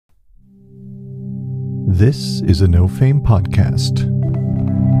This is a No Fame podcast.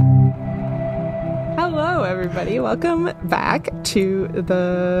 Hello, everybody. Welcome back to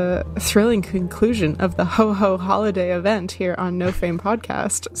the thrilling conclusion of the Ho-Ho holiday event here on No Fame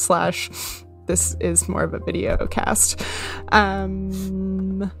podcast / this is more of a video cast. Hi,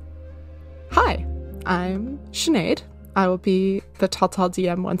 I'm Sinead. I will be the Tall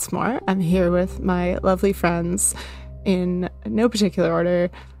DM once more. I'm here with my lovely friends in no particular order.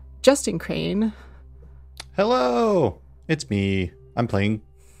 Justin Crane. Hello, it's me. I'm playing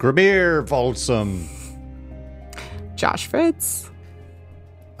Grimir Volsum. Josh Fritz.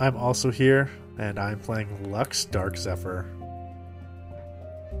 I'm also here, and I'm playing Lux Dark Zephyr.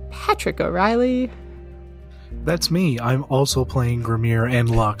 Patrick O'Reilly. That's me. I'm also playing Grimir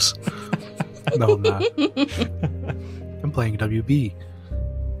and Lux. No, I'm not. I'm playing WB.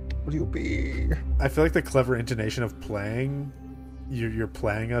 WB. I feel like the clever intonation of playing, you're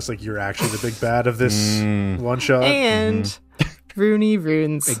playing us like you're actually the big bad of this one shot. And Rooney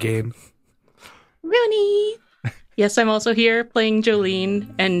runes. Again. Rooney! Yes, I'm also here playing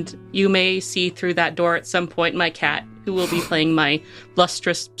Jolene, and you may see through that door at some point my cat, who will be playing my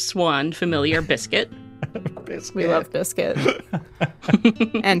lustrous swan familiar, Biscuit. Biscuit. We love Biscuit.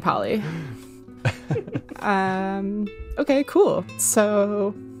 And Polly. Okay, cool.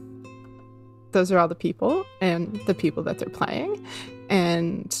 So those are all the people and the people that they're playing.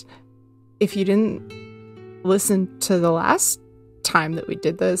 And if you didn't listen to the last time that we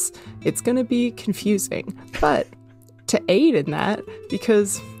did this, it's going to be confusing. But to aid in that,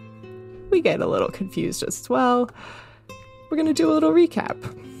 because we get a little confused as well, we're going to do a little recap.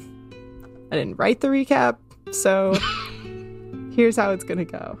 I didn't write the recap, so here's how it's going to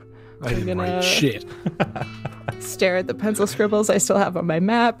go. I didn't write shit. Stare at the pencil scribbles I still have on my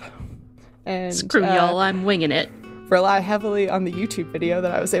map. And Screw y'all, I'm winging it. Rely heavily on the YouTube video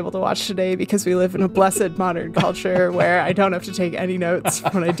that I was able to watch today, because we live in a blessed modern culture where I don't have to take any notes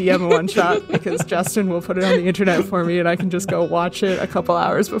when I DM a one shot, because Justin will put it on the internet for me and I can just go watch it a couple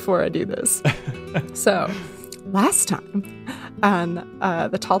hours before I do this. So, last time on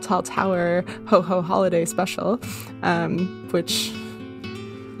the Tall Tower Ho-Ho holiday special, which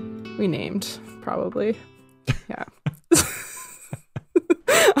we named, probably. Yeah.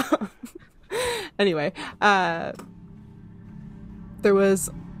 Anyway, there was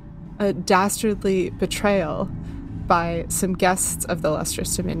a dastardly betrayal by some guests of the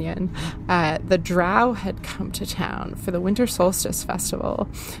Lustrous Dominion. The Drow had come to town for the Winter Solstice Festival,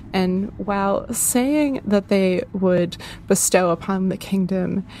 and while saying that they would bestow upon the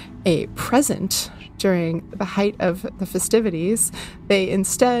kingdom a present during the height of the festivities, they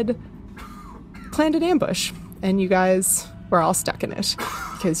instead planned an ambush, and you guys were all stuck in it,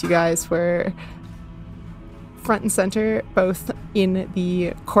 because you guys were front and center, both in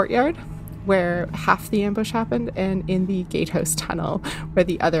the courtyard where half the ambush happened and in the gatehouse tunnel where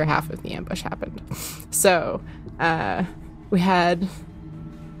the other half of the ambush happened. So we had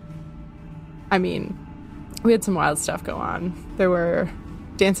some wild stuff go on. There were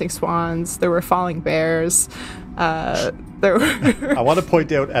dancing swans, there were falling bears, there were I want to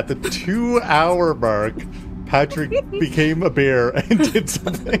point out at the 2-hour mark, Patrick became a bear and did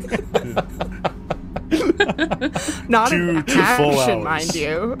something. not Two an full action, hours. mind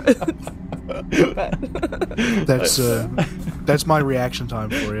you. But That's my reaction time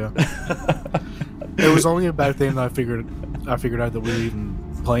for you. It was only about then I figured out that we were even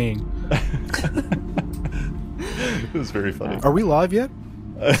playing. It was very funny. Are we live yet?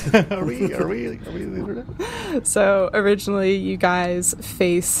 Are we the internet? So originally you guys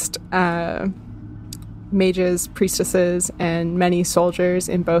faced mages, priestesses, and many soldiers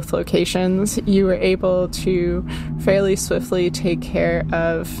in both locations. You were able to fairly swiftly take care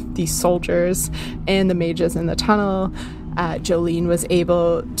of the soldiers and the mages in the tunnel. Jolene was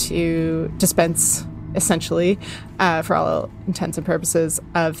able to dispense, essentially, for all intents and purposes,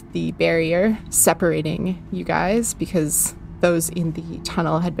 of the barrier separating you guys, because those in the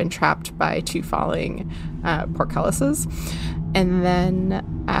tunnel had been trapped by two falling portcullises. And then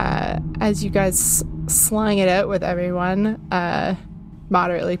as you guys slang it out with everyone,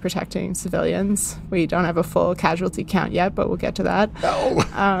 moderately protecting civilians. We don't have a full casualty count yet, but we'll get to that. No.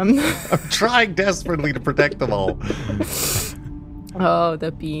 I'm trying desperately to protect them all. Oh,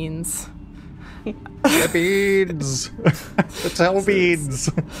 the beans. The beans. The tail beans.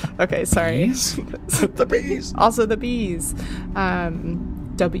 Okay, sorry. The bees. Also the bees.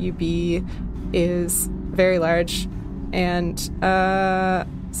 WB is very large, and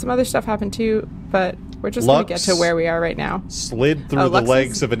some other stuff happened too, but we're just going to get to where we are right now. Slid through the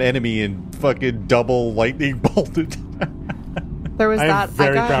legs of an enemy and fucking double lightning bolted. There was I am that.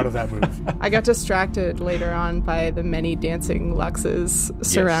 very proud of that move. I got distracted later on by the many dancing Luxes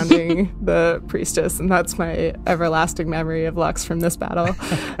surrounding the priestess, and that's my everlasting memory of Lux from this battle.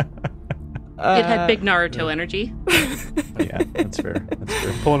 It had big Naruto energy. Yeah, that's fair. That's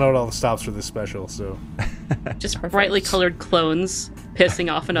fair. Pulling out all the stops for this special, so Just brightly colored clones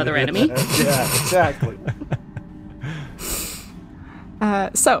pissing off another enemy. yeah, exactly.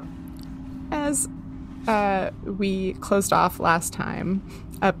 So, as we closed off last time,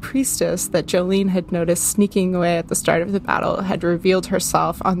 a priestess that Jolene had noticed sneaking away at the start of the battle had revealed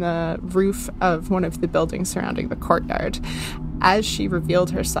herself on the roof of one of the buildings surrounding the courtyard. As she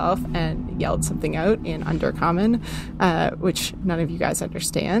revealed herself and yelled something out in Undercommon, which none of you guys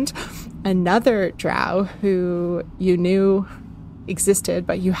understand, another drow who you knew existed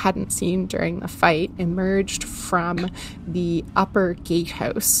but you hadn't seen during the fight emerged from the upper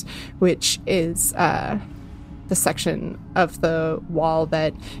gatehouse, which is the section of the wall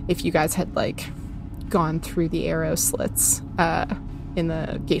that if you guys had like gone through the arrow slits in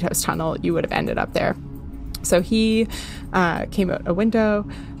the gatehouse tunnel, you would have ended up there. So he came out a window,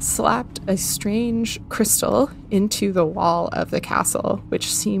 slapped a strange crystal into the wall of the castle,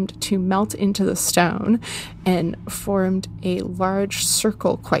 which seemed to melt into the stone and formed a large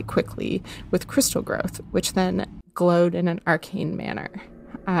circle quite quickly with crystal growth, which then glowed in an arcane manner.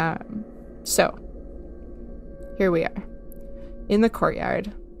 So here we are. In the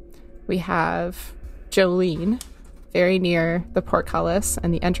courtyard, we have Jolene, very near the portcullis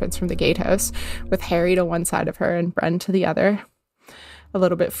and the entrance from the gatehouse, with Harry to one side of her and Bren to the other. A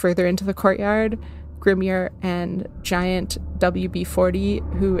little bit further into the courtyard, Grimir and giant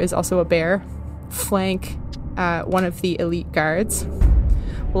WB-40, who is also a bear, flank one of the elite guards.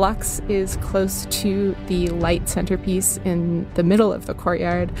 Lux is close to the light centerpiece in the middle of the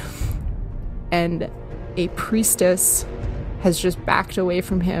courtyard, and a priestess has just backed away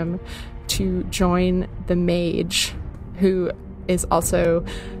from him to join the mage, who is also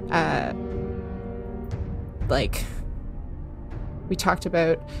we talked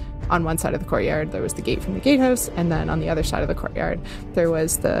about, on one side of the courtyard there was the gate from the gatehouse, and then on the other side of the courtyard there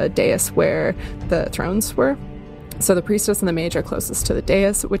was the dais where the thrones were. So the priestess and the mage are closest to the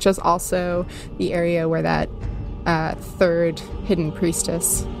dais, which is also the area where that third hidden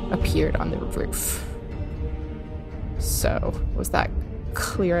priestess appeared on the roof. So was that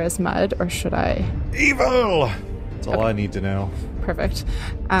clear as mud, or should I? Evil! That's all I need to know. Perfect.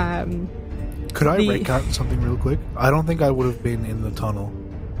 Could I recount something real quick? I don't think I would have been in the tunnel.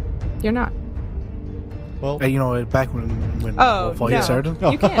 You're not. Well, Back when Oh, fight no. started.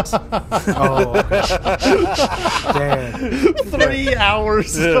 You can't. Oh, damn. 3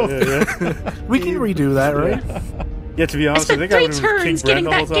 hours. We can redo that, right? Yeah, to be I honest, I spent think I 3 would have King turns Bren getting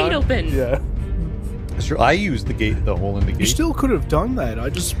the whole that gate time. open. Yeah. That's true. I used the hole in the You gate. still could have done that. I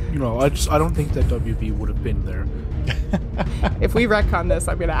don't think that WB would have been there. If we retcon this,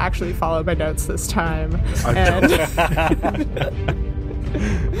 I'm going to actually follow my notes this time. And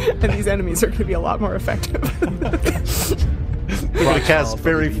and these enemies are going to be a lot more effective. I'm going to cast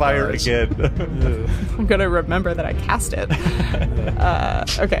Fairy Fire again. I'm going to remember that I cast it.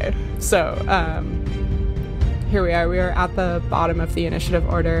 Okay, so here we are. We are at the bottom of the initiative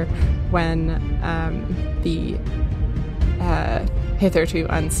order when the hitherto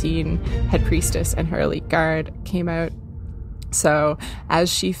unseen head priestess and her elite guard came out. So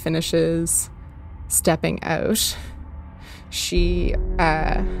as she finishes stepping out, she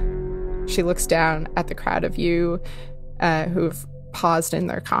looks down at the crowd of you who've paused in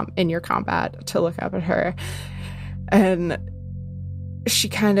your combat to look up at her, and she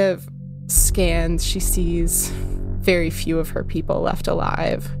kind of scans. She sees very few of her people left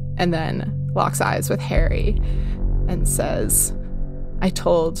alive, and then locks eyes with Harry and says, "I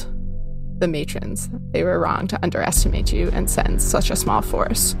told the matrons they were wrong to underestimate you and send such a small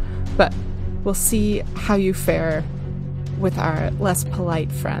force, but we'll see how you fare with our less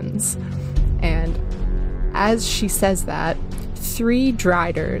polite friends." And as she says that, 3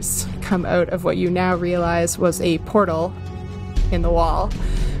 Driders come out of what you now realize was a portal in the wall.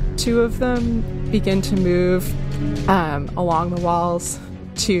 2 of them begin to move along the walls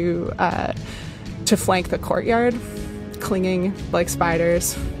to flank the courtyard, clinging like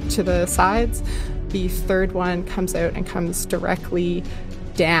spiders to the sides. The third one comes out and comes directly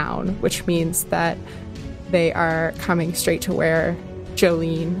down, which means that they are coming straight to where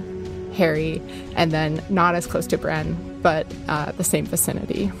Jolene, Harry, and then not as close to Bren, but the same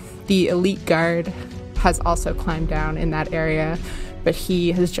vicinity. The elite guard has also climbed down in that area, but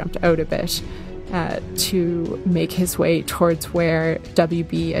he has jumped out a bit to make his way towards where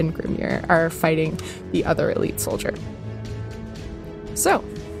WB and Grimir are fighting the other elite soldier. So,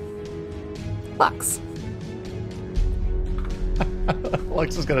 Lux.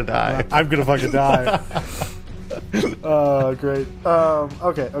 Lux is gonna die. I'm gonna fucking die. Great.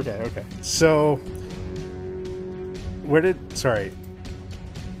 Okay. So, sorry,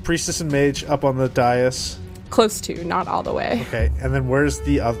 priestess and mage up on the dais. Close to, not all the way. Okay, and then where's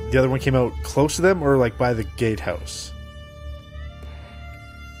the other one? Came out close to them, or like by the gatehouse?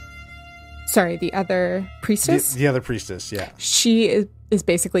 Sorry, the other priestess? The other priestess, yeah. She is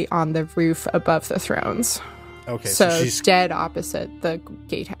basically on the roof above the thrones. Okay, So she's dead opposite the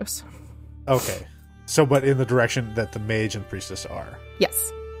gatehouse. okay. So, but in the direction that the mage and priestess are.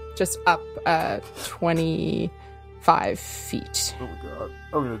 Yes. Just up 25 feet. Oh my god,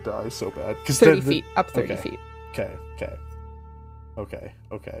 I'm gonna die so bad. 30 feet. Up 30 okay. feet.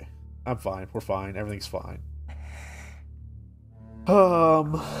 Okay. I'm fine. We're fine. Everything's fine.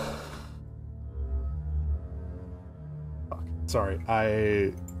 Sorry,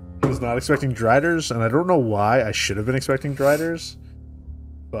 I was not expecting Driders, and I don't know why I should have been expecting Driders,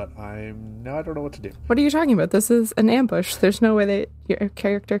 but I don't know what to do. What are you talking about? This is an ambush. There's no way that your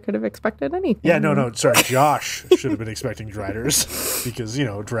character could have expected anything. Yeah, no, sorry. Josh should have been expecting Driders because,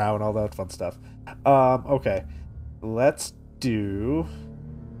 drow and all that fun stuff. Okay. Let's do...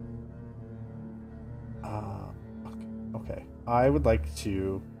 okay. I would like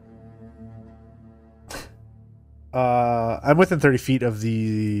to... I'm within 30 feet of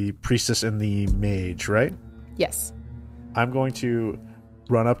the priestess and the mage, right? Yes. I'm going to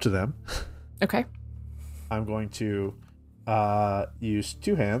run up to them. Okay. I'm going to use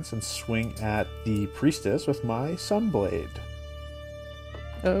two hands and swing at the priestess with my sunblade.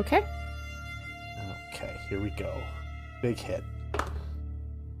 Okay. Okay, here we go. Big hit.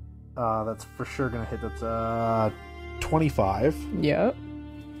 That's for sure gonna hit. That's 25. Yep.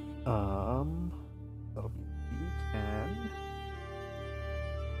 That'll be 10.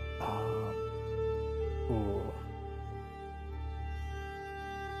 Ooh.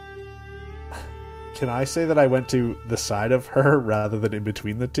 Can I say that I went to the side of her rather than in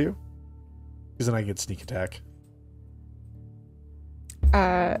between the two? Because then I get sneak attack.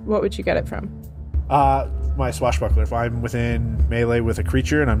 What would you get it from? My swashbuckler. If I'm within melee with a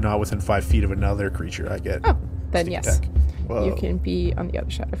creature and I'm not within 5 feet of another creature, I get Then sneak yes. attack. Whoa. You can be on the other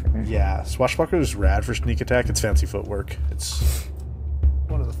side of her. Yeah, swashbuckler is rad for sneak attack. It's fancy footwork. It's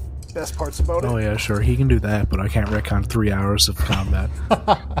one of the best parts about it. Oh yeah, sure, he can do that, but I can't retcon 3 hours of combat.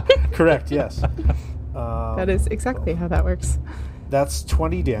 Correct, yes. That is exactly how that works. That's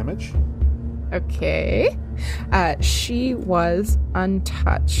 20 damage. Okay. She was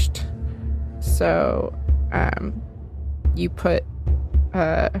untouched. So, you put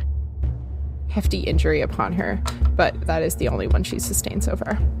a hefty injury upon her, but that is the only one she's sustained so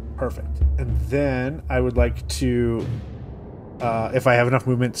far. Perfect. And then I would like to, if I have enough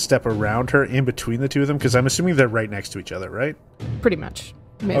movement, step around her in between the two of them, because I'm assuming they're right next to each other, right? Pretty much.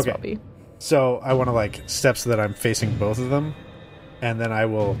 May as well be. So I want to step so that I'm facing both of them, and then I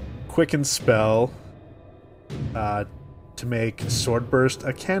will quicken spell to make Sword Burst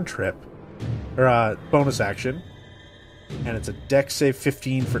a cantrip, or a bonus action, and it's a Dex save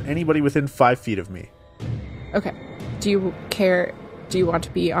 15 for anybody within 5 feet of me. Okay. Do you want to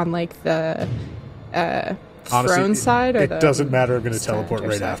be on the Honestly, throne side? Or it doesn't matter. I'm going to teleport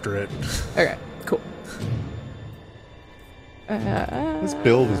right side? after it. Okay, cool. This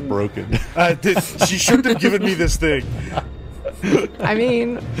build is broken. She shouldn't have given me this thing. I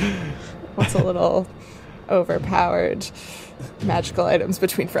mean, what's a little overpowered magical items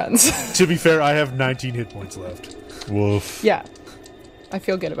between friends? To be fair, I have 19 hit points left. Woof. Yeah. I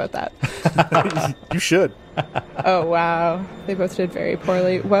feel good about that. You should. Oh, wow. They both did very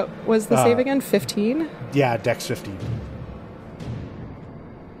poorly. What was the save again? 15? Yeah, Dex 15.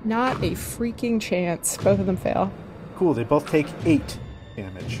 Not a freaking chance. Both of them fail. Cool, they both take 8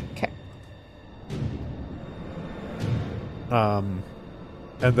 damage. Okay.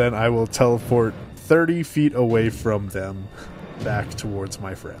 And then I will teleport 30 feet away from them back towards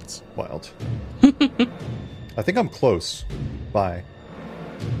my friends. Wild. I think I'm close. Bye.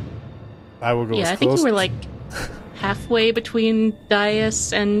 I will go as I think close. you were halfway between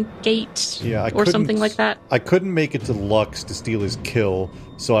dais and gate, Yeah, or something like that. I couldn't make it to Lux to steal his kill,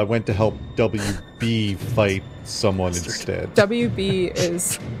 so I went to help WB fight someone instead. WB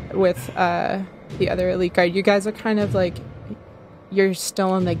is with the other elite guard. You guys are kind of you're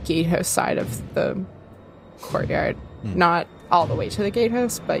still on the gatehouse side of the courtyard. Not all the way to the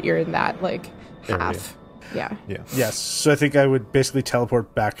gatehouse, but you're in that half. Yeah. Yes, so I think I would basically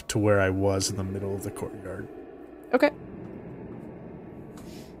teleport back to where I was in the middle of the courtyard. Okay.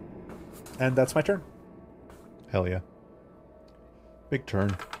 And that's my turn. Hell yeah. Big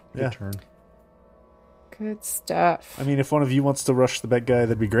turn. Yeah. Big turn. Good stuff. I mean, if one of you wants to rush the bad guy,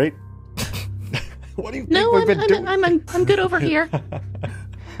 that'd be great. What do you think No, we've been doing? I'm good over here.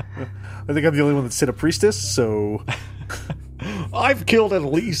 I think I'm the only one that's hit a priestess, so... I've killed at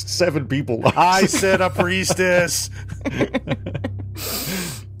least 7 people. I said a priestess! Okay.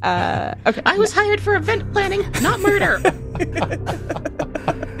 I was hired for event planning, not murder.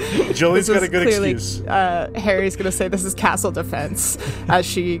 Jolene's got a good clearly, excuse. Harry's going to say this is castle defense as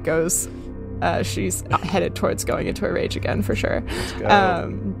she goes. She's headed towards going into a rage again for sure.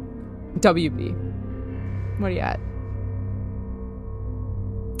 go. WB, what are you at?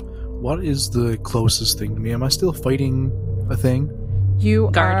 What is the closest thing to me? Am I still fighting a thing?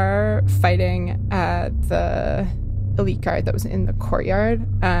 You Guard. are fighting the elite guard that was in the courtyard,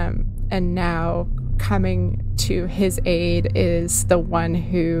 and now coming to his aid is the one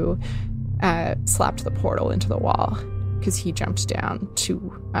who slapped the portal into the wall because he jumped down to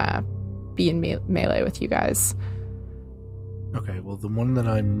be in melee with you guys. Okay, well, the one that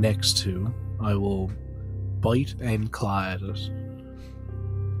I'm next to, I will bite and claw at it.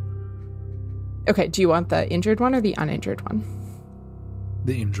 Okay, do you want the injured one or the uninjured one?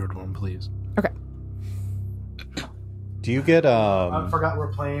 The injured one, please. Okay. Do you get I forgot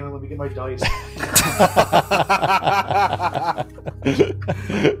we're playing. Let me get my dice.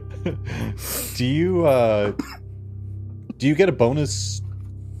 do you get a bonus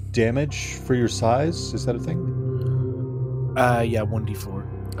damage for your size? Is that a thing? Yeah,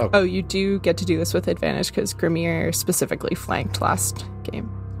 1d4. Oh, you do get to do this with advantage because Grimir specifically flanked last game.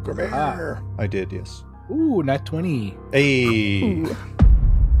 Grimir. I did, yes. Ooh, nat 20. Hey. Ooh.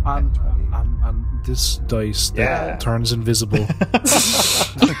 On this dice that Yeah. turns invisible.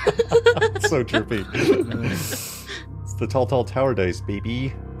 So trippy. It's the tall tower dice,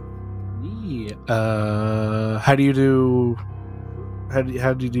 baby. Yeah. How do you do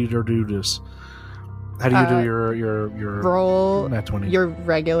this? How do you do your Roll nat 20? your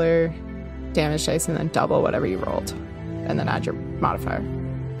regular damage dice and then double whatever you rolled, and then add your modifier.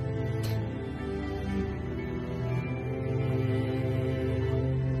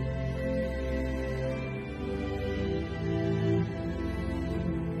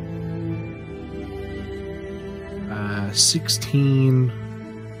 Uh, 16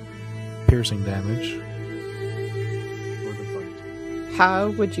 piercing damage. For the bite. How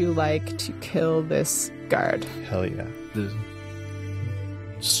would you like to kill this guard? Hell yeah.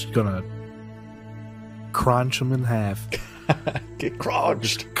 Just gonna crunch him in half. Get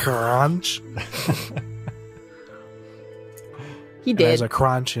crunched. Crunch. He And did. as I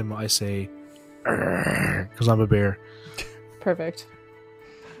crunch him, I say, because I'm a bear. Perfect.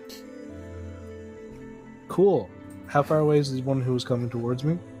 Cool. How far away is the one who was coming towards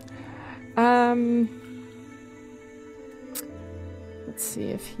me? Let's see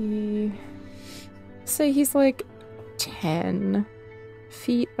if he... Say he's like 10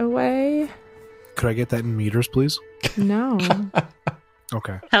 feet away. Could I get that in meters, please? No.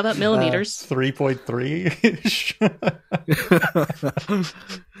 Okay. How about millimeters? 3.3-ish.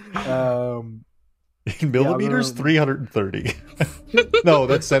 In millimeters, gonna- 330. No,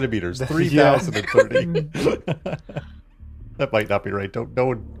 that's centimeters. 3,030. That might not be right. Don't. No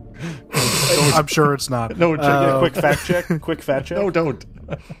one. I'm sure it's not. No one check. Yeah, quick fact check. Quick fact check. No, don't.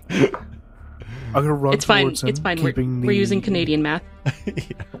 I'm gonna run It's fine. towards him. It's fine. We're keeping using Canadian math. Yeah,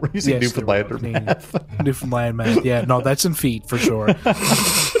 we're using Yes, Newfoundlander Canadian. math. Newfoundland math. Yeah, no, that's in feet for sure.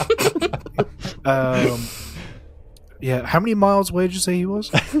 Yeah, how many miles away did you say he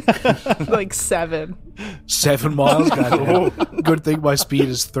was? Like 7. 7 miles? God, good thing my speed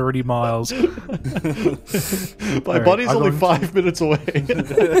is 30 miles. My right, buddy's I'm only going 5 minutes away.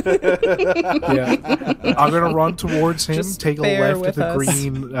 Yeah, I'm gonna run towards him, Just take a bear left at with the us.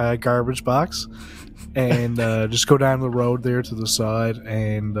 green garbage box, and just go down the road there to the side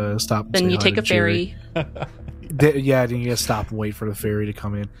and stop. and Then say you hi take to a Jerry. ferry. Yeah, then you gotta stop and wait for the ferry to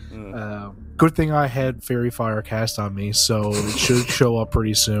come in. Good thing I had fairy fire cast on me, so it should show up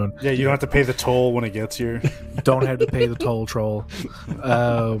pretty soon. Yeah, you don't have to pay the toll when it gets here. Don't have to pay the toll troll.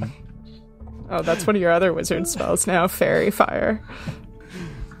 Oh, that's one of your other wizard spells now, Fairy Fire.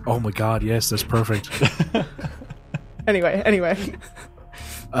 Oh my god, yes, that's perfect. Anyway.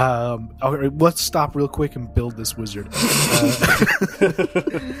 Okay, let's stop real quick and build this wizard.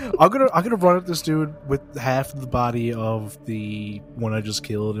 I'm gonna run at this dude with half of the body of the one I just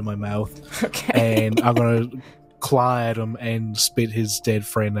killed in my mouth, Okay. and I'm gonna claw at him and spit his dead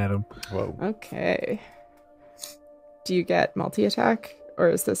friend at him. Whoa. Okay. Do you get multi-attack, or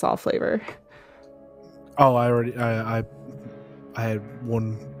is this all flavor? Oh, I had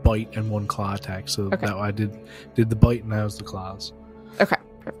one bite and one claw attack, so Okay. that I did the bite and that was the claws.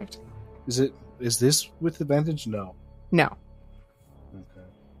 Is this with advantage? No. No. Okay.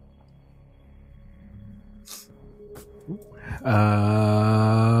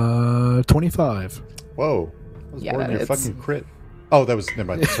 25. Whoa. That was Yeah, more than your it's- fucking crit. Oh, that was... Never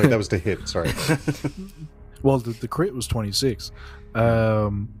mind. Sorry, that was to hit. Sorry. Well, the crit was 26.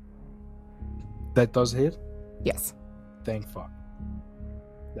 That does hit? Yes. Thank fuck.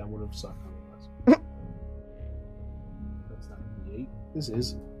 That would have sucked otherwise. That's not going to be 8. This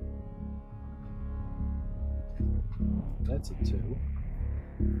is. That's a 2.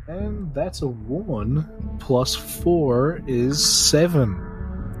 And that's a 1. Plus 4 is 7.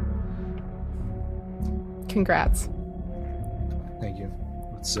 Congrats. Thank you.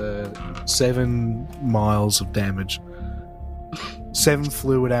 It's 7 miles of damage. 7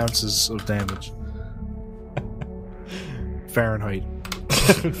 fluid ounces of damage. Fahrenheit.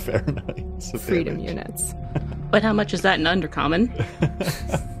 Fahrenheit. So Freedom damage. units. But how much is that in undercommon?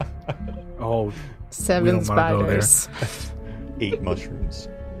 Oh, 7 We don't wanna go there. spiders. 8 mushrooms.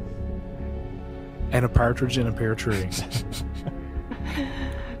 and a partridge in a pear tree.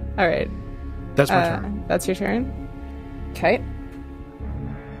 All right. That's my turn. That's your turn. Okay.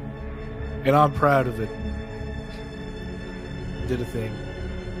 And I'm proud of it. Did a thing.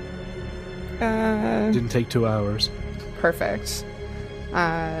 Didn't take 2 hours. Perfect.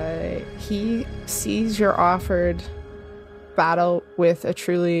 He sees you're offered battle with a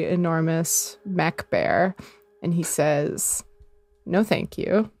truly enormous mech bear, and he says, "No, thank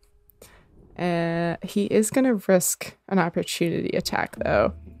you." He is going to risk an opportunity attack,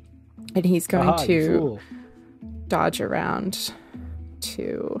 though, and he's going Aha, you to fool. dodge around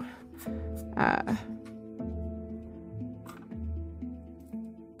to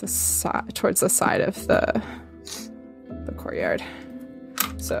the side, towards the side of the courtyard.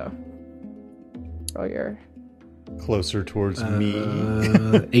 So roll your Closer towards me.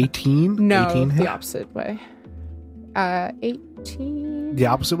 18? no 18 the hit? opposite way. 18. The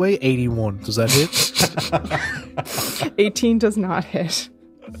opposite way? 81. Does that hit? 18 does not hit.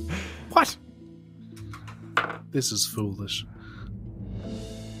 What? This is foolish.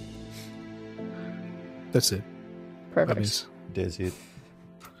 That's it. Perfect. I miss. Does it?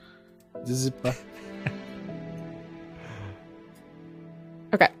 This is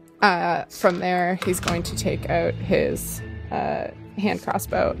Okay. From there, he's going to take out his hand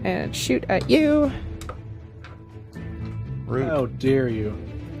crossbow and shoot at you. Rude. How dare you?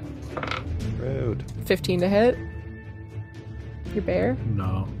 Rude. 15 to hit. Your bear?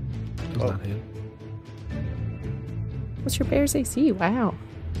 No. Does Oh. not hit. What's your bear's AC? Wow.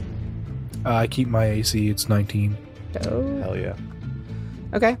 I keep my AC. It's 19. Dope. Hell yeah.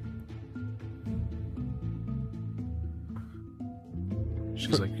 Okay.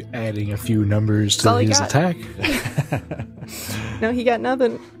 She's like adding a few numbers That's to all he his got. attack. No, he got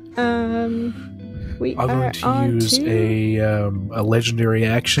nothing. We I'm are going to on use to... a legendary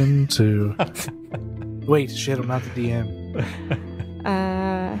action to. Wait, shit! I'm not the DM.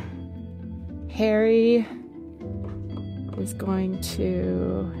 Harry is going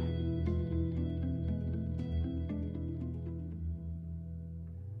to...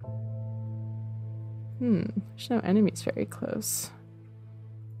 There's no enemies very close.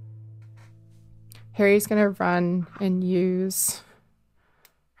 Harry's gonna run and use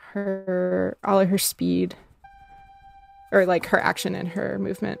all of her speed, or like her action and her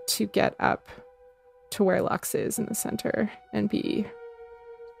movement, to get up to where Lux is in the center and be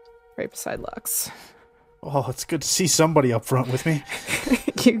right beside Lux. Oh, it's good to see somebody up front with me.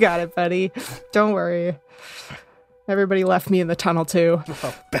 You got it, buddy. Don't worry. Everybody left me in the tunnel too.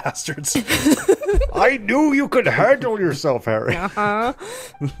 Oh, bastards. I knew you could handle yourself, Harry. Uh-huh.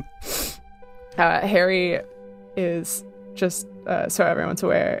 Harry is just, so everyone's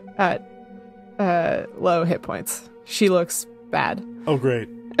aware, at low hit points. She looks bad. Oh, great.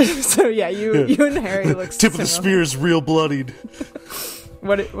 So yeah, you and Harry looks Tip of the similar. spear is real bloodied.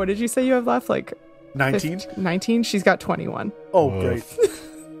 What did you say you have left? Like 19? 19? She's got 21. Oh, Woof. great.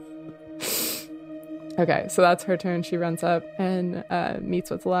 Okay, so that's her turn. She runs up and meets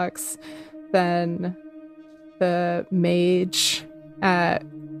with Lux. Then the mage, the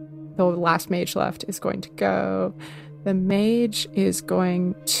last mage left, is going to go. The mage is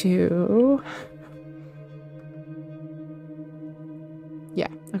going to... Yeah,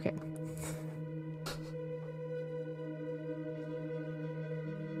 okay.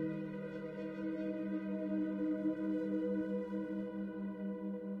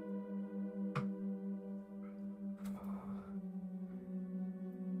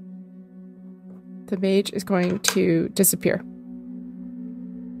 The mage is going to disappear.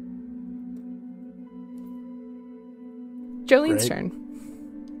 Jolene's Great.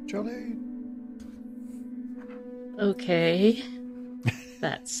 turn. Jolene. Okay.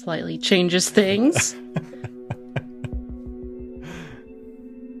 That slightly changes things.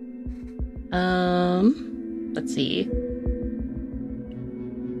 Let's see.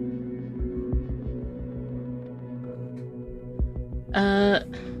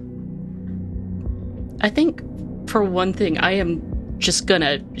 I think for one thing, I am just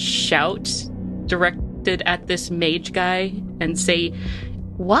gonna shout directed at this mage guy and say,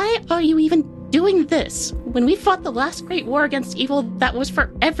 "Why are you even doing this? When we fought the last great war against evil, that was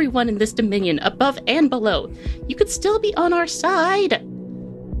for everyone in this dominion, above and below. You could still be on our side."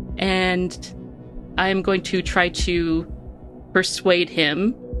 And I'm going to try to persuade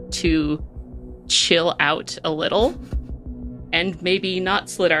him to chill out a little and maybe not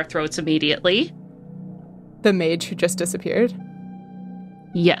slit our throats immediately. The mage who just disappeared?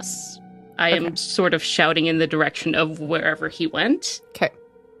 Yes. I am sort of shouting in the direction of wherever he went. Okay.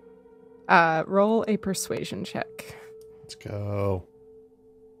 Roll a persuasion check. Let's go.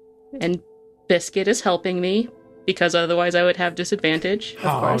 And Biscuit is helping me, because otherwise I would have disadvantage.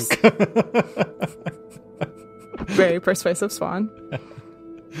 Of course. Very persuasive swan.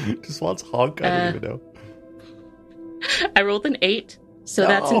 Just wants honk. I don't even know. I rolled an 8, so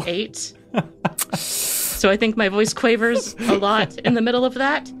that's an 8. So I think my voice quavers a lot in the middle of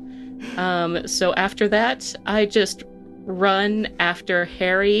that. So after that, I just run after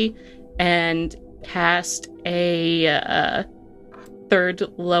Harry and cast a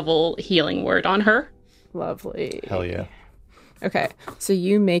 3rd level healing word on her. Lovely. Hell yeah. Okay, so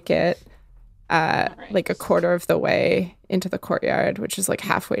you make it like a quarter of the way into the courtyard, which is like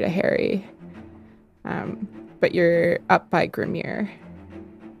halfway to Harry. But you're up by Grimir.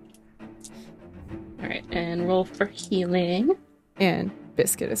 All right, and roll for healing. And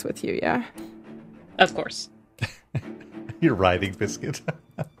Biscuit is with you, yeah? Of course. You're riding Biscuit.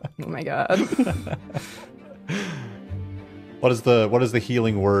 Oh my god. What is the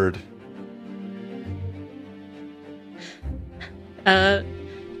healing word?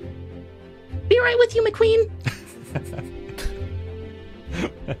 Be right with you, McQueen.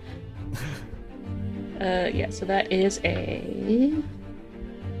 Yeah, so that is a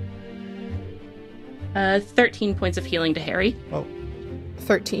 13 points of healing to Harry. Oh,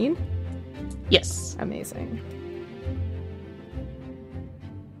 13? Yes. Amazing.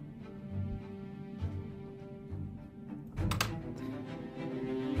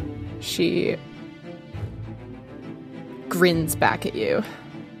 She grins back at you.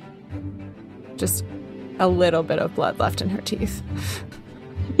 Just a little bit of blood left in her teeth.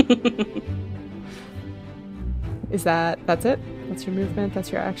 That's it? That's your movement?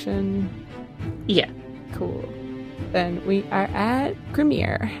 That's your action? Yeah. Cool. Then we are at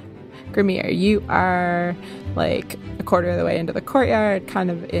Grimir. Grimir, you are like a quarter of the way into the courtyard, kind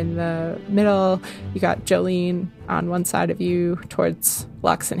of in the middle. You got Jolene on one side of you towards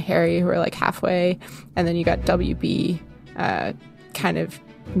Lux and Harry, who are like halfway. And then you got WB kind of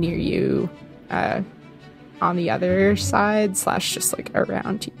near you on the other side, / just like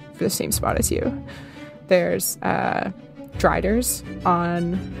around you, for the same spot as you. There's Driders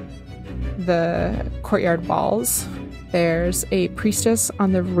on the courtyard walls. There's a priestess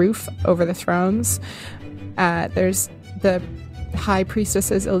on the roof over the thrones. There's the high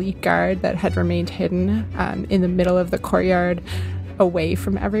priestess's elite guard that had remained hidden in the middle of the courtyard away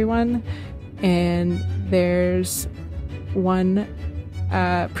from everyone. And there's one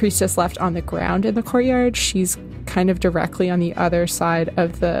priestess left on the ground in the courtyard. She's kind of directly on the other side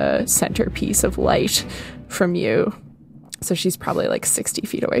of the centerpiece of light from you. So she's probably like 60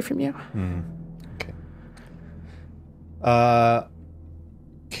 feet away from you. Okay.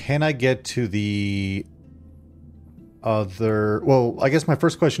 Can I get to the other... Well, I guess my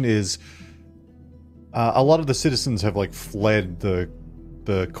first question is, a lot of the citizens have like fled the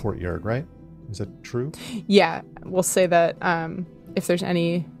courtyard, right? Is that true? Yeah, we'll say that if there's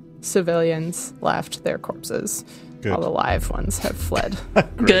any civilians left, they're corpses. Good. All the live ones have fled.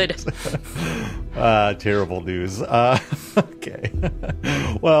 Good. Terrible news. Okay.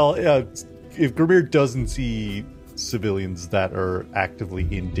 Well, if Grimir doesn't see civilians that are actively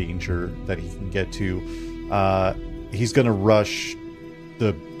in danger that he can get to, he's going to rush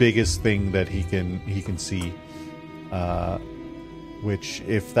the biggest thing that he can see. Which,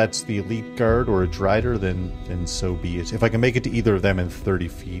 if that's the elite guard or a Drider, then so be it. If I can make it to either of them in 30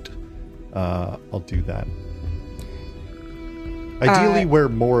 feet, I'll do that. Ideally, where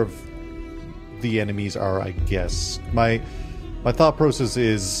more of the enemies are, I guess. My thought process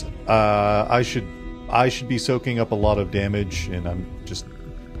is I should be soaking up a lot of damage, and I've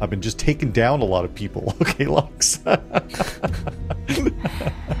been just taking down a lot of people. Okay, Lux.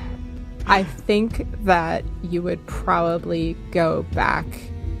 I think that you would probably go back.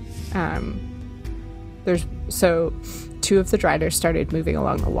 There's so 2 of the Driders started moving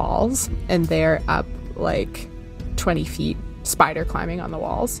along the walls, and they're up like 20 feet, spider climbing on the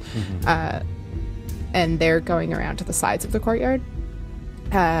walls, and they're going around to the sides of the courtyard.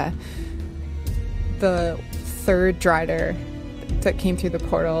 The 3rd Drider that came through the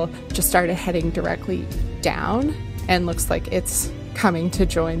portal just started heading directly down, and looks like it's coming to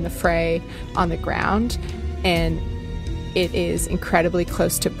join the fray on the ground, and it is incredibly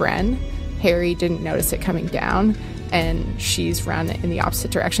close to Bren. Harry didn't notice it coming down, and she's run in the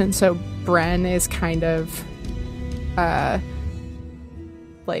opposite direction, so Bren is kind of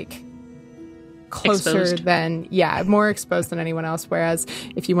like closer exposed. More exposed than anyone else, whereas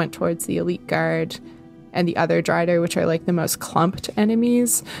if you went towards the elite guard and the other Drider, which are like the most clumped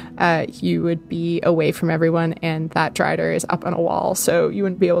enemies, you would be away from everyone, and that Drider is up on a wall, so you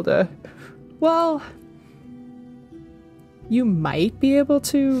wouldn't be able to, well, you might be able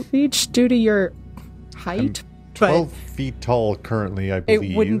to reach due to your height, but 12 feet tall currently, I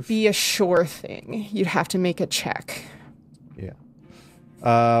believe. it wouldn't be a sure thing. You'd have to make a check. Yeah.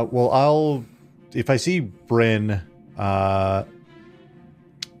 Well, if I see Bryn,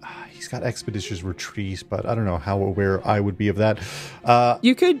 he's got expeditious retreat, but I don't know how aware I would be of that.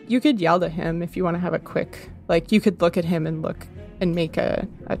 You could yell to him if you want to have a quick, like, you could look at him and look and make a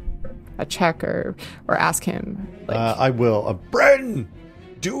check or ask him. Like, I will. Bryn,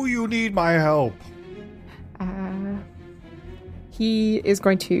 do you need my help? he is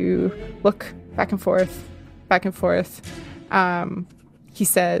going to look back and forth. He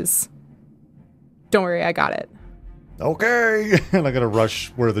says, "Don't worry, I got it." Okay. And I'm going to rush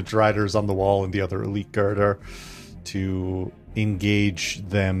where the Driders on the wall and the other elite guard are to engage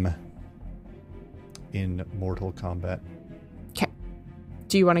them in mortal combat. Okay.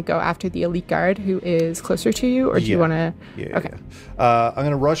 Do you want to go after the elite guard who is closer to you, or do you want to... Yeah. Okay. I'm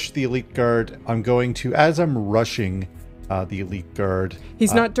going to rush the elite guard. I'm going to, as I'm rushing the elite guard...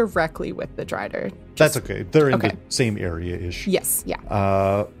 He's not directly with the Drider. That's okay. They're in the same area-ish. Yes,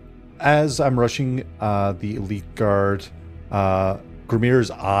 yeah. As I'm rushing the elite guard, Grimir's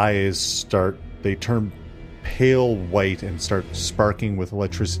eyes turn pale white and start sparking with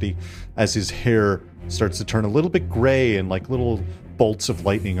electricity as his hair starts to turn a little bit gray, and like little bolts of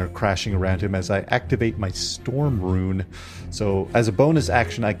lightning are crashing around him as I activate my storm rune. So as a bonus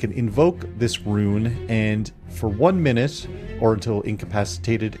action, I can invoke this rune, and for 1 minute or until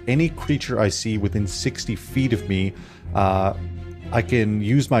incapacitated, any creature I see within 60 feet of me, I can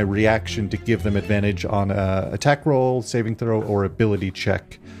use my reaction to give them advantage on an attack roll, saving throw, or ability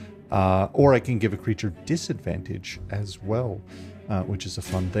check. Or I can give a creature disadvantage as well, which is a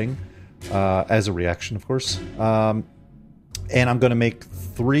fun thing, as a reaction, of course. And I'm going to make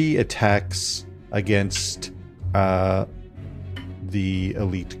 3 attacks against the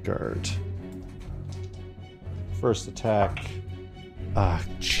elite guard. First attack.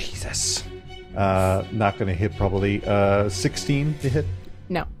 Jesus. Not going to hit, probably. 16 to hit?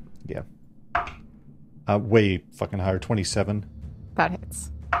 No. Yeah. Way fucking higher. 27. That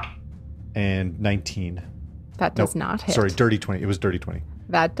hits. And 19. That does not hit. Sorry, dirty 20. It was dirty 20.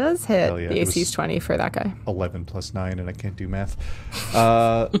 That does hit. Hell yeah, the it AC's was 20 for that guy. 11 plus 9, and I can't do math.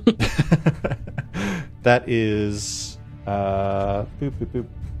 That is... boop, boop, boop.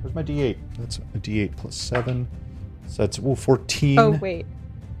 Where's my D8? That's a D8 plus 7. So that's 14. Oh, wait.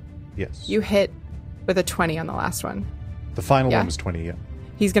 Yes. You hit with a 20 on the last one. The final one was 20, yeah.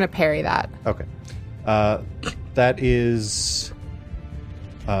 He's going to parry that. Okay. That is...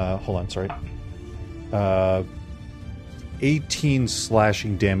 hold on, sorry. 18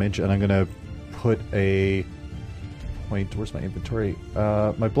 slashing damage, and I'm going to put a point... Where's my inventory?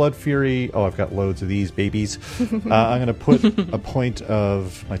 My Blood Fury... Oh, I've got loads of these babies. I'm going to put a point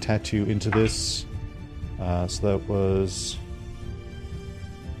of my tattoo into this. So that was...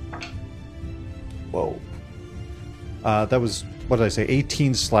 Whoa. That was, what did I say?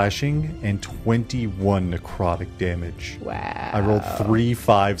 18 slashing and 21 necrotic damage. Wow. I rolled 3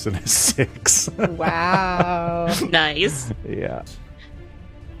 5s and a 6. Wow. Nice. Yeah.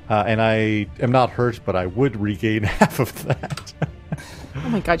 And I am not hurt, but I would regain half of that. Oh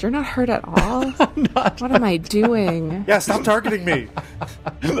my god, you're not hurt at all? I'm not. What am I doing? Yeah, stop targeting me.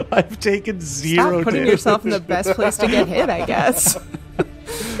 I've taken 0 Stop putting damage. yourself in the best place to get hit, I guess.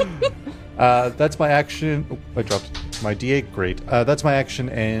 That's my action. Oh, I dropped my D8. Great. That's my action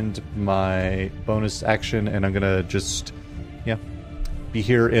and my bonus action, and I'm gonna just, be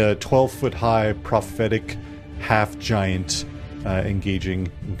here. A 12-foot high prophetic half giant,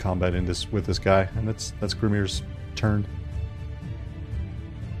 engaging in combat with this guy, and that's Grimir's turn.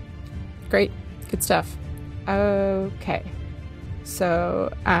 Great. Good stuff. Okay.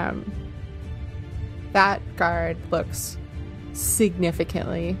 So, that guard looks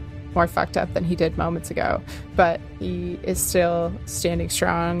significantly more fucked up than he did moments ago, but he is still standing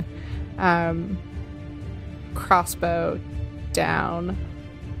strong. Crossbow down.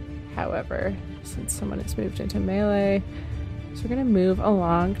 However, since someone has moved into melee, so we're going to move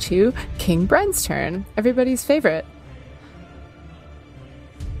along to King Bren's turn. Everybody's favorite.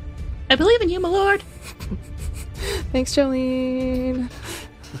 I believe in you, my lord. Thanks, Jolene.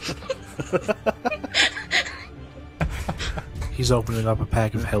 He's opening up a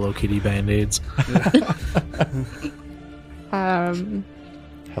pack of Hello Kitty Band-Aids. Hello,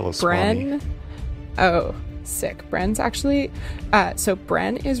 Swami. Bren. Oh, sick. Bren's actually... so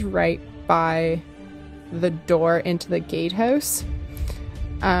Bren is right by the door into the gatehouse.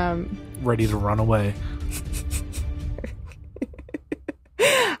 Ready to run away.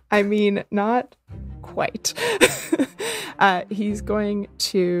 I mean, not quite. He's going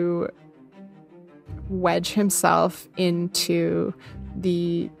to wedge himself into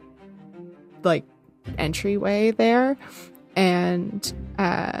the entryway there, and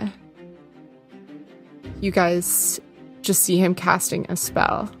you guys just see him casting a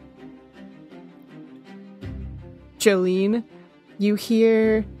spell. Jolene, you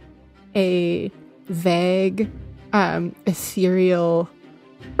hear a vague, ethereal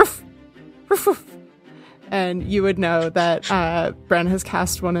ruff, ruff, ruff, and you would know that Bren has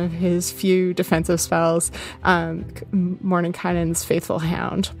cast one of his few defensive spells, Mordenkainen's Faithful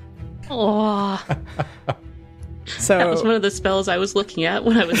Hound. Oh, So that was one of the spells I was looking at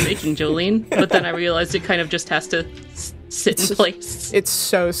when I was making Jolene, but then I realized it kind of just has to sit in place.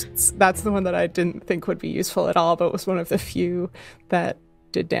 That's the one that I didn't think would be useful at all, but was one of the few that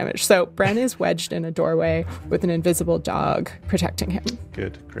did damage. So Bren is wedged in a doorway with an invisible dog protecting him.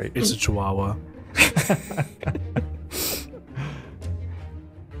 Good, great. It's a chihuahua.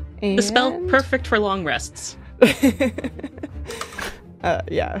 The spell perfect for long rests.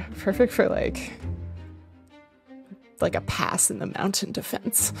 Yeah, perfect for like a pass in the mountain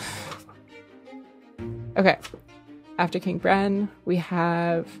defense. Okay. After King Bren, we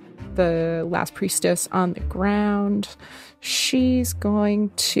have the last priestess on the ground. She's going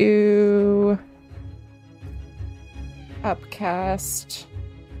to upcast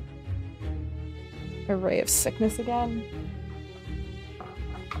a Ray of Sickness again.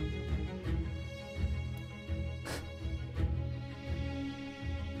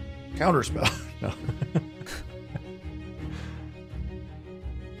 Counterspell. No.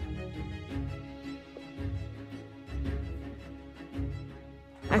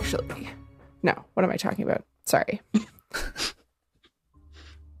 Actually, no. What am I talking about? Sorry.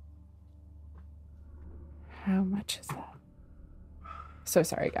 How much is that? So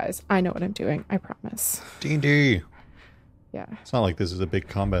sorry, guys. I know what I'm doing. I promise. D&D. Yeah. It's not like this is a big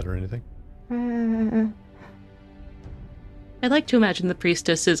combat or anything. I like to imagine the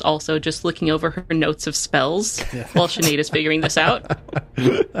priestess is also just looking over her notes of spells while Sinead is figuring this out.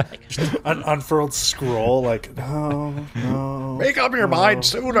 An unfurled scroll, like, no. Make up your mind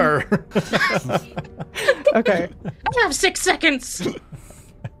sooner. Okay. I have 6 seconds.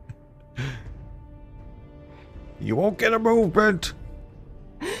 You won't get a movement.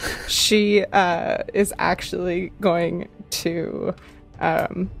 She is actually going to,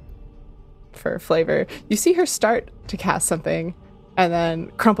 for flavor, you see her start to cast something and then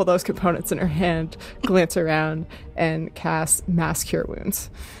crumple those components in her hand, glance around, and cast Mass Cure Wounds.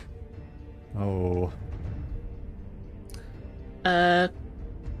 Oh. On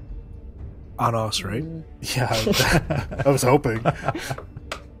us, right? Yeah, I was hoping.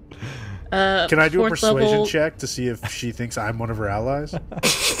 Can I do a persuasion check to see if she thinks I'm one of her allies?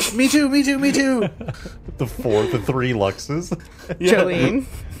 Me too. The 3 luxes. Yeah. Jolene,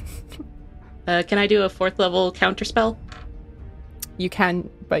 Can I do a 4th level counterspell? you can,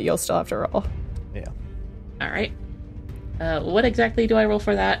 but you'll still have to roll. Yeah. All right. What exactly do I roll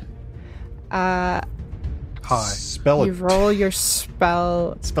for that? Hi. Spell You roll your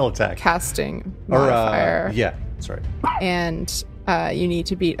spell attack. casting Or, modifier, yeah, sorry. and you need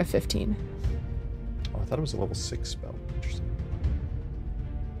to beat a 15. Oh, I thought it was a level 6 spell. Interesting.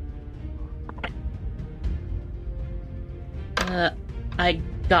 I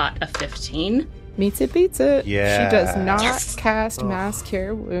got a 15. Meets it, beats it. Yeah. She does not Yes. cast Mass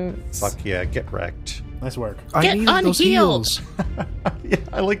Cure Wounds. Fuck yeah, get wrecked. Nice work. I Get needed those unhealed. heals. Yeah,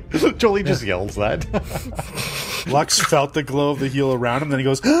 I like Jolie just yells that. Lux felt the glow of the heal around him, then he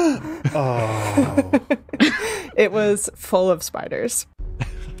goes, oh. It was full of spiders.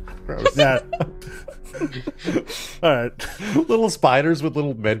 Gross. That All right. Little spiders with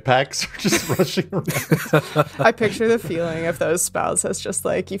little med packs are just rushing around. I picture the feeling of those spells as just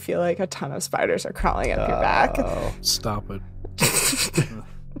like you feel like a ton of spiders are crawling up your back. Stop it.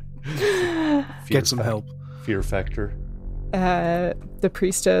 Get some help. Fear factor. The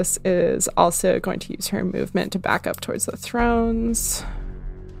priestess is also going to use her movement to back up towards the thrones.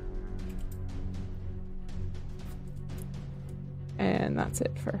 And that's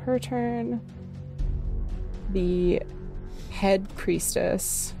it for her turn. The head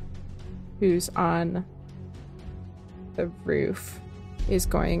priestess, who's on the roof, is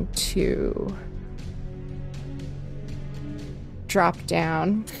going to drop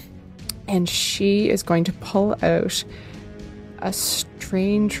down, and she is going to pull out a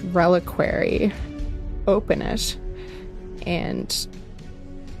strange reliquary, open it, and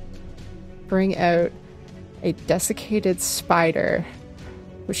bring out a desiccated spider,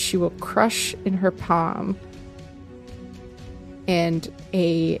 which she will crush in her palm, and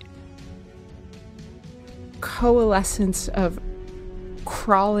a coalescence of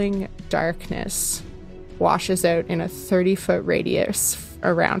crawling darkness washes out in a 30-foot radius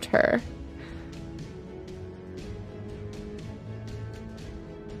around her.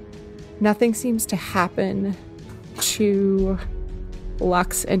 Nothing seems to happen to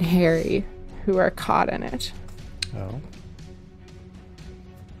Lux and Harry, who are caught in it. Oh.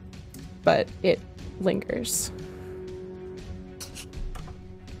 But it lingers.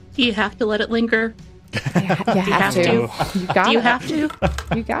 Do you have to let it linger? You have to. You gotta. Do you have to?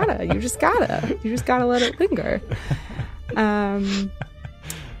 You gotta. You just gotta. You just gotta let it linger. And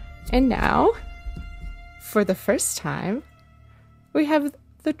now, for the first time, we have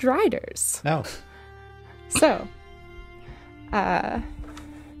the Driders. No. So,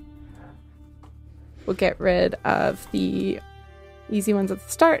 we'll get rid of the easy ones at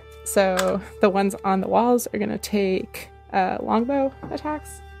the start. So the ones on the walls are going to take longbow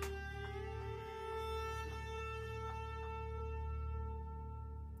attacks.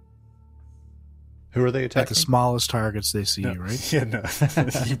 Who are they At attacking? the smallest targets they see, right? Yeah, no.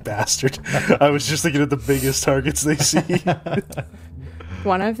 You bastard. I was just thinking of the biggest targets they see.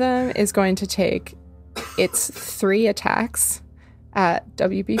 One of them is going to take its 3 attacks at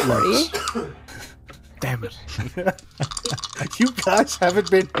WB 40. Damn it. You guys haven't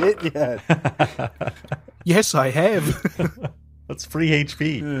been hit yet. Yes, I have. That's free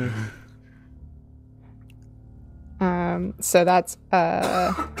HP. So that's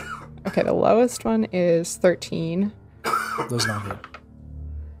okay, the lowest one is 13, Does not hit.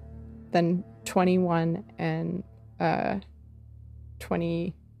 then 21 and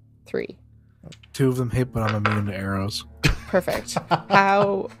 23. 2 of them hit, but I'm immune to arrows. Perfect.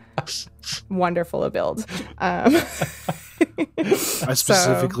 How wonderful a build. I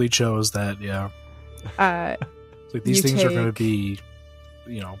specifically chose that, yeah. Like these You things are going to take-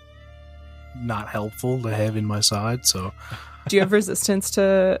 be, not helpful to have in my side, so Do you have resistance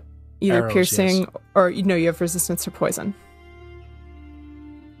to either Arrows, piercing yes. or you have resistance to poison?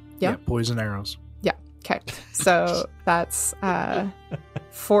 Yeah. poison arrows. Yeah. Okay. So that's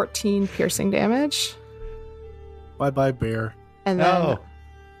 14 piercing damage, Bye-bye, bear. and then No.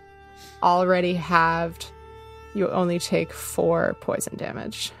 already halved, you only take 4 poison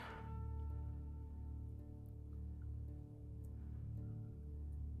damage.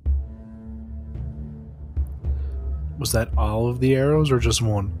 Was that all of the arrows or just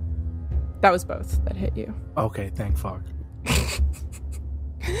one? That was both that hit you. Okay, thank fuck.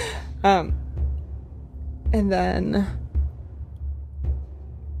 And then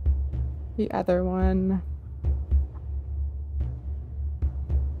the other one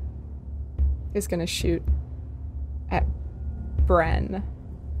is going to shoot at Bren.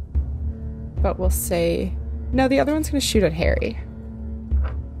 But we'll say, no, the other one's going to shoot at Harry.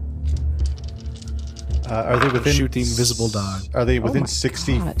 Are they within Shoot the invisible dog. Are they within my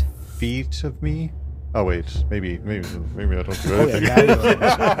 60 God. feet of me? Oh wait, maybe I don't do Oh, anything.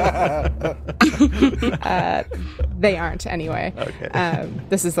 yeah, They aren't anyway. Okay.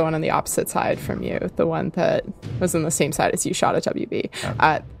 This is the one on the opposite side from you, the one that was on the same side as you shot at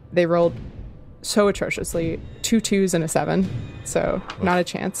WB. They rolled so atrociously, 2 2s and a 7, so not a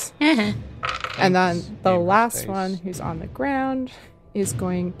chance. And then the Gamer last face. one, who's on the ground, is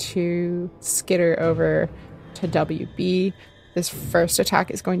going to skitter over to WB. This first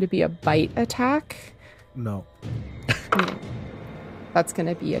attack is going to be a bite attack. No, That's going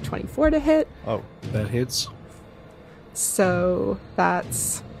to be a 24 to hit. Oh, that hits. So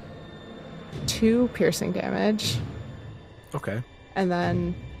that's 2 piercing damage, Okay. and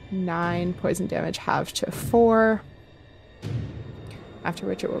then 9 poison damage halved to 4. after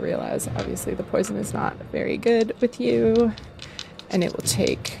which it will realize, obviously, the poison is not very good with you, and it will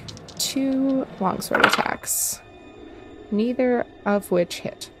take 2 longsword attacks, neither of which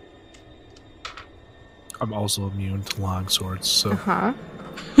hit. I'm also immune to long swords, so...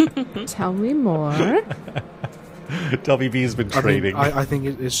 Tell me more. WB's been trading. I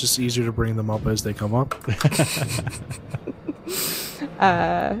think it's just easier to bring them up as they come up.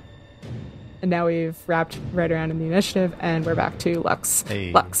 And now we've wrapped right around in the initiative, and we're back to Lux.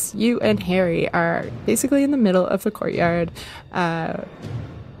 Hey. Lux, you and Harry are basically in the middle of the courtyard. On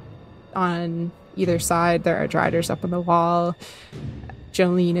either side, there are driders up on the wall.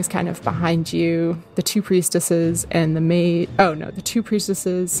 Jolene is kind of behind you. The 2 priestesses and the mage... Oh, no, the 2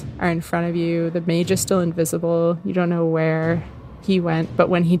 priestesses are in front of you. The mage is still invisible. You don't know where he went, but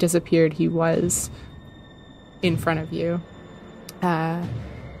when he disappeared, he was in front of you.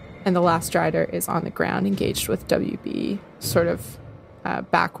 And the last drider is on the ground, engaged with WB, sort of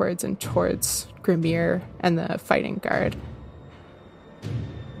backwards and towards Grimir and the fighting guard.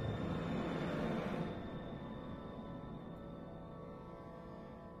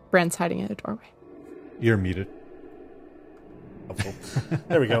 Brent's hiding in a doorway. You're muted. Helpful.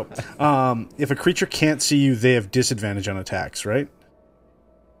 There we go. If a creature can't see you, they have disadvantage on attacks, right?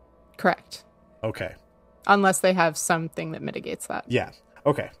 Correct. Okay. Unless they have something that mitigates that. Yeah.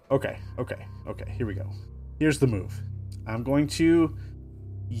 Okay. Here we go. Here's the move. I'm going to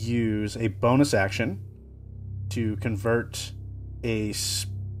use a bonus action to convert a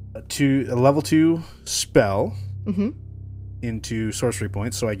level 2 spell into sorcery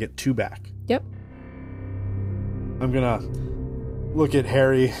points, so I get 2 back. Yep. I'm gonna look at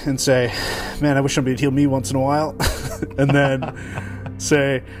Harry and say, man, I wish somebody would heal me once in a while. And then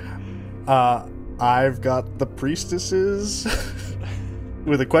say, I've got the priestesses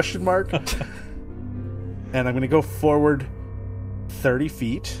with a question mark. And I'm gonna go forward 30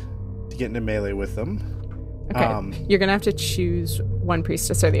 feet to get into melee with them. Okay. You're gonna have to choose one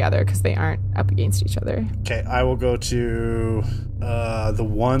priestess or the other because they aren't up against each other. Okay, I will go to the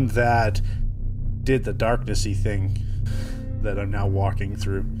one that did the darknessy thing that I'm now walking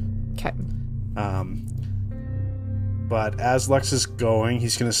through. Okay. But as Lux is going,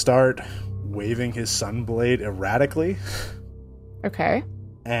 he's going to start waving his sunblade erratically. Okay.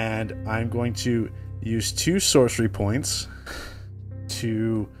 And I'm going to use 2 sorcery points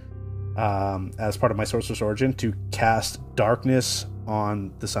to, as part of my Sorcerer's Origin, to cast darkness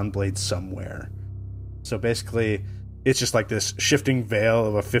on the sunblade somewhere. So basically, it's just like this shifting veil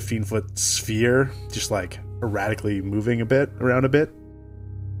of a 15-foot sphere, just like erratically moving around a bit.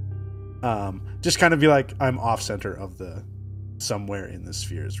 Just kind of be like, I'm off center of the somewhere in the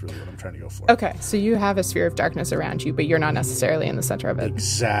sphere is really what I'm trying to go for. Okay, so you have a sphere of darkness around you, but you're not necessarily in the center of it.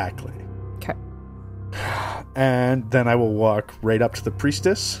 Exactly. Okay. And then I will walk right up to the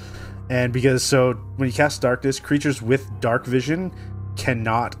priestess. And so when you cast darkness, creatures with dark vision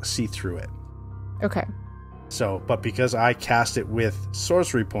cannot see through it. Okay. So, but because I cast it with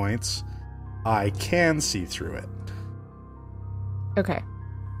sorcery points, I can see through it. Okay.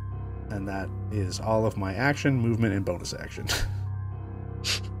 And that is all of my action, movement, and bonus action.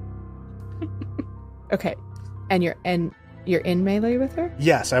 Okay. And you're in melee with her?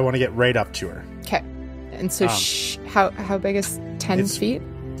 Yes, I want to get right up to her. Okay. And so how big is 10 feet?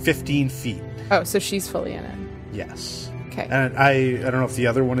 15 feet. Oh, so she's fully in it. Yes. Okay. And I don't know if the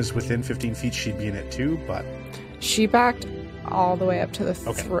other one is within 15 feet. She'd be in it too, but... She backed all the way up to the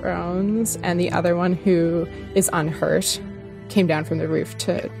thrones, and the other one, who is unhurt, came down from the roof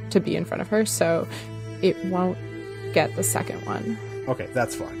to be in front of her, so it won't get the second one. Okay,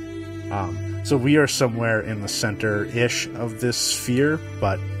 that's fine. So we are somewhere in the center-ish of this sphere,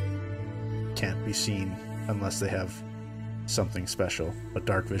 but can't be seen unless they have something special. But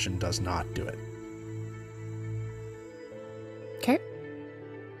dark vision does not do it. Okay.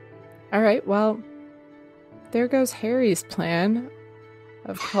 All right, well, there goes Harry's plan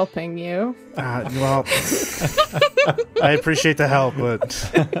of helping you. Well, I appreciate the help, but...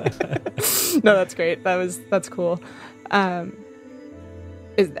 No, that's great. That's cool. And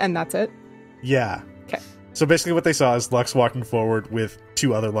that's it? Yeah. Okay. So basically what they saw is Lux walking forward with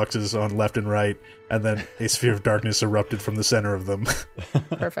 2 other Luxes on left and right, and then a sphere of darkness erupted from the center of them.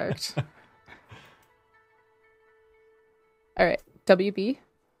 Perfect. All right, WB?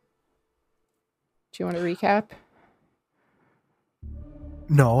 Do you want to recap?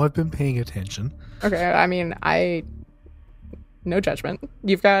 No, I've been paying attention. Okay, I mean, no judgment.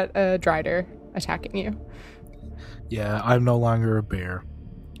 You've got a Drider attacking you. Yeah, I'm no longer a bear.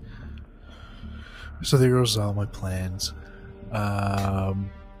 So there goes all my plans.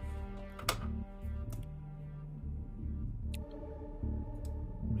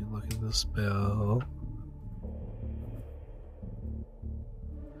 the spell.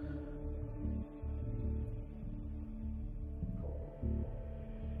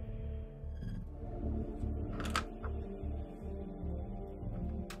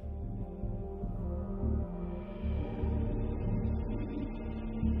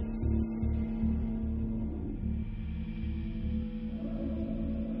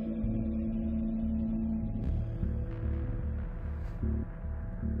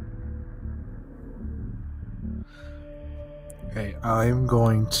 Okay, I'm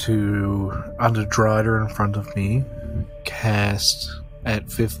going to, on the Drider in front of me, cast at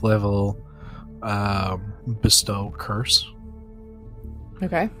 5th level Bestow Curse.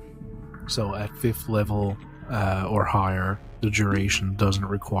 Okay. So at 5th level or higher, the duration doesn't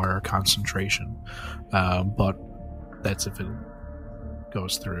require concentration. But that's if it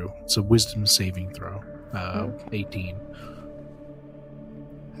goes through. It's a wisdom saving throw. 18.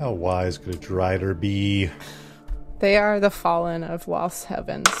 How wise could a Drider be? They are the fallen of Lost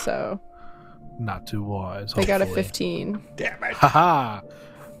Heaven, so Not too wise. they got a hopefully. 15. Damn it. Haha!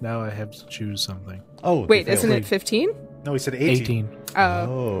 Now I have to choose something. Oh, Wait, they failed. isn't it 15? No, he said 18. 18. Oh,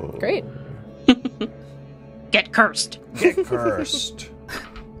 Oh. great. Get cursed. Get cursed.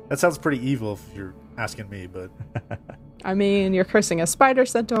 That sounds pretty evil if you're asking me, but I mean, you're cursing a spider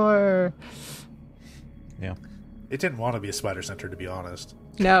centaur. Yeah. it didn't want to be a spider center, to be honest.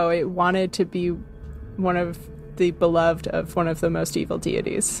 No, it wanted to be one of the beloved of one of the most evil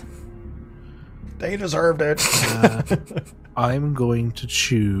deities. They deserved it. I'm going to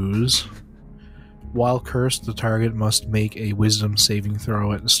choose. While cursed, the target must make a wisdom saving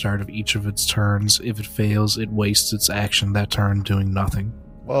throw at the start of each of its turns. If it fails, it wastes its action that turn doing nothing.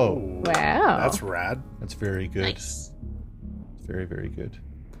 Whoa. Wow. That's rad. That's very good. Nice. Very, very good.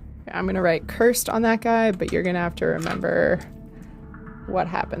 I'm going to write cursed on that guy, but you're going to have to remember what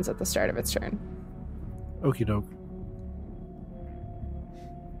happens at the start of its turn. Okie doke.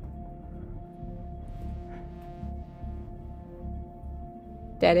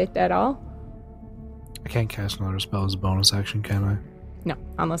 That it at all? I can't cast another spell as a bonus action, can I? No,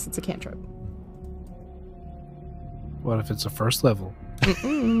 unless it's a cantrip. What if it's a first level?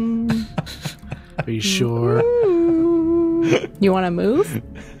 Mm. Are you sure? You want to move?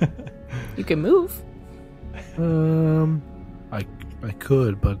 You can move. I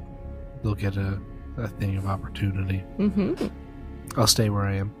could, but they'll get a thing of opportunity. Mm-hmm. I'll stay where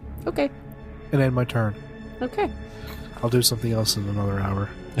I am Okay. and end my turn. Okay. I'll do something else in another hour.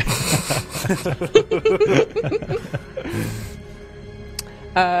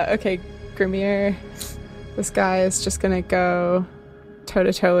 Okay, Grimir. This guy is just gonna go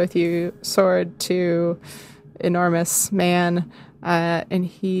toe-to-toe with you, sword to enormous man, and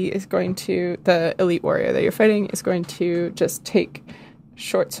he is going to, the elite warrior that you're fighting is going to just take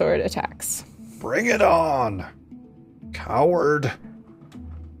short sword attacks. Bring it on, coward.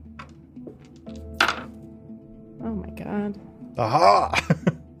 Oh my god. Aha!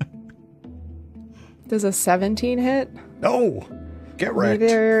 Does a 17 hit? No! Get wrecked.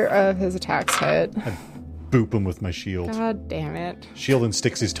 Neither of his attacks hit. Boop him with my shield. God damn it. Shield and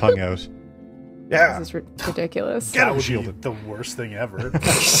sticks his tongue out. Yeah! This is ridiculous. Get That him would be shielded. the worst thing ever.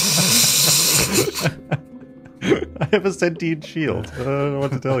 I have a sentient shield. I don't know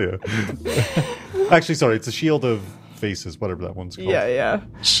what to tell you. Actually, sorry, it's a shield of faces, whatever that one's called. Yeah.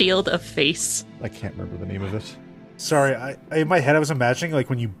 Shield of face. I can't remember the name of it. Sorry, I in my head I was imagining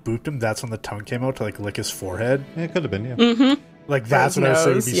like when you booped him, that's when the tongue came out to like lick his forehead. Yeah, it could have been, yeah. Mm-hmm. Like that's His what I was saying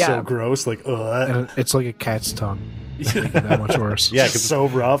would nose, be yeah. so gross. Like, And it's like a cat's tongue. Make it that much worse. Yeah, just 'cause so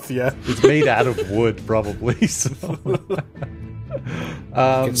rough. Yeah. it's made out of wood, probably. So.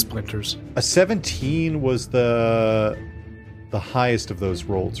 Get splinters. A 17 was the highest of those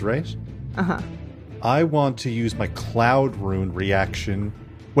rolls, right? Uh-huh. I want to use my Cloud Rune reaction.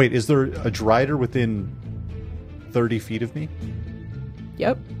 Wait, is there a Drider within 30 feet of me?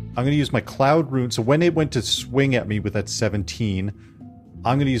 Yep. I'm going to use my Cloud Rune. So when it went to swing at me with that 17,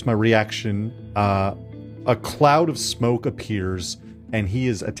 I'm going to use my reaction. A cloud of smoke appears, and he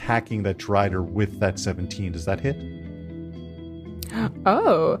is attacking that Drider with that 17. Does that hit?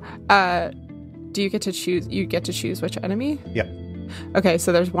 Oh. Do you get to choose? You get to choose which enemy? Yeah. Okay,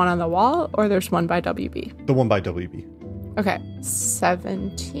 so there's one on the wall, or there's one by WB. The one by WB. Okay,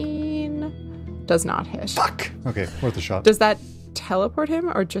 17 does not hit. Fuck! Okay, worth a shot. Does that teleport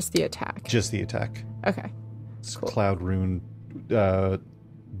him, or just the attack? Just the attack. Okay, It's Cool. Cloud Rune,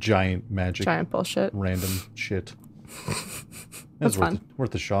 giant magic, giant bullshit. random shit. That's worth fun.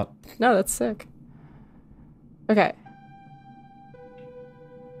 worth a shot. No, that's sick. Okay.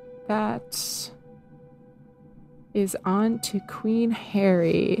 That is on to Queen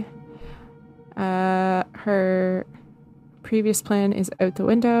Harry. Her previous plan is out the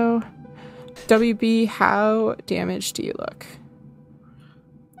window. WB, how damaged do you look?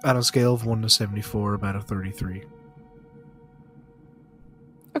 On a scale of 1 to 74, about a 33.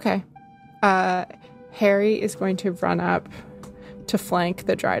 Okay. Harry is going to run up to flank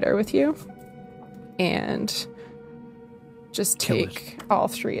the Drider with you and just take all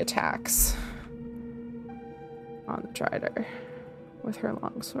 3 attacks on the Drider with her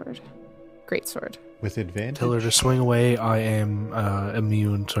longsword. Greatsword. With advantage? Tell her to swing away. I am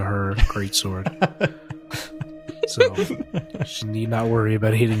immune to her greatsword. So she need not worry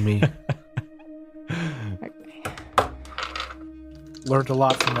about hitting me. Okay. Learned a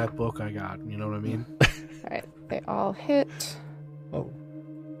lot from that book I got. You know what I mean? Alright, they all hit. Oh.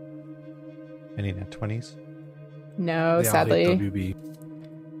 Any net 20s? No, They all sadly. hit WB.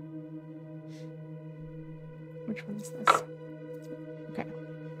 Which one is this? Okay.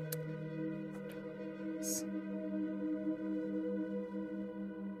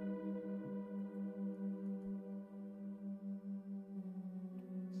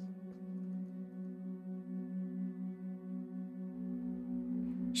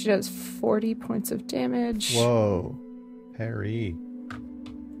 She does 40 points of damage. Whoa. Harry.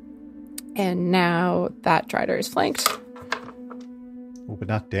 And now that Drider is flanked. Oh, but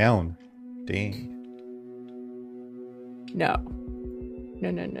not down. Dang. No.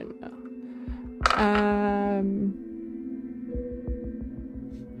 No.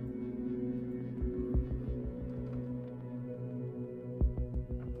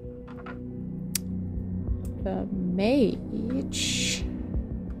 The mage,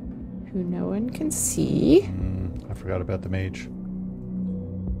 who no one can see, I forgot about the mage.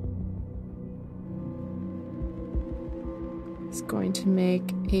 is going to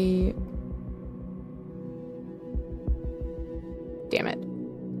make a... Damn it.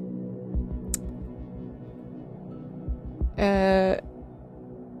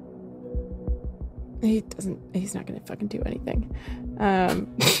 He's not gonna fucking do anything.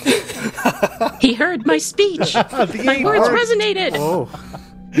 He heard my speech. My words resonated. Oh,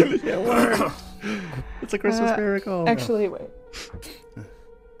 It worked. It's a Christmas miracle. Actually, wait.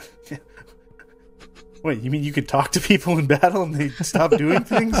 wait, you mean you could talk to people in battle and they stop doing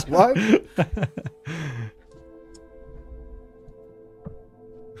things? What?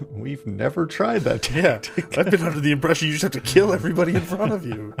 We've never tried that Yeah, tactic. I've been under the impression you just have to kill everybody in front of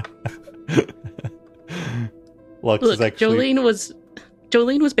you. Lux Look, is actually...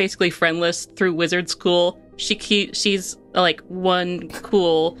 Jolene was basically friendless through wizard school. She's like one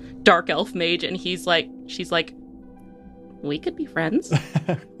cool dark elf mage, and she's like, we could be friends.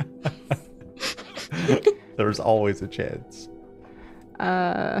 There's always a chance.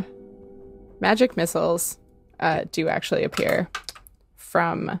 Magic missiles do actually appear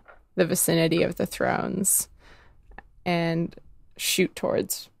from the vicinity of the thrones and shoot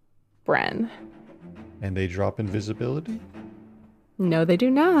towards Bren. And they drop invisibility? No, they do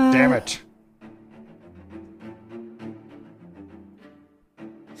not. Damn it.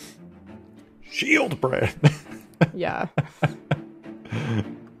 Shield bread. Yeah.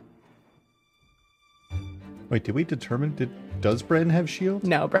 Wait, did we determine, does Bren have shield?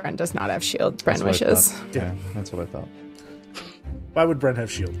 No, Bren does not have shield. Bren That's what I wishes. thought. Yeah, that's what I thought. Why would Brent have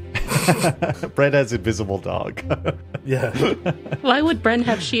shield? Bren has invisible dog. Yeah, Why would Bren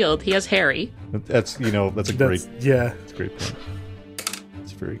have shield? He has Harry. That's a that's great yeah. That's a great point.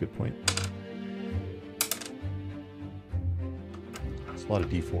 That's a very good point. It's a lot of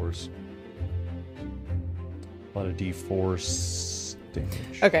D4s. A lot of D4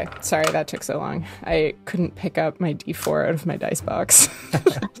 damage. Okay, sorry that took so long. I couldn't pick up my D4 out of my dice box.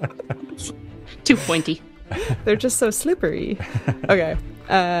 Too pointy. They're just so slippery. Okay,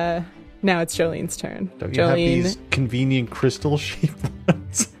 now it's Jolene's turn. Don't you have these convenient crystal shaped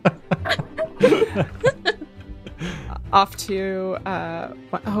ones? Off to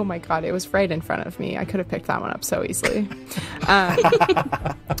oh my god, it was right in front of me. I could have picked that one up so easily.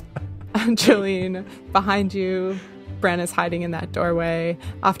 Jolene, behind you, Bren is hiding in that doorway.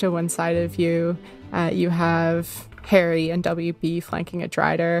 Off to one side of you, you have Harry and WB flanking a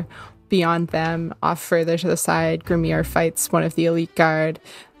Drider. Beyond them, off further to the side, Grimir fights one of the elite guard.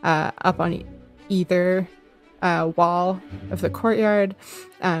 Up on either wall of the courtyard,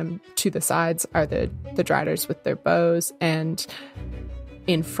 to the sides are the Driders with their bows, and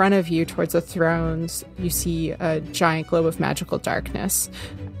in front of you, towards the thrones, you see a giant globe of magical darkness.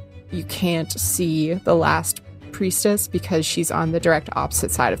 You can't see the last priestess because she's on the direct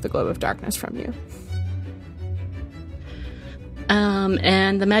opposite side of the globe of darkness from you.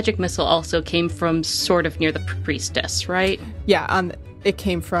 And the magic missile also came from sort of near the priestess, right? Yeah, it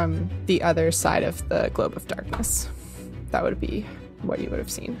came from the other side of the globe of darkness. That would be what you would have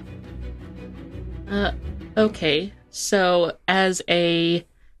seen. Okay. So as a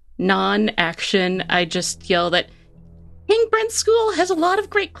non-action, I just yell that King Brent School has a lot of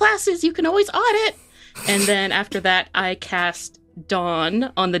great classes. You can always audit. And then after that, I cast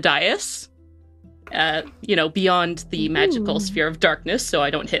Dawn on the dais. Beyond the magical sphere of darkness, so I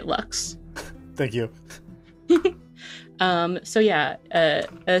don't hit Lux. Thank you. A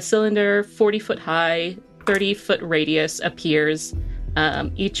cylinder 40-foot high, 30-foot radius appears.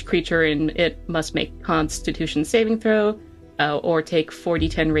 Each creature in it must make Constitution saving throw or take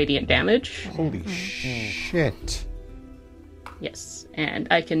 4d10 radiant damage. Holy shit. Yes, and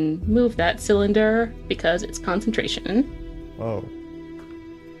I can move that cylinder because it's concentration. Whoa.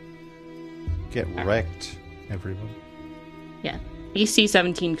 Get wrecked, everyone. Yeah. AC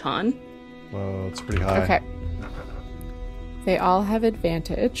 17 con. Whoa, it's pretty high. Okay. They all have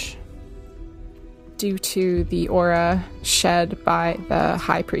advantage due to the aura shed by the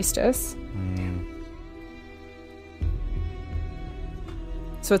High Priestess.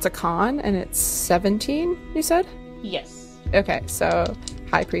 So it's a con, and it's 17, you said? Yes. Okay, so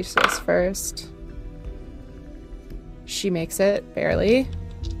High Priestess first. She makes it, barely.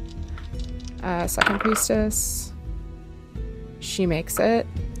 Second Priestess. She makes it.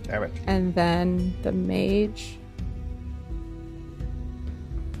 Damn it. And then the Mage.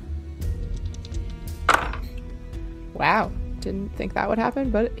 Wow. Didn't think that would happen,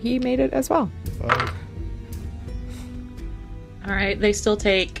 but he made it as well. All right, they still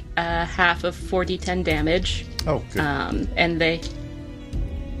take half of 4d10 damage. Oh, good. And they...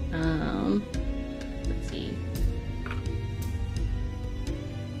 let's see.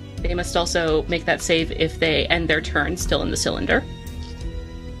 They must also make that save if they end their turn still in the cylinder.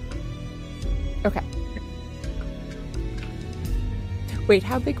 Okay. Wait,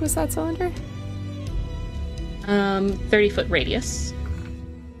 how big was that cylinder? 30-foot radius.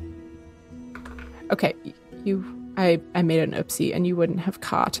 Okay, I made an oopsie, and you wouldn't have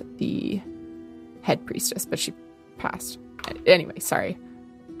caught the head priestess, but she passed. Anyway, sorry.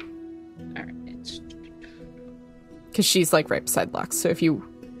 All right. Because she's like right beside Lux, so if you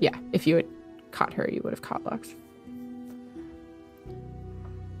had caught her, you would have caught Lux.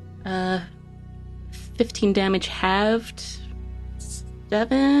 15 damage halved.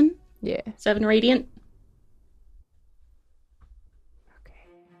 7? Yeah. 7 radiant.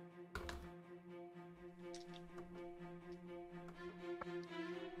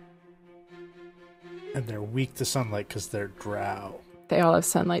 And they're weak to sunlight because they're drow. They all have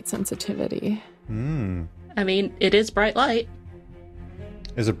sunlight sensitivity. I mean, it is bright light.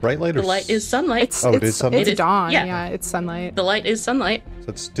 Is it bright light or... The light is sunlight. it is sunlight? It's dawn, yeah. yeah, it's sunlight. The light is sunlight.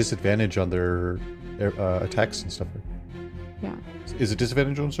 So it's disadvantage on their attacks and stuff. Yeah. Is it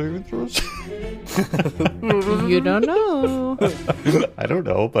disadvantage on saving throws? You don't know. I don't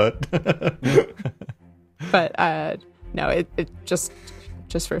know, but... But, no, it just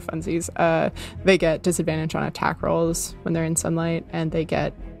for funsies. They get disadvantage on attack rolls when they're in sunlight, and they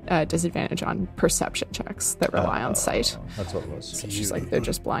get disadvantage on perception checks that rely on sight. That's what it was. So it's just like they're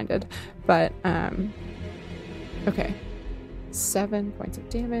just blinded. But, okay. 7 points of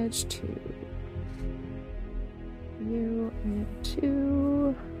damage to you and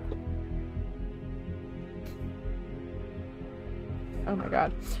 2. Oh my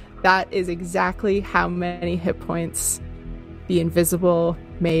god. That is exactly how many hit points the invisible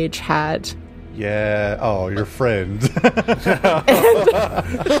mage had. Yeah. Oh, your friend.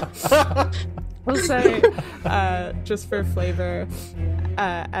 We'll say, just for flavor,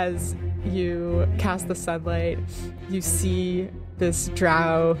 as you cast the sunlight, you see this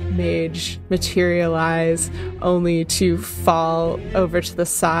drow mage materialize, only to fall over to the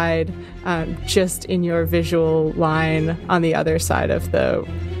side, just in your visual line on the other side of the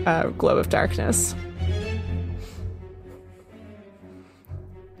globe of darkness.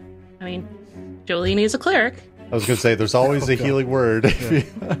 I mean, Jolene is a cleric. I was going to say, there's always a healing word.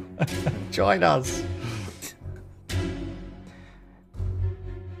 Join us.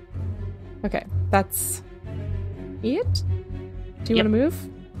 Okay, that's it. Do you want to move?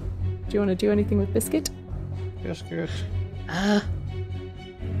 Do you want to do anything with Biscuit? Yes, good.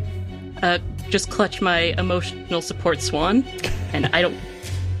 Just clutch my emotional support swan, and I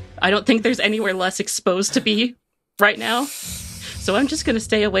don't think there's anywhere less exposed to be right now. So I'm just gonna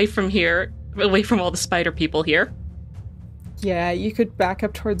stay away from here, away from all the spider people here. Yeah, you could back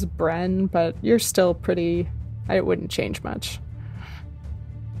up towards Bren, but you're still pretty... It wouldn't change much.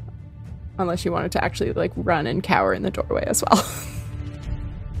 Unless you wanted to actually, like, run and cower in the doorway as well.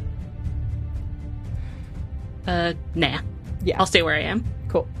 Nah. Yeah. I'll stay where I am.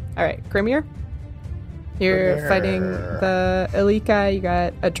 Cool. All right, Grimir. You're fighting the elite guy. You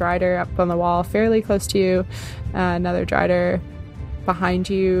got a Drider up on the wall fairly close to you. Another Drider behind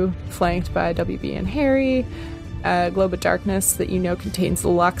you, flanked by WB and Harry. A globe of darkness that you know contains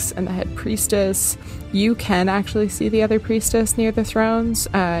Lux and the head priestess. You can actually see the other priestess near the thrones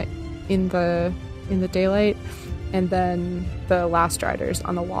in the daylight. And then the last Drider's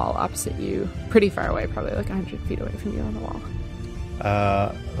on the wall opposite you, pretty far away, probably like 100 feet away from you on the wall.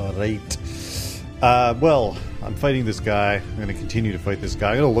 All right. Well, I'm fighting this guy. I'm going to continue to fight this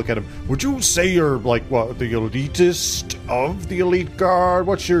guy. I'm going to look at him. Would you say you're, like, what, the elitist of the elite guard?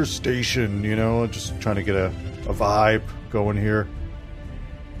 What's your station, you know? Just trying to get a vibe going here.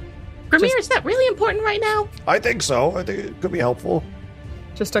 Grimir, is that really important right now? I think so. I think it could be helpful.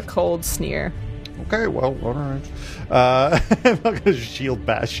 Just a cold sneer. Okay, well, all right. I'm not going to shield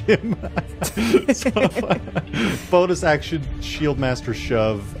bash him. So, bonus action, shield master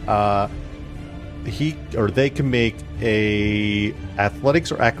shove. They can make a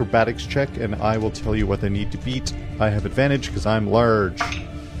athletics or acrobatics check, and I will tell you what they need to beat. I have advantage because I'm large.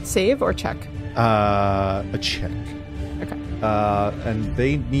 Save or check? A check. Okay. And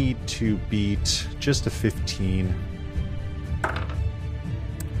they need to beat just a 15.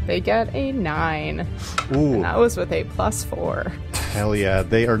 They get a 9. Ooh. And that was with a +4. Hell yeah.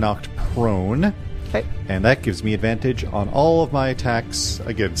 They are knocked prone. Okay. And that gives me advantage on all of my attacks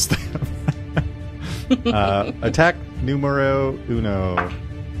against them. Attack numero uno.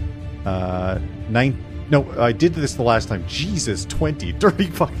 9. No, I did this the last time. Jesus, 20. Dirty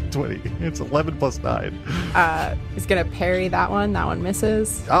fucking 20. It's 11 plus 9. He's going to parry that one. That one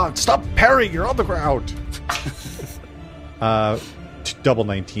misses. Stop parrying. You're on the ground. Double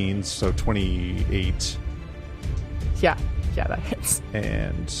 19s, so 28. Yeah, that hits.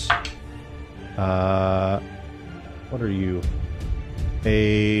 And what are you?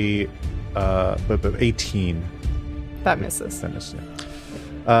 18. That misses. That misses.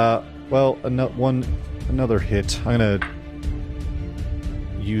 Yeah. Well, another hit. I'm gonna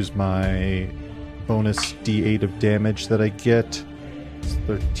use my bonus D8 of damage that I get. It's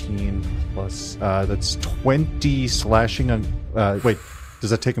 13 plus. That's 20 slashing on. Wait, does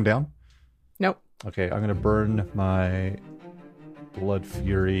that take him down? Nope. Okay, I'm gonna burn my Blood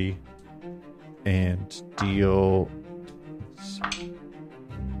Fury and deal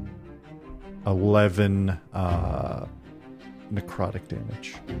 11 necrotic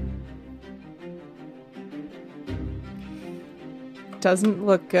damage. Doesn't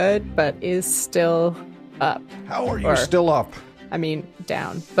look good, but is still up. How are you still up? I mean,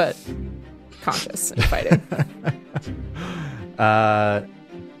 down, but conscious and fighting.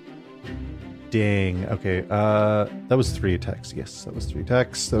 Dang. Okay. That was 3 attacks. Yes, that was 3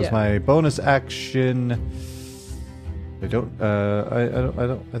 attacks. That was Yeah. my bonus action. I don't.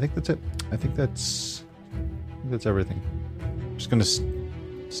 I think that's it. I think that's everything. I'm just gonna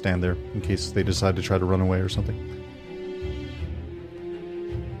stand there in case they decide to try to run away or something.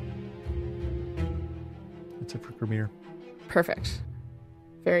 That's it for Grimir. Perfect.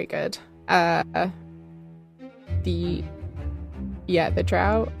 Very good. The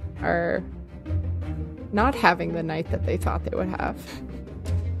Drow are not having the night that they thought they would have.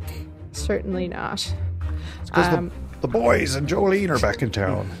 Certainly not. It's because the boys and Jolene are back in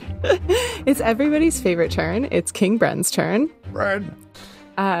town. It's everybody's favorite turn. It's King Bren's turn. Bren.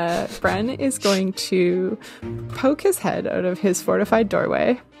 Bren is going to poke his head out of his fortified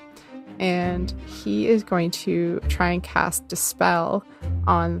doorway, and he is going to try and cast Dispel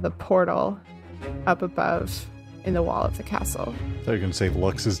on the portal up above in the wall of the castle. I thought you were going to say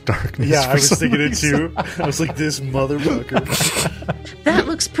Lux's darkness. Yeah, I for was some thinking it reason. too. I was like, this motherfucker. That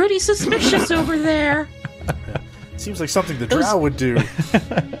looks pretty suspicious over there. Seems like something the Drow would do.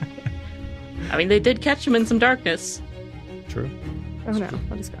 I mean, they did catch him in some darkness. True. Oh no,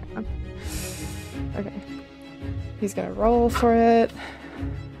 what is going on? Okay. He's gonna roll for it.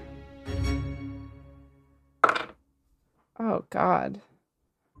 Oh god.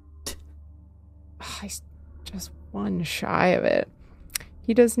 He's just one shy of it.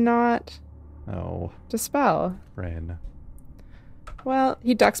 He does not Oh, dispel. Bren. Well,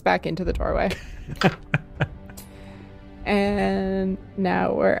 he ducks back into the doorway. And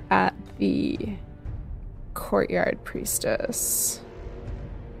now we're at the courtyard priestess.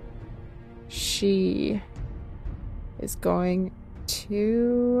 She is going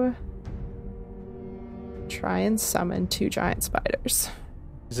to try and summon 2 giant spiders.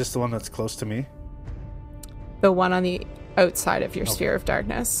 Is this the one that's close to me? The one on the outside of your sphere of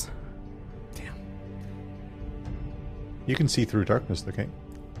darkness. Damn. You can see through darkness, though, Kate.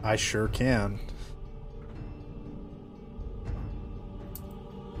 I sure can.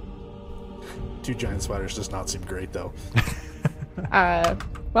 2 giant spiders does not seem great, though.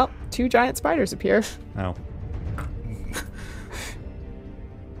 Well, 2 giant spiders appear. Oh.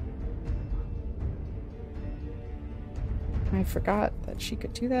 I forgot that she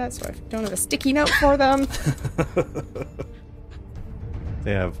could do that, so I don't have a sticky note for them.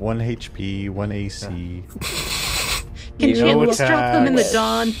 They have 1 HP, 1 AC. Can Chandler drop them in the attacks.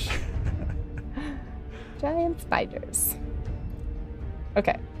 dawn? Giant spiders.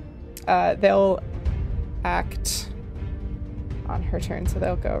 Okay. They'll act on her turn, so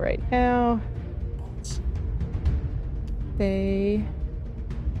they'll go right now. They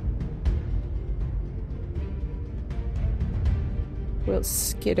will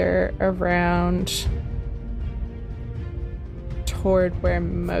skitter around toward where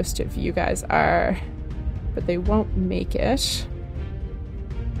most of you guys are, but they won't make it.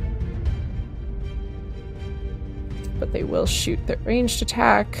 But they will shoot their ranged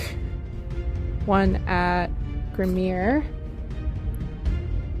attack. One at Grimir.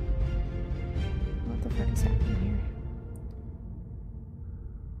 What the fuck is happening here?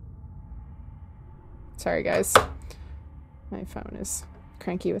 Sorry, guys. My phone is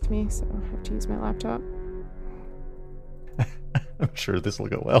cranky with me, so I have to use my laptop. I'm sure this will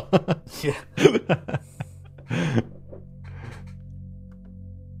go well. Yeah.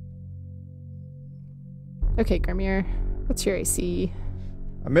 Okay, Grimir, what's your AC?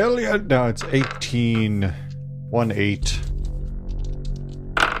 1,000,000? No, it's 18. 1-8.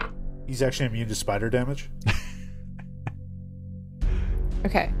 He's actually immune to spider damage.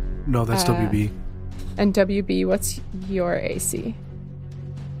 Okay. No, that's WB. And WB, what's your AC?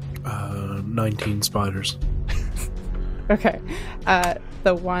 19 spiders. Okay.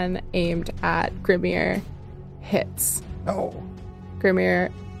 The one aimed at Grimir hits. No.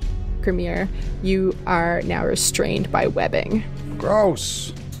 Grimir, you are now restrained by webbing.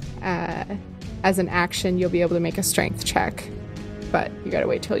 Gross. As an action, you'll be able to make a strength check, but you gotta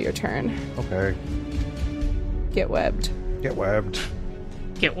wait till your turn. Okay. Get webbed. Get webbed.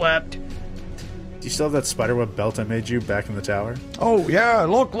 Get webbed. Do you still have that spiderweb belt I made you back in the tower? Oh, yeah.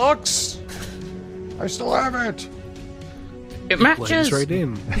 Look, Lux. I still have it. It Blends matches. right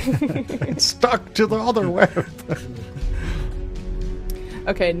in. It's stuck to the other web.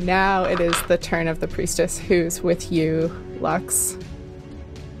 Okay, now it is the turn of the priestess who's with you, Lux.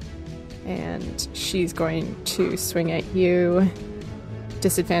 And she's going to swing at you.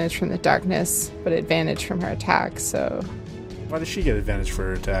 Disadvantage from the darkness, but advantage from her attack, so... Why does she get advantage for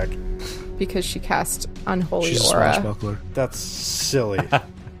her attack? Because she cast Unholy She's a Aura. swashbuckler. That's silly.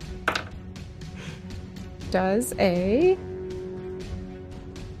 Does a...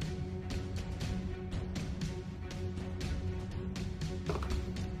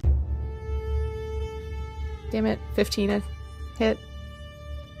 Damn it, 15 a hit.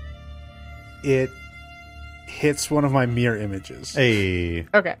 It hits one of my mirror images. Hey.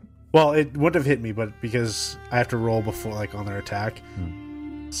 Okay. Well, it wouldn't have hit me, but because I have to roll before, like, on their attack.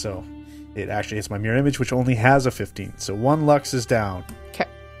 So it actually hits my mirror image, which only has a 15. So 1 Lux is down. Okay.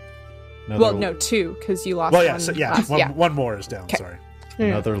 Another, Well, no, 2, because you lost Well, yeah, one. so, yeah, last- one more is down. 'Kay. Sorry.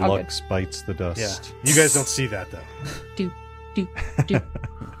 Another all Lux bites the Yeah. dust. You guys don't see that, though. Do, do, do.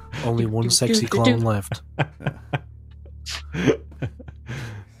 Only one do, sexy do, do, clone do. left.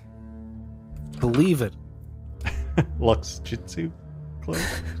 Believe it. Lux Jitsu clone.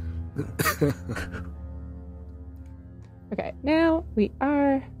 Okay, now we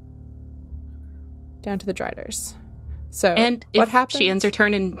are down to the Driders. So, And what if happens? she ends her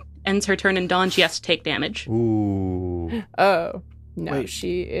turn in dawn, she has to take damage. Ooh. Oh, no, Wait.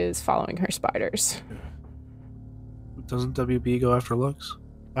 she is following her spiders. Doesn't WB go after Lux?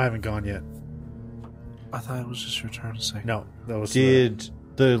 I haven't gone yet. I thought it was just your turn to say. No, that was Did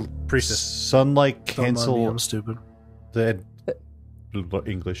the Priestess. sunlight Don't mind me, cancel I'm stupid. the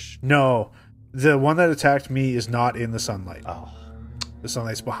English? No, the one that attacked me is not in the sunlight. Oh, The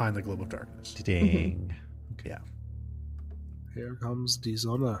sunlight's behind the globe of darkness. dang. Yeah. Here comes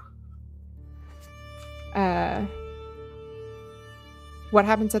Dizona. What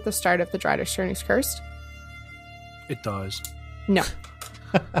happens at the start of the Drider's turn is cursed? It dies. No.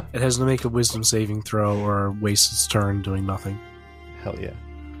 It has to make a wisdom saving throw or waste its turn doing nothing. Hell yeah.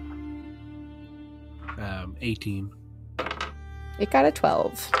 18. It got a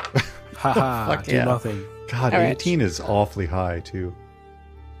 12. Haha, Fuck do yeah. nothing. God, All right. 18 is awfully high, too.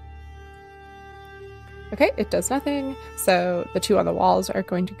 Okay, it does nothing. So the 2 on the walls are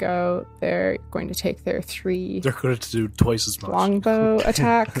going to go. They're going to take their 3 They're going to do twice as much. longbow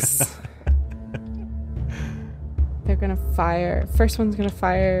attacks. They're going to fire. First one's going to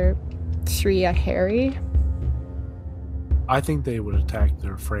fire 3 at Harry. I think they would attack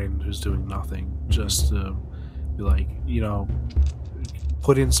their friend who's doing nothing, just to be like,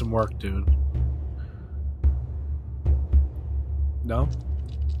 put in some work, dude. No?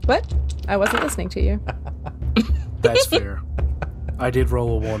 What? I wasn't listening to you. That's fair. I did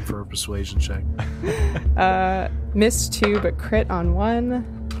roll a 1 for a persuasion check. Missed 2, but crit on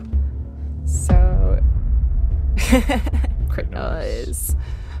 1. So crit noise.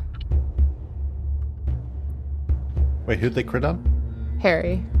 Wait, who'd they crit on?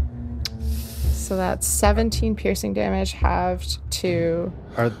 Harry. So that's 17 piercing damage halved to...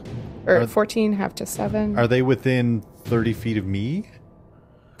 Are 14 halved to 7. Are they within 30 feet of me?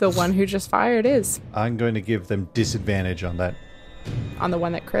 The one who just fired is. I'm going to give them disadvantage on that. On the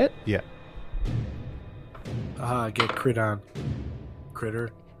one that crit? Yeah. Get crit on. Critter.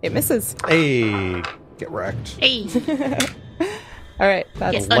 It misses. Hey, get wrecked. Hey. All right.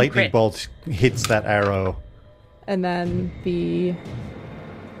 That's Yes. Lightning Uncrit. bolt hits that arrow. And then the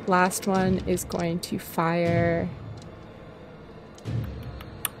last one is going to fire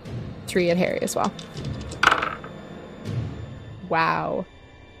 3 at Harry as well. Wow.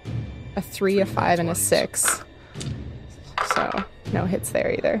 A 3, a 5, and a 6. So, no hits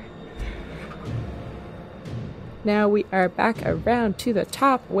there either. Now we are back around to the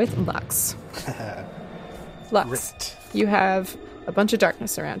top with Lux. Lux, you have a bunch of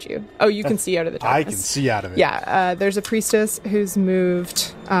darkness around you. Oh, you can see out of the darkness. I can see out of it. Yeah, there's a priestess who's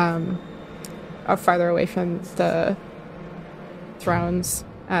moved farther away from the thrones.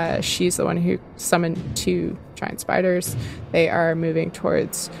 She's the one who summoned 2 giant spiders. They are moving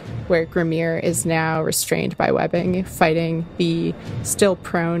towards where Grimir is now restrained by webbing, fighting the still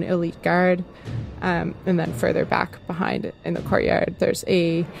prone elite guard. And then further back behind in the courtyard, there's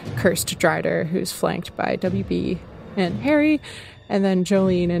a cursed Drider who's flanked by WB and Harry. And then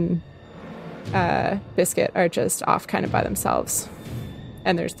Jolene and Biscuit are just off kind of by themselves.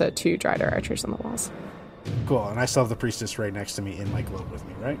 And there's the 2 Drider archers on the walls. Cool. And I still have the priestess right next to me in my globe with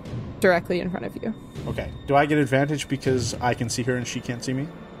me, right? Directly in front of you. Okay. Do I get advantage because I can see her and she can't see me?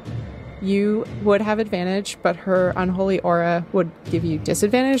 You would have advantage, but her unholy aura would give you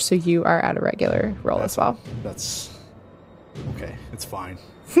disadvantage, so you are at a regular roll as well. That's... Okay. It's fine.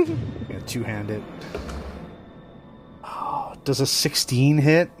 I'm gonna 2-hand it. Oh, does a 16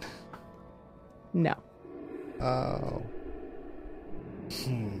 hit? No. Oh.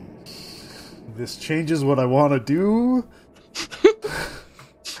 This changes what I want to do.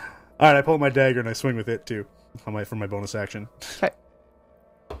 Alright, I pull my dagger and I swing with it too. For my bonus action. Okay.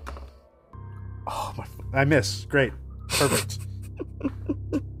 Oh, I miss. Great. Perfect.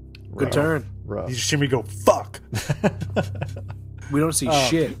 Good turn. Rough. You just hear me go, fuck! We don't see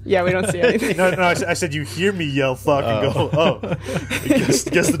shit. Yeah, we don't see anything. No, I said you hear me yell fuck and go, oh. I guess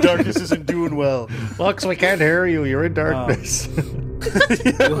the darkness isn't doing well. Lux, we can't hear you. You're in darkness.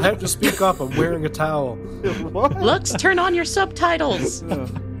 You'll have to speak up. I'm wearing a towel. What? Lux, turn on your subtitles.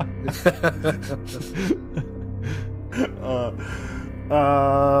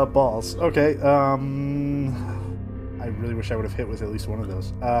 Balls. Okay. I really wish I would have hit with at least one of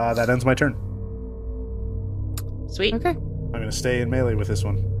those. That ends my turn. Sweet. Okay. I'm going to stay in melee with this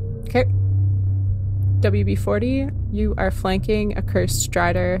one. Okay. WB40, you are flanking a cursed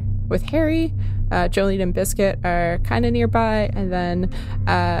Strider with Harry. Jolene and Biscuit are kind of nearby. And then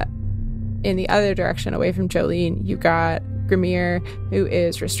in the other direction, away from Jolene, you got Grimir, who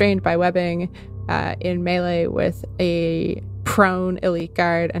is restrained by webbing in melee with a prone elite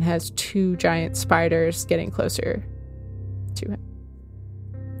guard and has 2 giant spiders getting closer to him.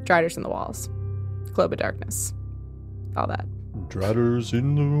 Driders in the walls. Globe of darkness. All that. Driders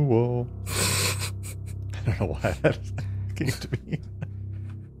in the wall. I don't know why that came to me.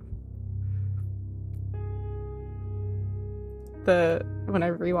 When I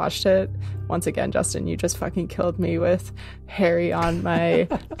rewatched it, once again, Justin, you just fucking killed me with Harry on my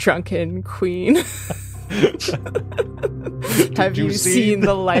drunken queen. Have you seen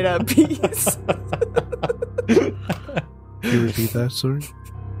the light up piece? Can you repeat that, sorry?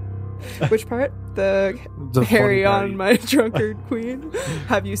 Which part? The Harry on my drunkard queen.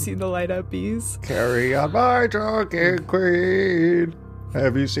 Have you seen the light up bees? Carry on my drunken queen.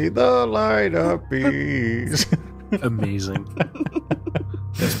 Have you seen the light up bees? Amazing.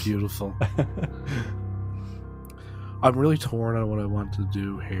 That's beautiful. I'm really torn on what I want to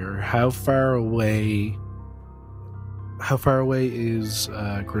do here. How far away is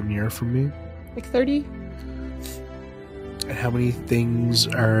Grimir from me? Like 30? And how many things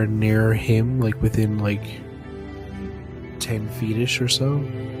are near him, like within 10 feet-ish or so?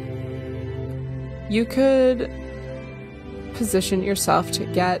 You could position yourself to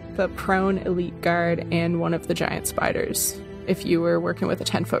get the prone elite guard and one of the giant spiders if you were working with a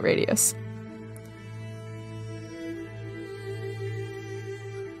 10-foot radius.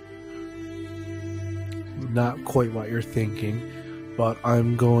 Not quite what you're thinking, but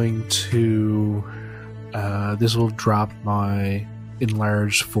I'm going to... this will drop my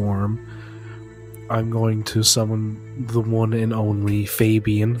enlarged form. I'm going to summon the one and only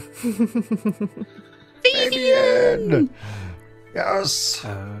Fabian. Fabian! Yes!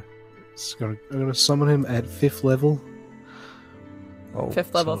 I'm gonna summon him at 5th level. Oh,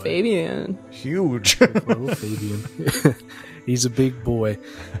 5th level Fabian. huge. 5th level Fabian. He's a big boy.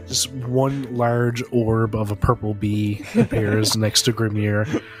 Just one large orb of a purple bee appears next to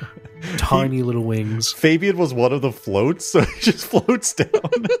Grimir. Tiny little wings. Fabian was one of the floats, so he just floats down.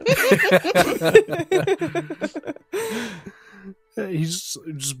 He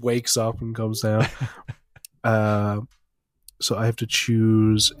just wakes up and comes down. So I have to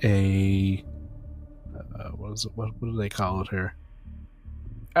choose a... what is it? What do they call it here?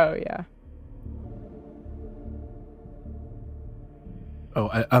 Oh, yeah. Oh,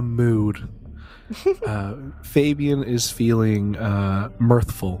 a mood. Fabian is feeling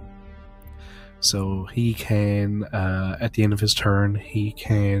mirthful. So he can, at the end of his turn, he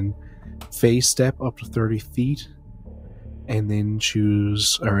can phase step up to 30 feet and then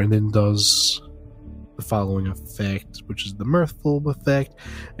does the following effect, which is the mirthful effect,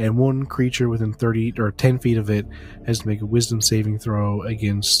 and one creature within 30 or 10 feet of it has to make a wisdom saving throw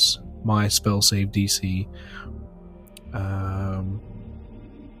against my spell save DC.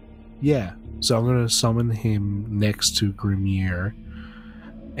 Yeah, so I'm going to summon him next to Grimir.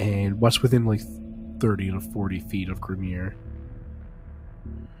 And what's within like 30 to 40 feet of Grimir?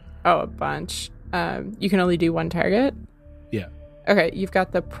 Oh, a bunch. You can only do one target? Yeah. Okay, you've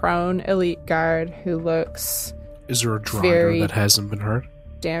got the prone elite guard who looks Is there a drider very that hasn't been hurt?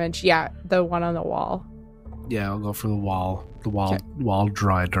 damaged. Yeah, the one on the wall. Yeah, I'll go for the wall. The wall, Okay. wall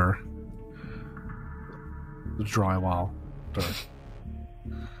drider. The drywall. Dirt.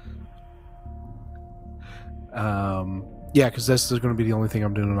 Yeah, because that's going to be the only thing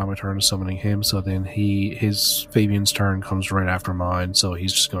I'm doing on my turn is summoning him. So then his Fabian's turn comes right after mine. So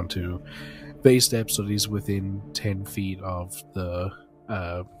he's just going to phase step so that he's within 10 feet of the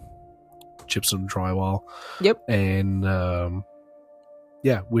gypsum drywall. Yep. And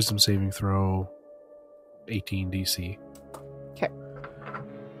yeah, wisdom saving throw 18 DC. Okay.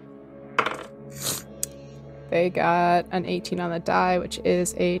 They got an 18 on the die, which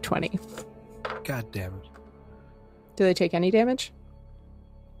is a 20. God damn it. Do they take any damage?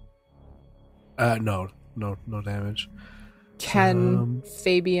 No damage. Can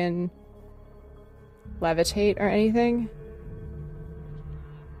Fabian levitate or anything?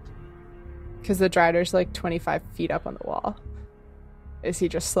 Because the Drider's like 25 feet up on the wall. Is he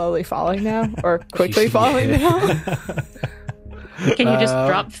just slowly falling now? Or quickly falling now? Can you just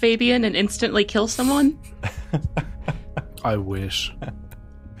drop Fabian and instantly kill someone? I wish.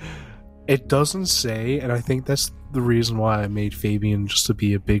 It doesn't say, and I think that's the reason why I made Fabian just to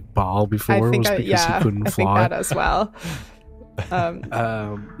be a big ball before, was because he couldn't fly. I think that as well.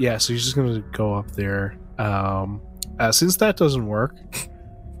 Yeah, so he's just going to go up there. Since that doesn't work,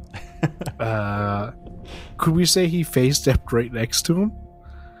 could we say he phase stepped right next to him?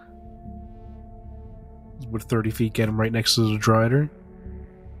 Would 30 feet get him right next to the Drider?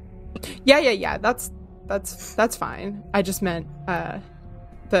 Yeah. That's fine. I just meant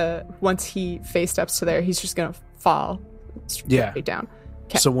once he phase steps to there, he's just gonna fall straight down.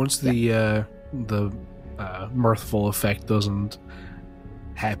 Okay. So once the mirthful effect doesn't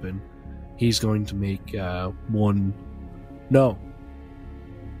happen, he's going to make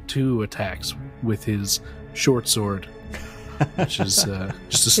two attacks with his short sword, which is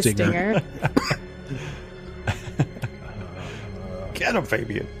just a stinger. Get him,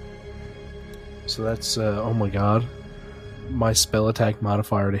 Fabian. So that's oh my god, my spell attack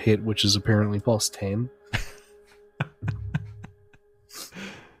modifier to hit, which is apparently plus 10.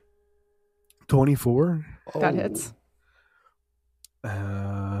 24. That hits.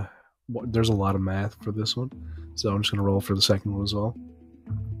 There's a lot of math for this one, so I'm just gonna roll for the second one as well.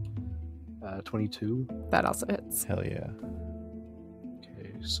 22. That also hits. Hell yeah.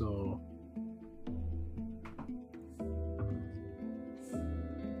 Okay, so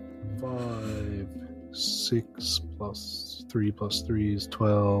 5, 6 plus 3 plus 3 is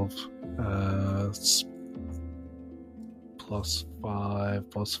 12. Plus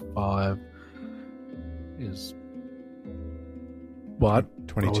 5 is what?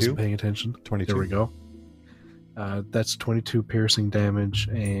 22? I wasn't paying attention. 22. There we go. That's 22 piercing damage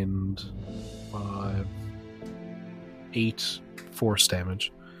and 5. 8 force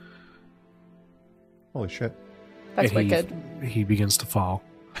damage. Holy shit. That's And wicked. He begins to fall.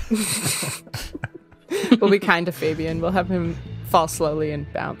 We'll be kind to Fabian. We'll have him fall slowly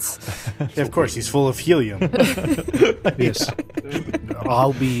and bounce. Yeah, of course, he's full of helium. Yes.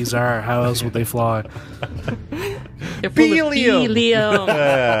 All bees are. How else would they fly? They're full of Helium. helium.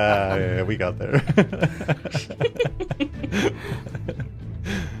 Yeah, we got there.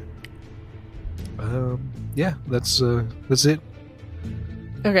 Yeah, that's it.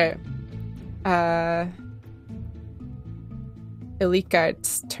 Okay. Elite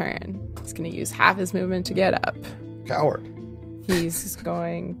Guard's turn. He's going to use half his movement to get up. Coward. He's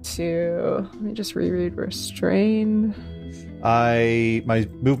going to... Let me just reread Restrain. My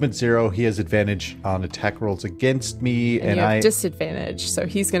movement 0. He has advantage on attack rolls against me, And you have disadvantage, so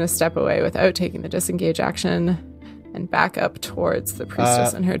he's going to step away without taking the disengage action and back up towards the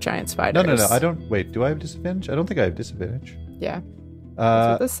priestess and her giant spiders. No. I don't. Wait, do I have disadvantage? I don't think I have disadvantage. Yeah.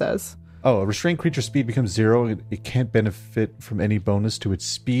 That's what this says. Oh, a restrained creature speed becomes 0. It can't benefit from any bonus to its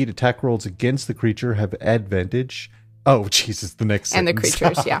speed. Attack rolls against the creature have advantage. Oh, Jesus, the next And the sentence.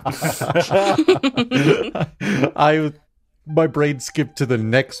 creatures, yeah. My brain skipped to the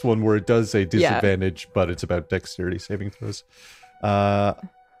next one where it does say disadvantage, but it's about dexterity saving throws. I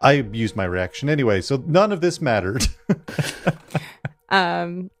used my reaction anyway, so none of this mattered.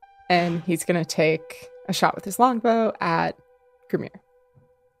 And he's going to take a shot with his longbow at Grimir.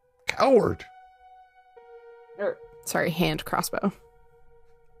 Coward. Sorry, hand crossbow.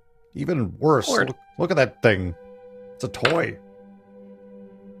 Even worse. Look at that thing. It's a toy.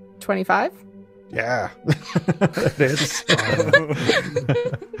 25? Yeah. It is.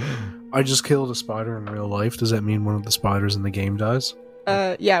 I just killed a spider in real life. Does that mean one of the spiders in the game dies?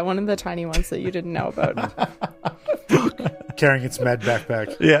 Yeah, one of the tiny ones that you didn't know about. Carrying its med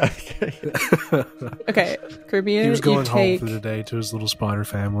backpack. Yeah. Okay, Grimir, He was going you home take... for the day to his little spider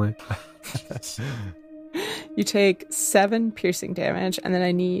family. You take 7 piercing damage, and then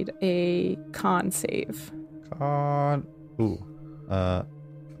I need a con save. Con. Ooh.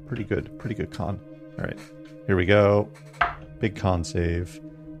 Pretty good con. All right. Here we go. Big con save.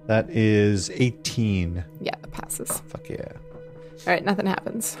 That is 18. Yeah, that passes. Fuck yeah. All right, nothing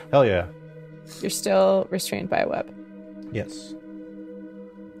happens. Hell yeah. You're still restrained by a web. Yes.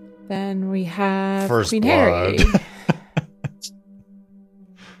 Then we have First Queen blood. Harry.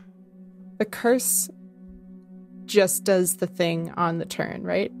 The curse just does the thing on the turn,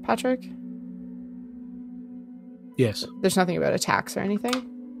 right, Patrick? Yes. There's nothing about attacks or anything?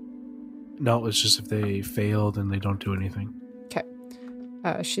 No, it's just if they fail, then they don't do anything. Okay.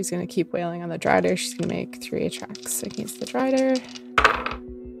 She's going to keep wailing on the Drider. She's going to make 3 attacks against the Drider.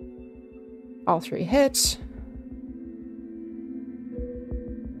 All 3 hit.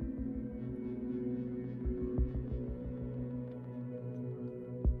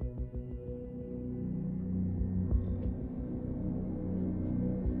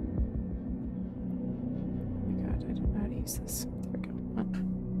 This. There we go.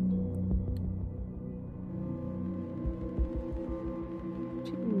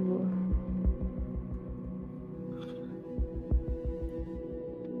 2.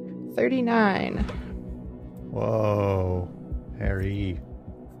 39. Whoa. Harry.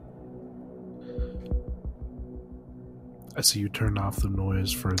 I see you turned off the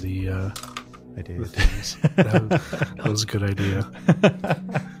noise for the I did. things. That was a good idea.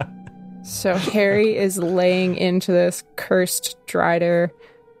 So Harry is laying into this cursed Drider.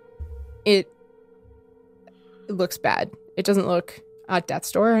 It looks bad. It doesn't look at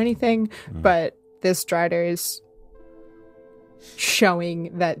death's door or anything, but this Drider is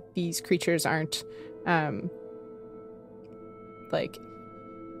showing that these creatures aren't like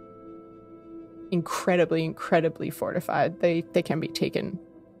incredibly fortified. They can be taken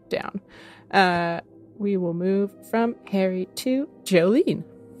down. We will move from Harry to Jolene.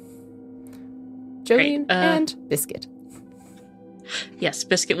 Jolene and Biscuit. Yes,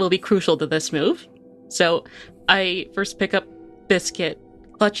 Biscuit will be crucial to this move. So I first pick up Biscuit,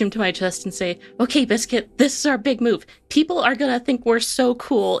 clutch him to my chest, and say, "Okay, Biscuit, this is our big move. People are gonna think we're so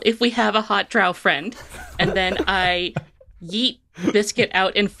cool if we have a hot drow friend." And then I yeet Biscuit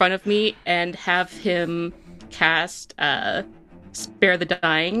out in front of me and have him cast Spare the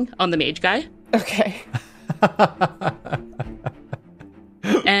Dying on the mage guy. Okay.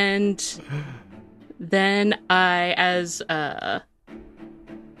 And then I, as a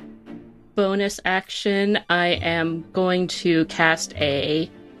bonus action, I am going to cast a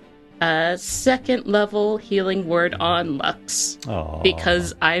 2nd level healing word on Lux. Aww.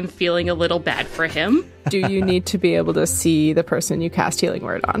 Because I'm feeling a little bad for him. Do you need to be able to see the person you cast healing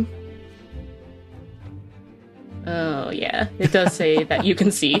word on? Oh, yeah. It does say that you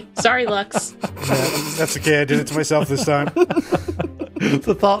can see. Sorry, Lux. That's okay. I did it to myself this time.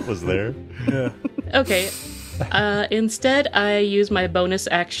 The thought was there. Yeah. Okay. Instead, I use my bonus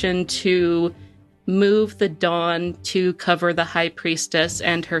action to move the Dawn to cover the High Priestess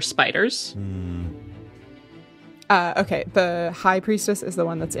and her spiders. Okay, the High Priestess is the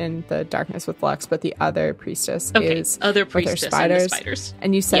one that's in the darkness with Lux, but the other priestess is other with her priestess spiders. and the spiders.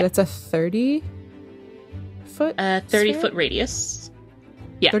 And you said Yep. it's a 30 foot 30 foot radius.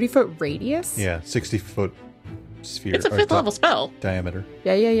 Yeah. 30 foot radius? Yeah, 60-foot sphere. It's a or 5th level spell. diameter.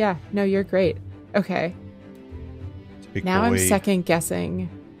 Yeah. No, you're great. Okay. It's a big Now boy. I'm second guessing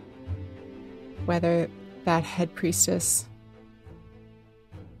whether that head priestess,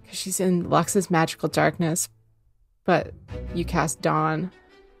 because she's in Lux's magical darkness, but you cast Dawn.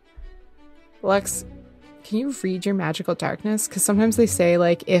 Lux, can you read your magical darkness? Because sometimes they say,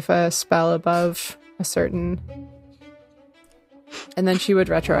 like, if a spell above a certain... And then she would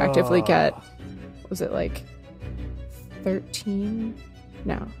retroactively get... Was it, like, 13?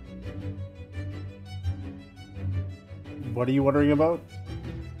 No. What are you wondering about?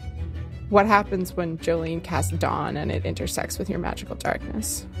 What happens when Jolene casts Dawn and it intersects with your magical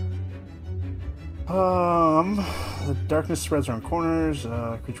darkness? The darkness spreads around corners.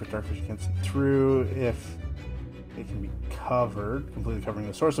 Creature with darkness you can't see through. If it can be covered, completely covering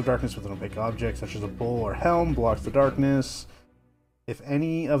the source of darkness with an opaque object, such as a bowl or helm, blocks the darkness. If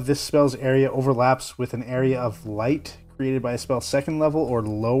any of this spell's area overlaps with an area of light created by a spell second level or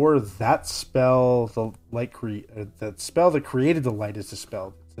lower, that spell that spell that created the light is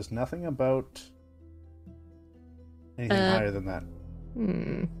dispelled. It says nothing about anything higher than that.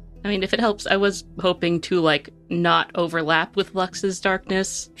 I mean, if it helps, I was hoping to, like, not overlap with Lux's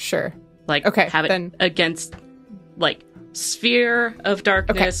darkness. Sure. Like, Okay, have it then- against, like, sphere of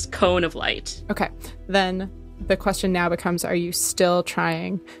darkness, cone of light. Okay. Then the question now becomes, are you still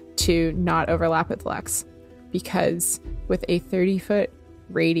trying to not overlap with Lux? Because with a 30-foot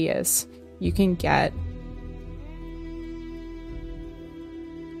radius, you could get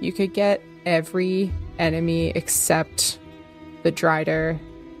every enemy except the Drider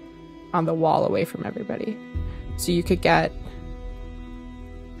on the wall away from everybody. So you could get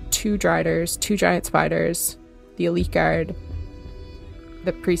 2 Driders, 2 giant spiders, the Elite Guard,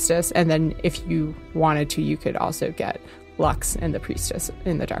 the Priestess, and then if you wanted to, you could also get Lux and the Priestess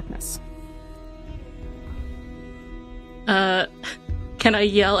in the darkness. Can I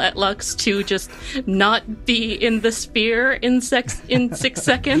yell at Lux to just not be in the sphere in 6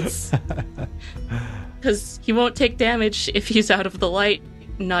 seconds? Because he won't take damage if he's out of the light,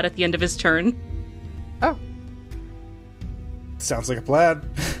 not at the end of his turn. Oh, Sounds like a plan.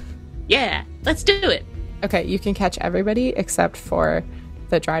 Yeah, let's do it. okay. You can catch everybody except for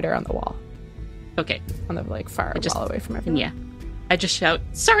the Drider on the wall, Okay, on the like far just- wall away from everyone. yeah. I just shout,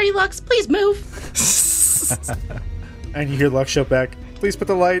 "Sorry, Lux, please move!" And you hear Lux shout back, please put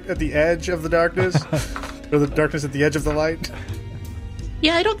the light at the edge of the darkness. Or the darkness at the edge of the light.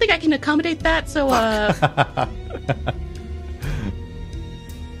 Yeah, I don't think I can accommodate that, so, I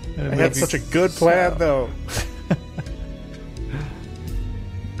had such a good plan, though.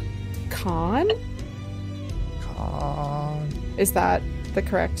 Con? Is that the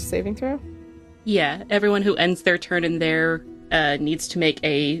correct saving throw? yeah, everyone who ends their turn in there needs to make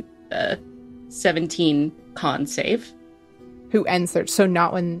a 17 con save. Who ends their... So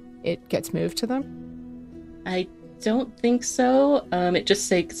not when it gets moved to them? I don't think so. It just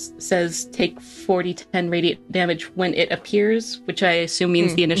says take 40-10 radiant damage when it appears, which I assume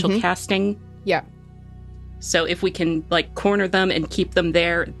means the initial casting. Yeah. So if we can, like, corner them and keep them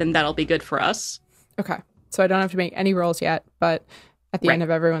there, then that'll be good for us. Okay. So I don't have to make any rolls yet, but at the Right. end of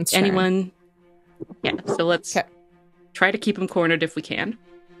everyone's turn. Anyone? Yeah, so let's Okay. try to keep them cornered if we can.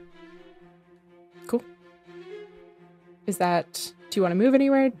 Cool. Is that... Do you want to move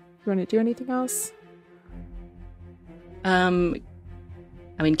anywhere? Do you want to do anything else? I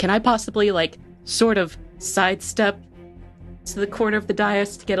mean, can I possibly, like, sort of sidestep to the corner of the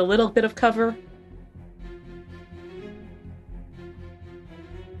dais to get a little bit of cover?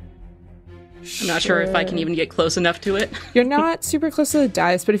 I'm not sure if I can even get close enough to it. You're not super close to the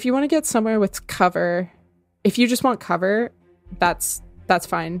dais, but if you want to get somewhere with cover, if you just want cover, that's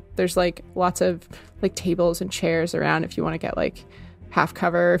fine. There's like lots of like tables and chairs around if you want to get like half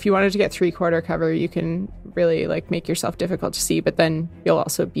cover. If you wanted to get 3/4 cover, you can really like make yourself difficult to see, but then you'll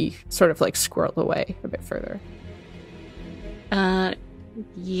also be sort of like squirreled away a bit further.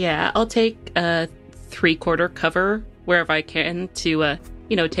 Yeah, I'll take 3/4 cover wherever I can to,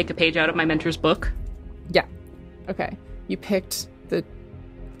 take a page out of my mentor's book. Yeah. Okay. You picked the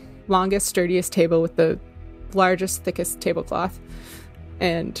longest, sturdiest table with the largest, thickest tablecloth,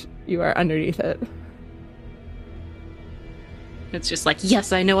 and you are underneath it. It's just like,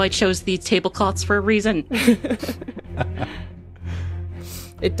 yes, I know I chose these tablecloths for a reason.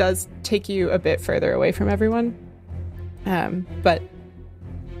 It does take you a bit further away from everyone, but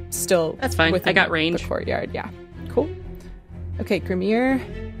still, that's fine. I got range. The courtyard, yeah, cool. Okay, Grimir,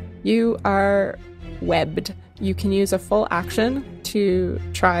 you are webbed. You can use a full action to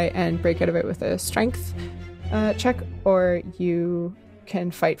try and break out of it with a strength check, or you can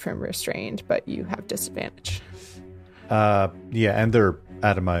fight from restrained, but you have disadvantage. Yeah, and they're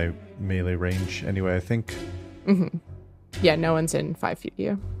out of my melee range anyway, I think. Mm-hmm. Yeah, no one's in 5 feet of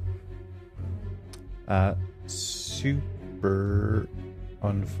you. Super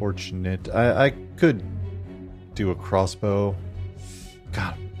unfortunate. I could do a crossbow.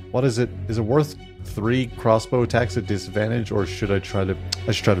 God, what is it? Is it worth 3 crossbow attacks at disadvantage, or should I try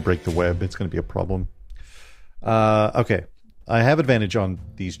to break the web? It's going to be a problem. Okay. I have advantage on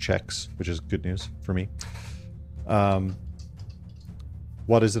these checks, which is good news for me.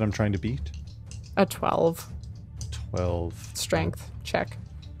 What is it I'm trying to beat? A 12. 12. Strength check.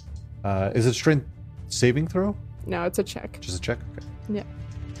 Is it strength saving throw? No, it's a check. Just a check? Okay. Yeah.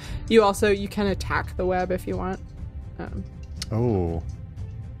 You can attack the web if you want. Oh.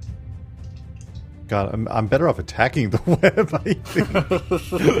 God, I'm better off attacking the web, I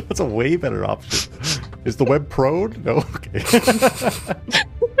think. That's a way better option. Is the web prone? No? Okay.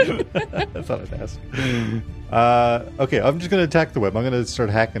 I thought I'd ask. Okay, I'm just going to attack the web. I'm going to start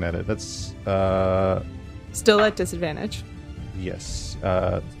hacking at it. That's... Still at disadvantage. Yes.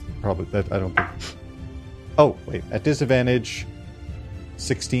 Probably. That I don't think... Oh, wait. At disadvantage,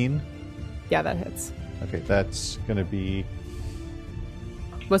 16? Yeah, that hits. Okay, that's going to be...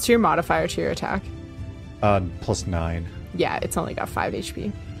 What's your modifier to your attack? Plus 9. Yeah, it's only got 5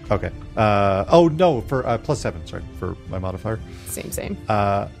 HP. Okay. Oh, no, for plus 7, sorry, for my modifier. Same.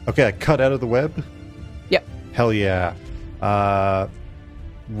 Okay, I cut out of the web. Yep. Hell yeah.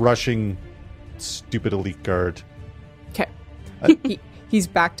 Rushing stupid elite guard. Okay. He's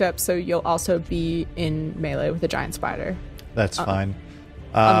backed up, so you'll also be in melee with a giant spider. That's fine.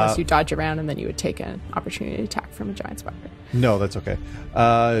 Unless you dodge around, and then you would take an opportunity attack from a giant spider. No, that's okay.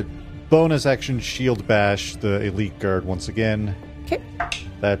 Bonus action, shield bash the elite guard once again. Okay.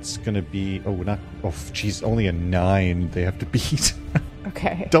 That's going to be... Oh, jeez, only a 9 they have to beat.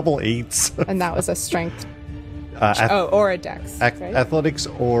 Okay. Double 8s. And that was a strength... or a dex. Right? Athletics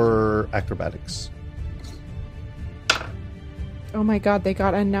or acrobatics. Oh my god, they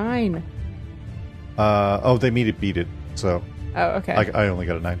got a 9. They beat it, so... Oh, okay. I only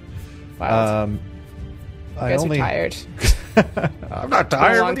got a 9. Wow. You guys are tired. I'm not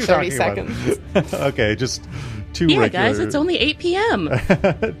tired. What are you 30 talking seconds. About? Okay, just 2 yeah, regular... guys, it's only 8 p.m.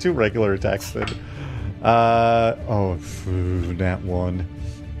 2 regular attacks then. Nat 1.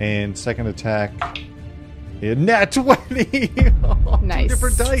 And second attack... Yeah, nat 20! Nice. 2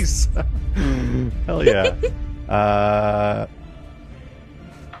 different dice. Hell yeah.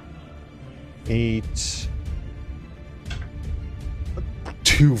 8...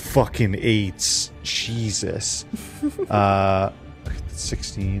 2 fucking 8s. Jesus.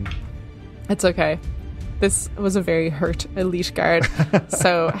 16. It's okay. This was a very hurt elite guard.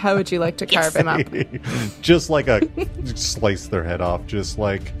 So how would you like to carve him up? Just like slice their head off. Just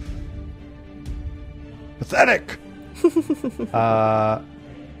like... Pathetic! That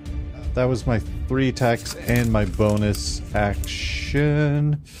was my 3 attacks and my bonus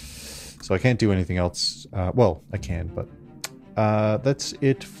action. So I can't do anything else. Well, I can, but... that's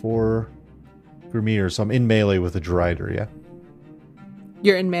it for Grimir. So I'm in melee with a Drider, yeah?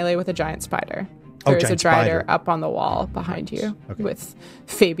 You're in melee with a giant spider. There's a Drider up on the wall behind you with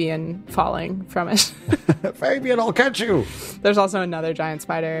Fabian falling from it. Fabian, I'll catch you! There's also another giant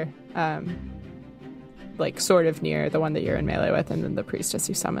spider, sort of near the one that you're in melee with, and then the priestess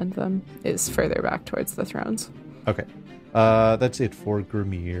who summoned them is further back towards the thrones. Okay. That's it for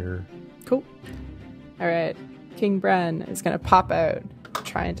Grimir. Cool. All right. King Bren is going to pop out,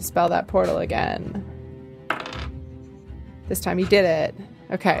 try and dispel that portal again. This time he did it.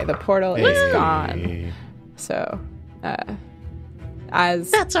 Okay, the portal is gone. So, as...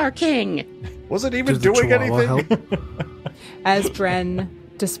 That's our king! Wasn't even doing anything! As Bren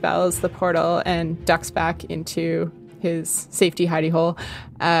dispels the portal and ducks back into his safety hidey hole,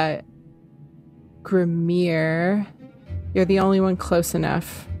 Grimir, you're the only one close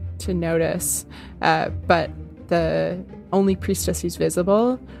enough to notice, but the only priestess who's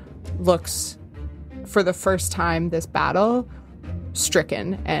visible looks, for the first time this battle,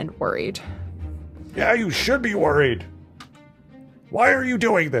 stricken and worried. Yeah, you should be worried. Why are you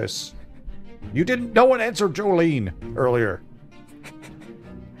doing this? No one answered Jolene earlier.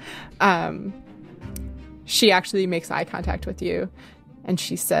 She actually makes eye contact with you, and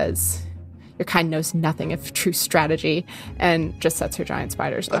she says, "Your kind knows nothing of true strategy," and just sets her giant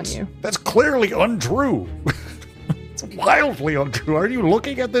spiders on you. That's clearly untrue. It's wildly untrue. Are you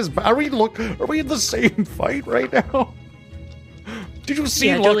looking at this? Are we in the same fight right now? Did you see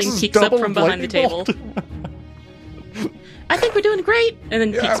Jolene Lux's peeks up double from behind the lightning table. bolt? I think we're doing great, and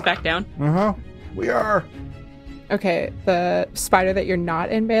then peeks back down. We are. Okay, the spider that you're not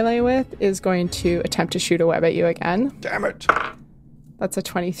in melee with is going to attempt to shoot a web at you again. Damn it. That's a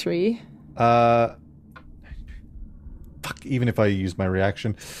 23. Fuck, even if I use my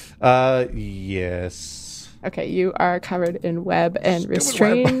reaction. Yes. Okay, you are covered in web and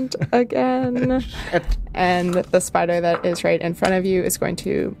restrained again. And the spider that is right in front of you is going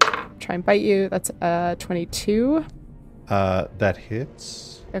to try and bite you. That's a 22. That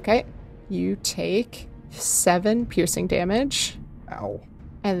hits. Okay, you take 7 piercing damage. Ow.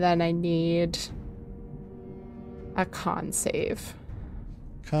 And then I need a con save.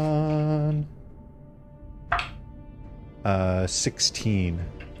 Con. 16.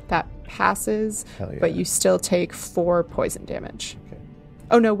 That passes, Hell yeah. but you still take 4 poison damage. Okay.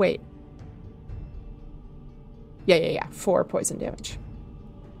 Oh, no, wait. Yeah. 4 poison damage.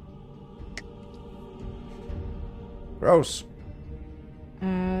 Gross.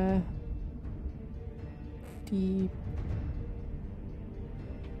 The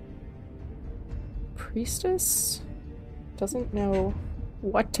priestess doesn't know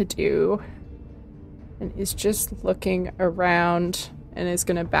what to do and is just looking around and is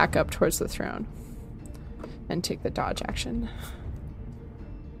going to back up towards the throne and take the dodge action.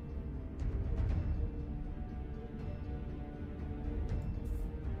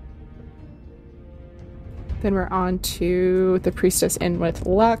 Then we're on to the priestess in with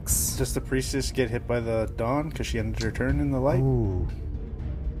Lux. Does the priestess get hit by the dawn because she ended her turn in the light? Ooh.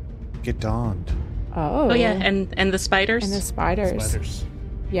 Get dawned. Oh yeah, and the spiders. And the spiders. Spiders.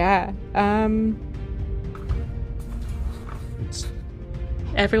 Yeah. It's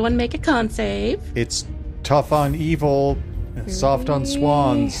Everyone make a con save. It's tough on evil, soft on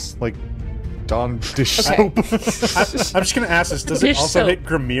swans, like Dawn dish soap. I'm just going to ask this. Does it Dish also soap. hit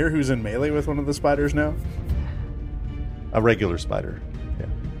Grimir, who's in melee with one of the spiders now? A regular spider. Yeah.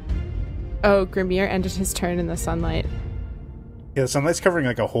 Oh, Grimir ended his turn in the sunlight. Yeah, the sunlight's covering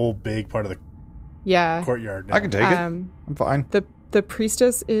like a whole big part of the Yeah. courtyard now. I can take it. I'm fine. The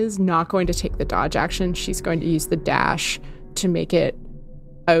priestess is not going to take the dodge action. She's going to use the dash to make it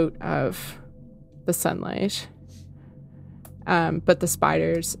out of the sunlight. But the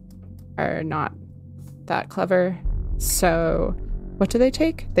spiders are not that clever. So what do they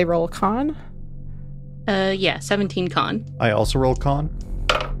take? They roll a con? Yeah, 17 con. I also roll con.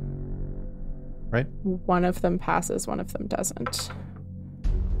 Right? One of them passes, one of them doesn't.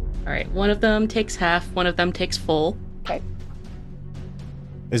 All right, one of them takes half, one of them takes full. Okay.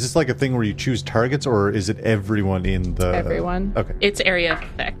 Is this like a thing where you choose targets, or is it everyone in the... Everyone. Okay. It's area of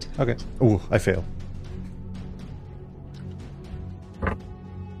effect. Okay. Ooh, I fail.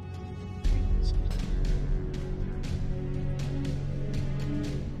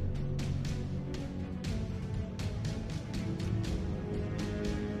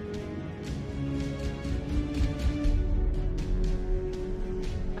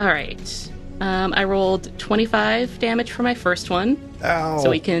 All right. I rolled 25 damage for my first one. Ow. So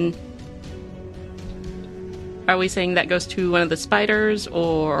we can... Are we saying that goes to one of the spiders,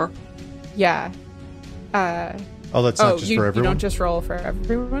 or... Yeah. Oh, that's not just for everyone? You don't just roll for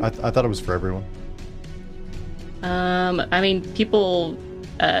everyone? I thought it was for everyone. I mean, people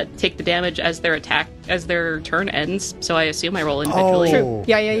take the damage as their turn ends, so I assume I roll individually. Oh. True.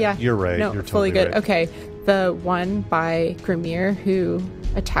 Yeah. You're right. No, You're fully totally good. right. Okay. The one by Grimir who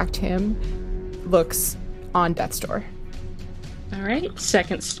attacked him looks on death's door. All right,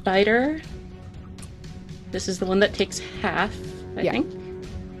 second spider. This is the one that takes half, I Yeah. think.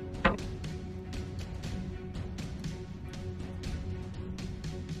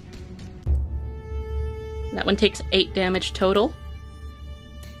 That one takes 8 damage total.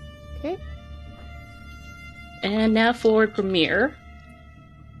 Okay. And now for Grimir.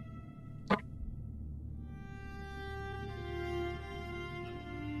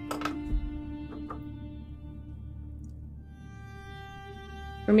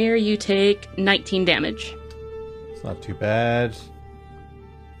 Grimir, you take 19 damage. It's not too bad.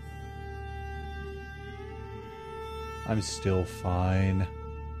 I'm still fine.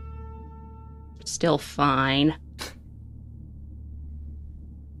 Still fine.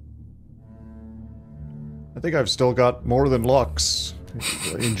 I think I've still got more than Lux.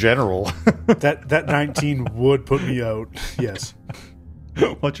 in general. That 19 would put me out. Yes.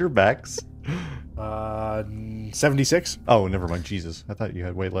 What's your max? 76. Oh, never mind. Jesus, I thought you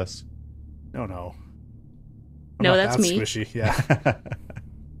had way less. No. I'm No, not that's that me. Squishy. Yeah.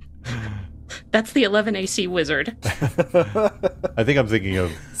 That's the 11 AC wizard. I think I'm thinking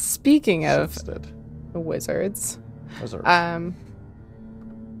of Speaking of instead. wizards, Wizards.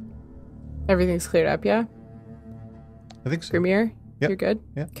 everything's cleared up, yeah? I think so. Grimir, Yep. you're good?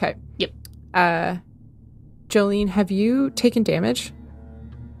 Yeah. Okay. Yep. Jolene, have you taken damage?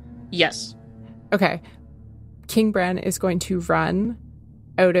 Yes. Okay. King Bran is going to run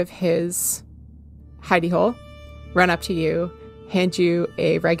out of his hidey hole, run up to you, hand you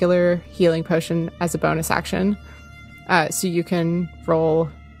a regular healing potion as a bonus action. So you can roll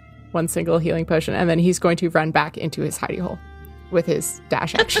one single healing potion, and then he's going to run back into his hidey hole with his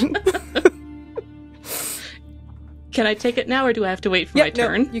dash action. Can I take it now, or do I have to wait for my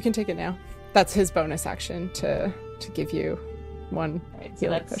turn? You can take it now. That's his bonus action to give you one So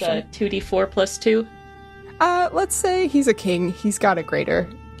healing that's potion. 2d4 plus 2. Let's say he's a king. He's got a greater.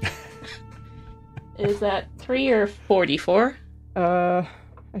 Is that 3 or 44? I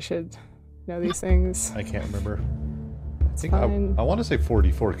should know these things. I can't remember. I think fine. I want to say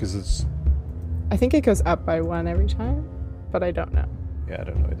 44 because it's. I think it goes up by 1 every time, but I don't know. Yeah, I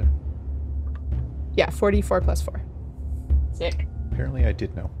don't know either. Yeah, 44 plus 4. Sick. Apparently, I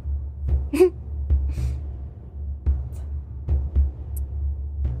did know.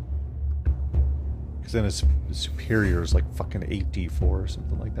 Because then his superior is like fucking 8d4 or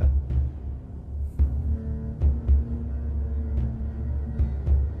something like that.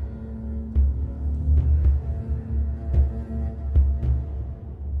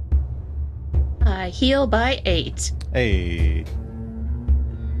 I heal by 8. Hey.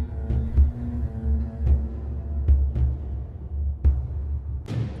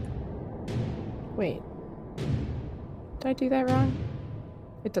 Wait. Did I do that wrong?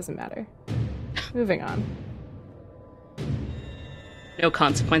 It doesn't matter. Moving on. No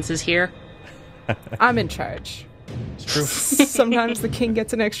consequences here. I'm in charge. It's true. Sometimes the king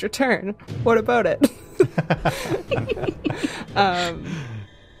gets an extra turn. What about it?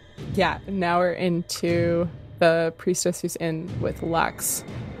 Yeah, now we're into the priestess who's in with Lux,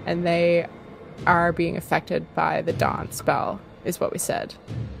 and they are being affected by the Dawn spell, is what we said.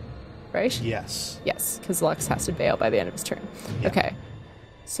 Right? Yes. Yes, because Lux has to bail by the end of his turn. Yeah. Okay.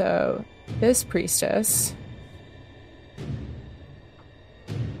 So this priestess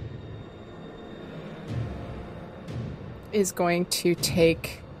is going to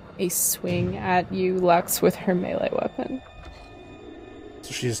take a swing at you, Lux, with her melee weapon.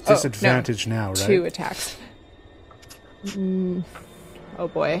 So she has Oh, no. disadvantage now, right? 2 attacks. Oh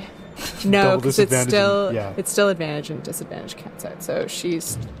boy. No, Double because it's disadvantage still and- yeah. it's still advantage and disadvantage cancel out. So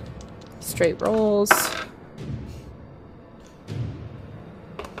she's straight rolls.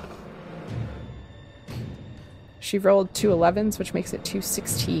 She rolled 2 11s, which makes it 2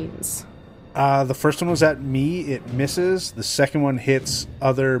 16s. The first one was at me. It misses. The second one hits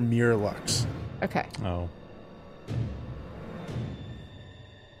other Mirror Lux. Okay. Oh.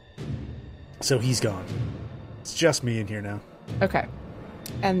 So he's gone. It's just me in here now. Okay.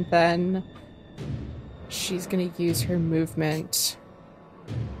 And then she's going to use her movement.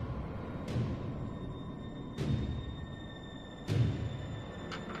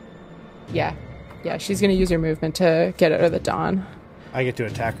 Yeah. Yeah, she's going to use her movement to get out of the dawn. I get to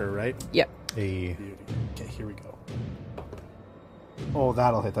attack her, right? Yep. Hey. Beauty. Okay, here we go. Oh,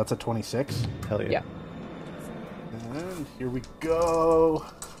 that'll hit. That's a 26. Hell yeah. Yeah. And here we go.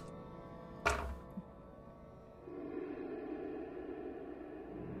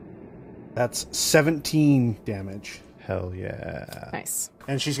 That's 17 damage. Hell yeah. Nice.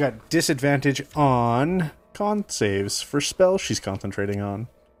 And she's got disadvantage on con saves for spells she's concentrating on.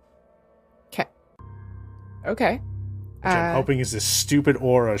 Okay. Okay. Which I'm hoping is this stupid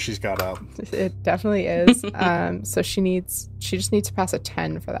aura she's got up. It definitely is. So she just needs to pass a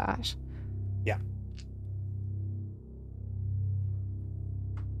 10 for that. Yeah.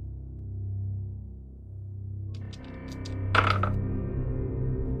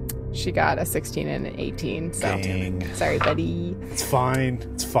 She got a 16 and an 18. So Dang. sorry, buddy. It's fine.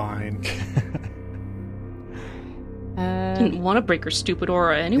 It's fine. Didn't want to break her stupid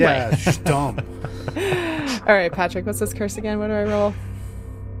aura anyway. Yeah, she's dumb. All right, Patrick, what's this curse again? What do I roll?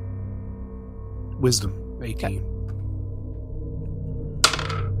 Wisdom, 18.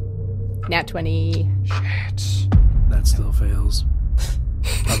 Nat 20. Shit. That still fails.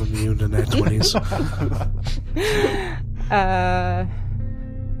 I'm immune to nat 20s.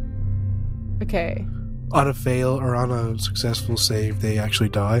 Okay. On a fail or on a successful save, they actually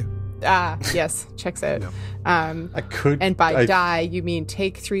die. Yes, checks out. Yeah. I could. And by die, you mean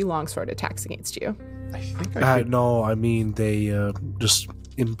take 3 longsword attacks against you. I think I could. No, I mean they just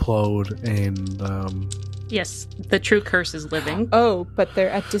implode and Yes, the true curse is living. Oh, but they're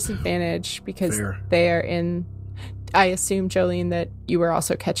at disadvantage because Fair. they are in. I assume, Jolene, that you were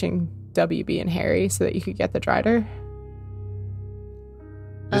also catching WB and Harry so that you could get the Drider.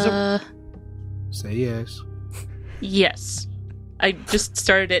 say yes. Yes. I just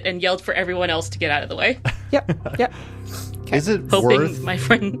started it and yelled for everyone else to get out of the way, Yep. Okay. Is it hoping worth? my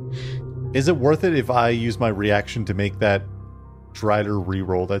friend. Is it worth it if I use my reaction to make that Drider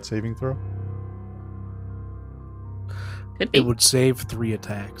re-roll that saving throw? Could be. It would save 3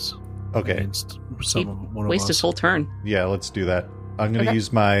 attacks Okay. against He'd one of waste us. his whole turn. Yeah, let's do that. I'm going to Okay.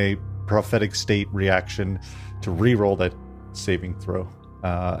 use my prophetic state reaction to re-roll that saving throw,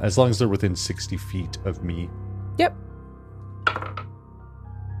 as long as they're within 60 feet of me. Yep.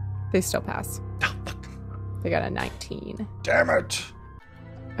 They still pass. They got a 19. Damn it!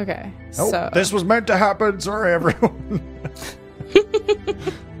 Okay, Oh, so this was meant to happen. Sorry, everyone.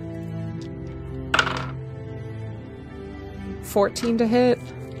 $14 to hit.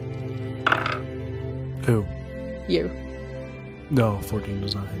 Who? You. No, 14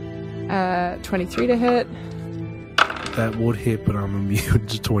 does not hit. 23 to hit. That would hit, but I'm immune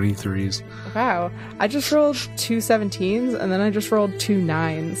to 23s. Wow. I just rolled 2 17s and then I just rolled 2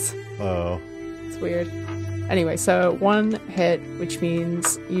 9s. Oh, It's weird. Anyway, so 1 hit, which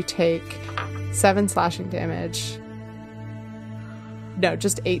means you take 7 slashing damage. No,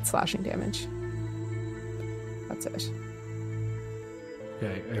 just 8 slashing damage. That's it.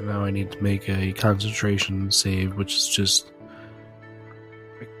 Okay, and now I need to make a concentration save, which is just...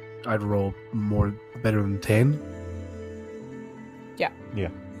 I'd roll better than 10. yeah.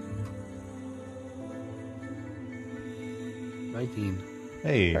 19.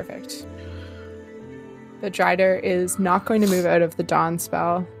 Hey, Perfect. The Drider is not going to move out of the Dawn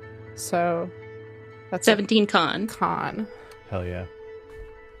spell, so that's 17 con. a con. hell yeah.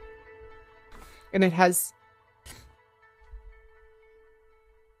 And it has...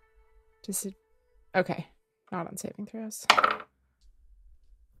 Okay, not on saving throws.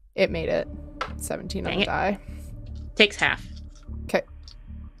 It made it. 17 on Dang the it. die. Takes half. Okay.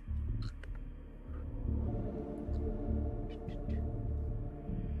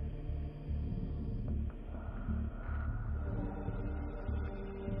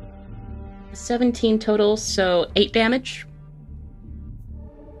 $17 total, so 8 damage.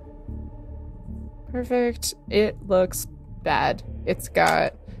 Perfect. It looks bad. It's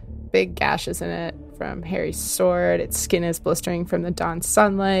got big gashes in it from Harry's sword. Its skin is blistering from the dawn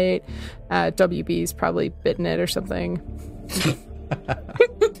sunlight. WB's probably bitten it or something.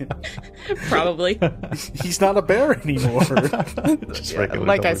 Probably. He's not a bear anymore. Just Yeah, regular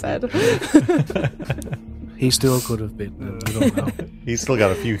like I WB. said. He still could have bitten it. We don't know. He's still got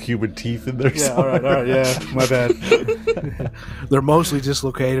a few human teeth in there. Yeah, all right, yeah, my bad. They're mostly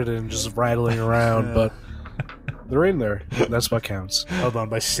dislocated and just rattling around, Yeah. but they're in there. That's what counts. Held on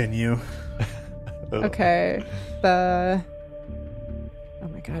by sinew. Okay. Oh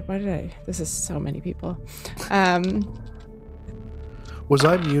my god, why did I... This is so many people. Was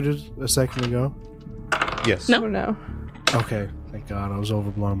I muted a second ago? Yes. No. Oh no. Okay, thank God. I was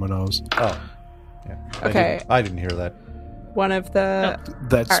overblowing my nose. Oh. Yeah. Okay. I didn't hear that. One of the...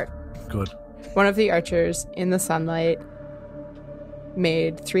 That's Alright. good. One of the archers in the sunlight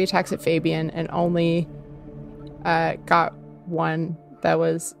made 3 attacks at Fabian and only got one that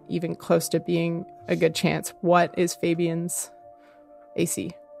was even close to being a good chance. What is Fabian's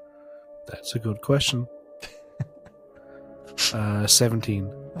AC? That's a good question.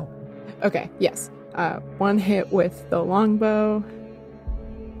 17. Okay, yes. 1 hit with the longbow.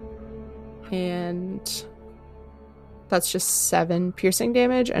 And that's just 7 piercing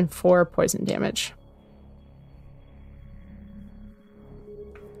damage and 4 poison damage.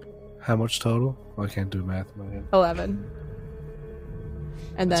 How much total? I can't do math in my head. 11.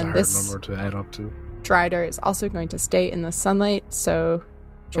 And That's a then hard this number to add up to. Drider is also going to stay in the sunlight, so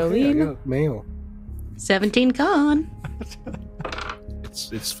Okay, I Jolene, got mail. 17 con.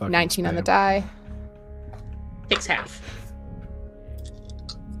 It's fucking 19 on the spam. die. Takes half.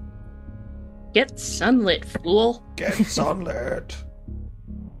 Get sunlit, fool. Get sunlit.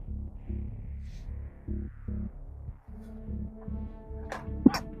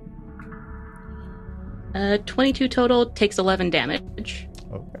 22 total, takes 11 damage.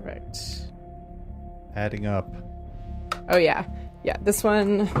 Oh, Perfect. adding up. Oh, yeah. Yeah, this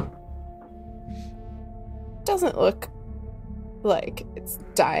one doesn't look like it's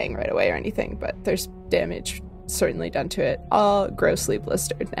dying right away or anything, but there's damage certainly done to it. All grossly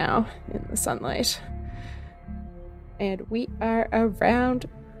blistered now in the sunlight. And we are around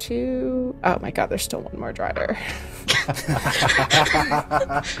to... Oh my god, there's still one more driver.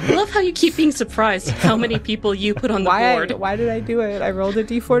 I love how you keep being surprised at how many people you put on the board. Why did I do it? I rolled a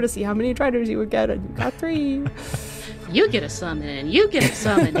d4 to see how many drivers you would get, and you got 3. You get a summon, you get a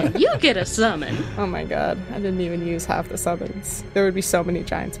summon, and you get a summon. Oh my god, I didn't even use half the summons. There would be so many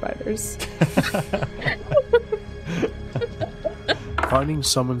giant spiders. Finding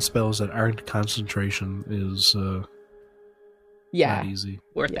summon spells that aren't concentration is not easy.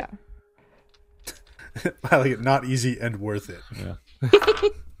 Worth Yeah. I like it. Not easy and worth it. Yeah.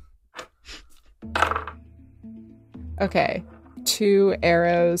 Okay. 2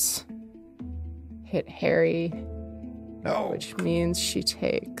 arrows hit Harry, No. which means she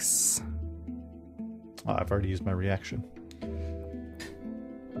takes... Oh, I've already used my reaction.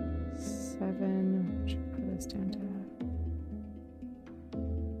 7, which will put us down to...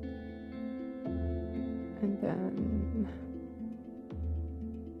 And then...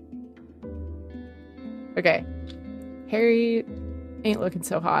 Okay. Harry ain't looking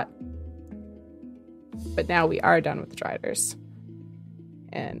so hot. But now we are done with the Driders.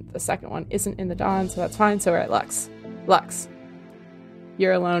 And the second one isn't in the dawn, so that's fine. So we're at Lux. Lux,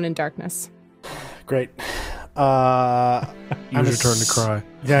 you're alone in darkness. Great. Use your turn to cry.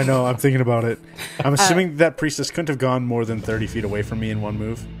 Yeah, no, I'm thinking about it. I'm assuming that priestess couldn't have gone more than 30 feet away from me in one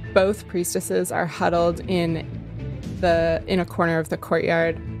move. Both priestesses are huddled in a corner of the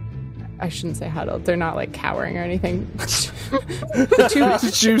courtyard. I shouldn't say huddled. They're not like cowering or anything. Did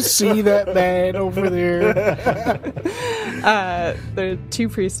you see that man over there? The 2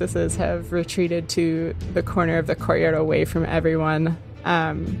 priestesses have retreated to the corner of the courtyard away from everyone,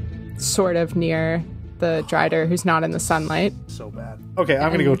 sort of near the Drider who's not in the sunlight. So bad. Okay, I'm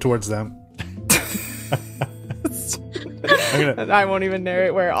going to go towards them. I won't even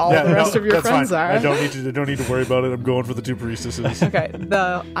narrate where all the rest of your friends are. I don't need to worry about it. I'm going for the 2 priestesses. Okay,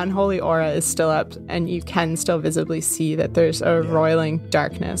 the unholy aura is still up, and you can still visibly see that there's a roiling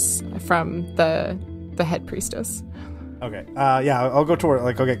darkness from the head priestess. Okay. I'll go toward.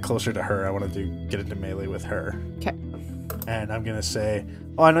 I'll get closer to her. I want to get into melee with her. Okay. And I'm gonna say,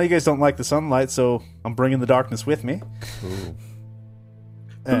 "Oh, I know you guys don't like the sunlight, so I'm bringing the darkness with me." Ooh.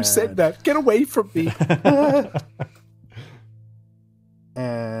 Who said that? Get away from me!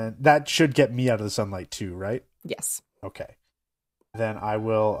 And that should get me out of the sunlight too, right? Yes. Okay. Then I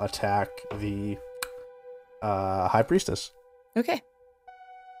will attack the High Priestess. Okay.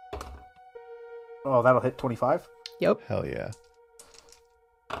 Oh, that'll hit 25. Yep. Hell yeah.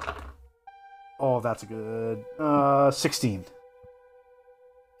 Oh, that's a good 16.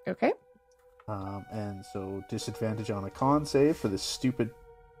 Okay. And so disadvantage on a con save for this stupid...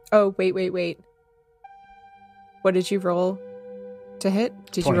 Oh, wait. What did you roll to hit?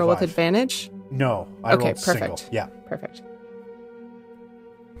 Did 25. you roll with advantage? No, I Okay, rolled perfect. single. Yeah. Perfect.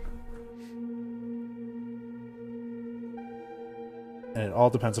 And it all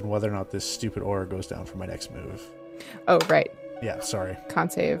depends on whether or not this stupid aura goes down for my next move. Oh, right. Yeah, sorry. Con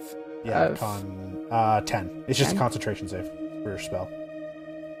save. Yeah, of... con 10. It's just 10? a concentration save for your spell.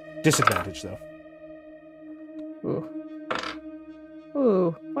 Disadvantage, though.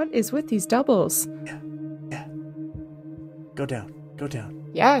 Ooh, what is with these doubles? Yeah. Go down.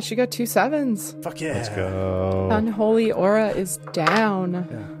 Yeah, she got 2 7s. Fuck yeah. Let's go. Unholy aura is down.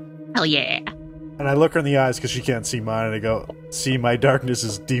 Yeah. Hell yeah. And I look her in the eyes because she can't see mine, and I go, "See, my darkness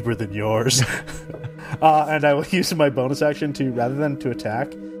is deeper than yours." And I will use my bonus action to, rather than to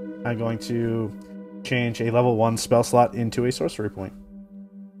attack, I'm going to change a level 1 spell slot into a sorcery point.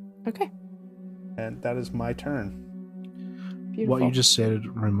 Okay. And that is my turn. Beautiful. What you just said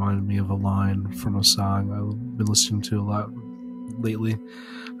reminded me of a line from a song I've been listening to a lot lately.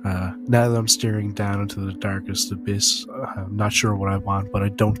 Now that I'm staring down into the darkest abyss, I'm not sure what I want, but I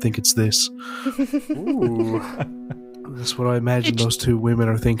don't think it's this. Ooh. That's what I imagine those 2 women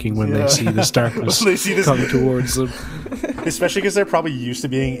are thinking when they see this darkness They see this- coming towards them. Especially because they're probably used to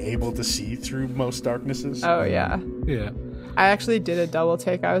being able to see through most darknesses. Oh, yeah. Yeah. I actually did a double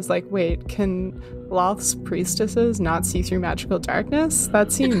take. I was like, wait, can Loth's priestesses not see through magical darkness?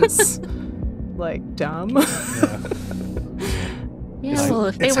 That seems like dumb. Yeah, well,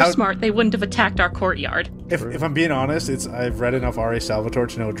 if they it's were how- smart, they wouldn't have attacked our courtyard. If I'm being honest, I've read enough R.A. Salvatore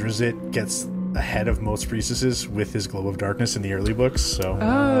to know Drizzt gets ahead of most priestesses with his Globe of Darkness in the early books, so...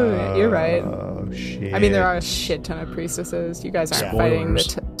 Oh, you're right. Oh, shit. I mean, there are a shit ton of priestesses. You guys aren't Yeah. fighting the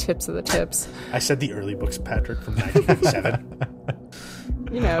Spoilers. tips of the tips. I said the early books, Patrick, from 1997.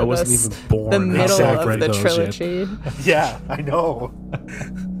 You know, I wasn't this- even born. the They middle celebrate of the those yet. trilogy. Yeah, I know.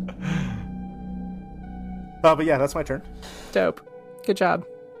 But yeah, that's my turn. Dope. Good job.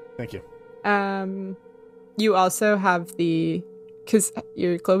 Thank you. You also have because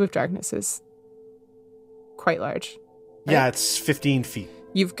your globe of darkness is quite large. Yeah, it's 15 feet.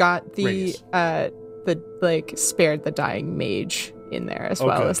 You've got the Radius. spared the dying mage in there as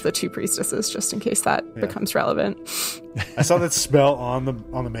well Okay. as the two priestesses, just in case that becomes relevant. I saw that spell on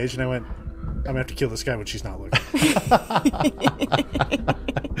the mage, and I went, I'm gonna have to kill this guy when she's not looking.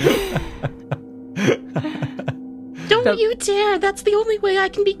 Don't you dare! That's the only way I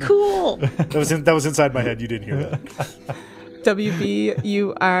can be cool. That was inside my head. You didn't hear that. WB,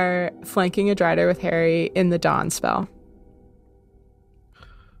 you are flanking a Drider with Harry in the Dawn spell.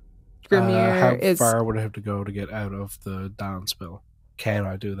 Grimir How is. far would I have to go to get out of the down spell? Can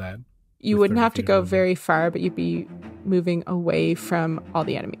I do that? You with wouldn't 30 have to feet of go movement? very far, but you'd be moving away from all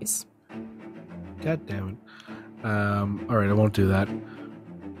the enemies. God damn it. Alright, I won't do that.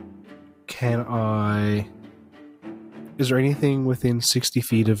 Can I... Is there anything within 60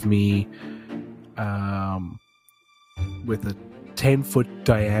 feet of me with a 10-foot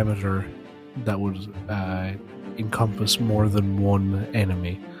diameter that would encompass more than one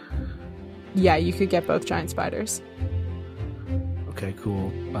enemy? Yeah, you could get both giant spiders. Okay,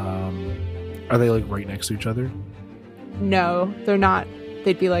 cool. Are they like right next to each other? No, they're not.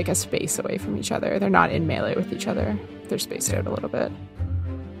 They'd be like a space away from each other. They're not in melee with each other. They're spaced out a little bit.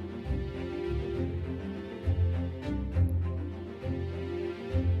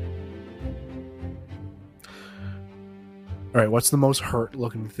 Alright, what's the most hurt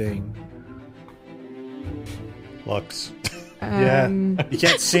looking thing? Lux. Yeah. You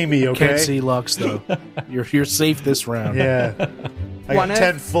can't see me, okay? Can't see Lux though. You're safe this round. Yeah. I One got of-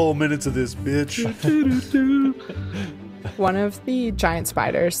 10 full minutes of this, bitch. One of the giant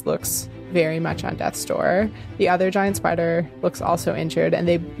spiders looks very much on death's door. The other giant spider looks also injured, and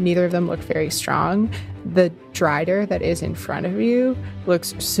neither of them look very strong. The Drider that is in front of you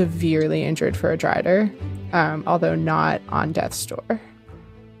looks severely injured for a Drider, although not on death's door.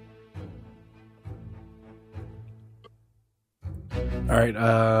 Alright,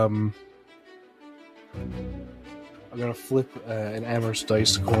 I'm gonna flip an Amherst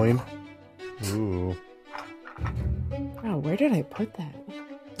dice coin. Ooh. Oh, where did I put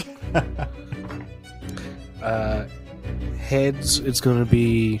that? Heads, it's gonna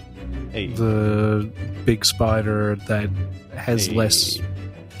be Hey. the big spider that has Hey. less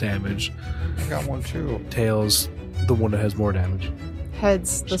damage. I got one too. Tails, the one that has more damage.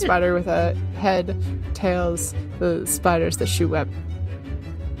 Heads, the spider with a head. Tails, the spiders that shoot web.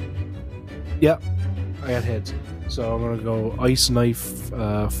 Yep, I got heads. So I'm gonna go ice knife,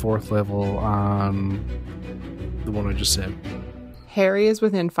 4th level on the one I just said. Harry is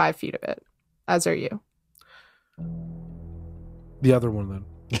within 5 feet of it, as are you. The other one then.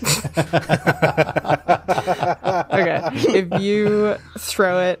 Okay. If you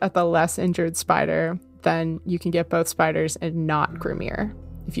throw it at the less injured spider, then you can get both spiders and not Grimir.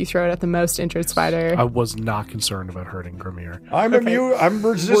 If you throw it at the most injured spider, I was not concerned about hurting Grimir. I'm immune. I'm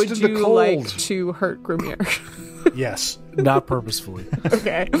would resistant to you cold. like to hurt Grimir? Yes. Not purposefully.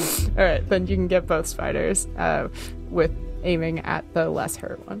 Okay. All right. Then you can get both spiders with aiming at the less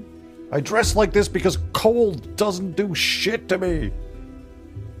hurt one. I dress like this because cold doesn't do shit to me.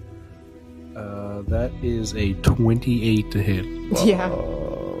 That is a 28 to hit. Yeah.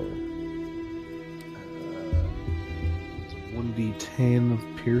 1d10 of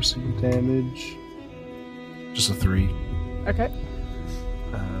piercing damage. Just a 3. Okay.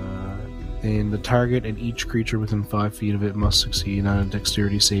 And the target and each creature within 5 feet of it must succeed on a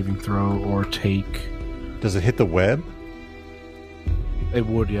dexterity saving throw or take... Does it hit the web? It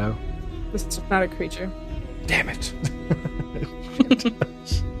would, yeah. This is not a creature. Damn it.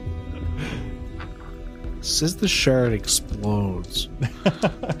 Says the shard explodes.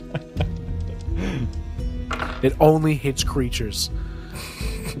 It only hits creatures.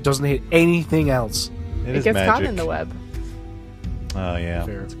 It doesn't hit anything else. It It is gets magic. caught in the web. Oh, yeah.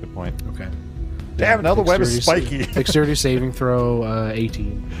 Fair. That's a good point. Okay. Damn, now the web is Dexterity spiky. Dexterity saving throw,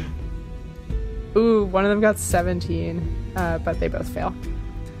 18. Ooh, one of them got 17, but they both fail.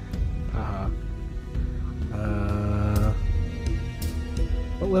 Uh-huh.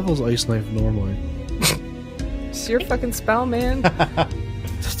 What level is Ice Knife normally? It's your fucking spell, man.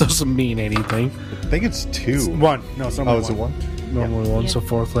 This doesn't mean anything. I think it's 2. One. No, it's not Oh, it's a 1? Normally one, Yeah. so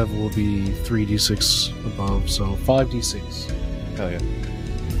 4th level will be 3d6 above, so 5d6. Hell yeah.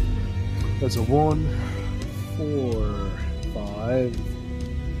 That's a 1, 4, 5,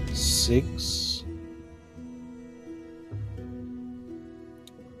 6,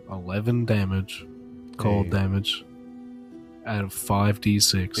 11 damage. Cold damage. Out of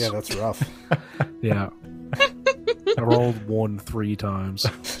 5d6. Yeah, that's rough. Yeah. I rolled 1 3 times.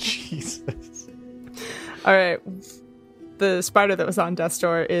 Jesus. All right. The spider that was on death's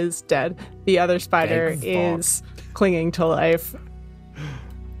door is dead. The other spider Thank is clinging to life.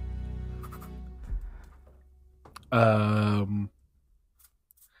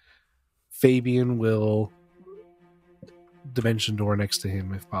 Fabian will dimension door next to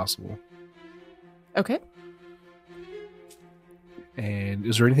him if possible. Okay. And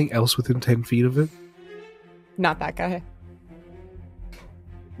is there anything else within 10 feet of it? Not that guy.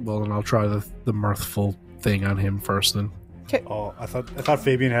 Well, then I'll try the mirthful thing on him first then. Okay. Oh, I thought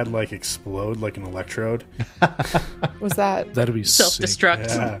Fabian had like explode like an electrode. Was that That'd be sick. Self-destruct.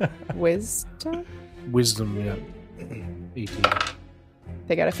 Yeah. wisdom? Wisdom, yeah. 18.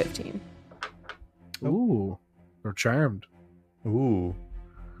 They got a 15. Ooh. Or charmed. Ooh.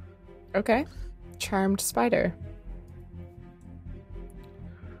 Okay. Charmed spider.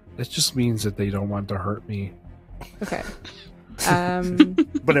 That just means that they don't want to hurt me. Okay.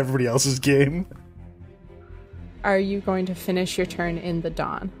 But everybody else's game. Are you going to finish your turn in the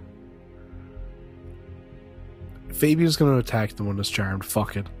dawn? Fabian's going to attack the one that's charmed.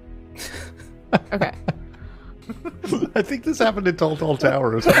 Fuck it. Okay. I think this happened in Tall Tall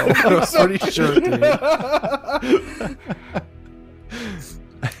Tower as well. I'm pretty sure it did.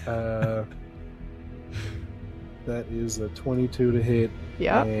 That is a 22 to hit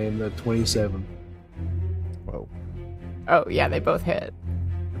Yeah. and a 27. Whoa. Oh, yeah, they both hit.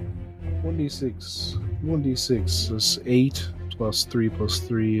 1d6. 1d6 is 8 plus 3 plus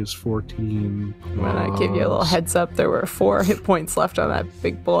 3 is 14. I'm gonna give you a little heads up. There were 4 hit points left on that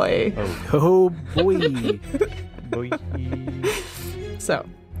big boy. Oh boy. Boy. So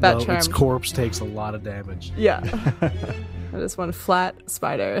that Well, its charmed. corpse takes a lot of damage. Yeah. That is one flat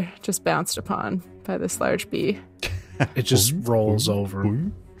spider just bounced upon by this large bee. It just rolls over.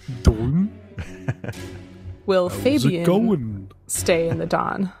 Boing. Doing? Will How's it Fabian going? stay in the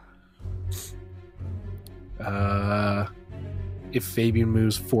dawn? If Fabian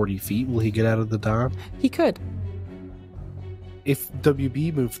moves 40 feet, will he get out of the dawn? He could. If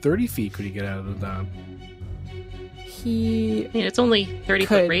WB moved 30 feet, could he get out of the dawn? He I mean, it's only 30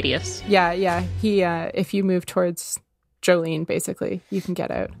 Could. foot radius. Yeah. He if you move towards Jolene, basically, you can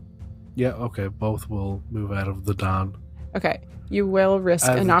get out. Yeah, okay, both will move out of the dawn. Okay. You will risk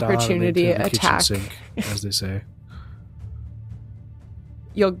Out of an the dawn and opportunity into the kitchen attack. sink, as they say.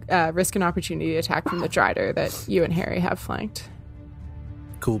 You'll risk an opportunity attack from the Drider that you and Harry have flanked.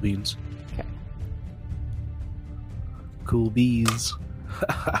 Cool beans. Okay. Cool bees.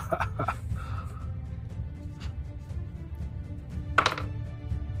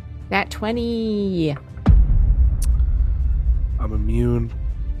 Nat 20. I'm immune.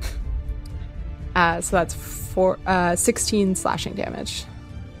 So that's 16 slashing damage.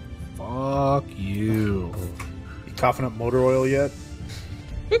 Fuck you. You coughing up motor oil yet?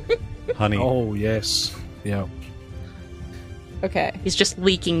 Honey. Oh, yes. Yeah. Okay. He's just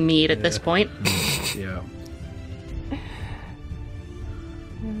leaking meat at this point. Yeah.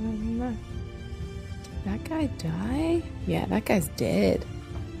 That guy die? Yeah, that guy's dead.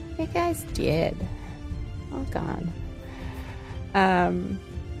 That guy's dead. All gone.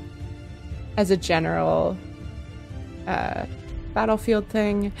 As a general battlefield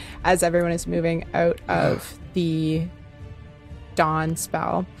thing, as everyone is moving out of the dawn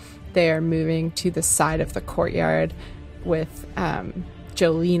spell, they are moving to the side of the courtyard with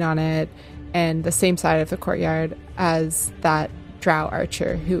Jolene on it, and the same side of the courtyard as that drow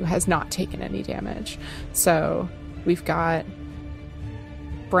archer who has not taken any damage. So we've got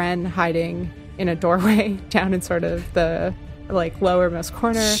Bren hiding in a doorway down in sort of the lowermost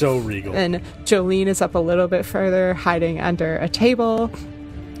corner. So regal. And Jolene is up a little bit further, hiding under a table.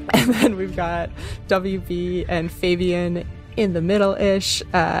 And then we've got WB and Fabian in the middle-ish,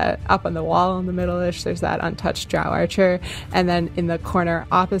 up on the wall in the middle-ish. There's that untouched drow archer. And then in the corner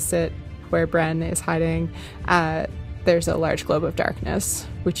opposite where Bren is hiding, there's a large globe of darkness,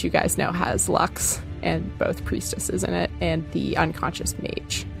 which you guys know has Lux and both priestesses in it and the unconscious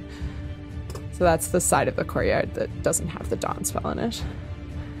mage. So that's the side of the courtyard that doesn't have the dawn spell in it.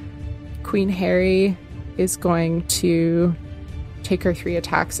 Queen Harry is going to take her 3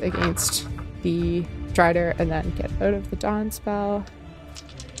 attacks against the Drider and then get out of the dawn spell.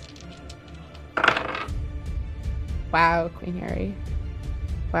 Wow, Queen Harry.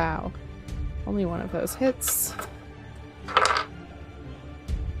 Wow. Only one of those hits.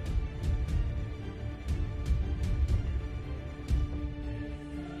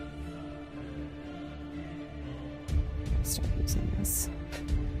 Stop using this.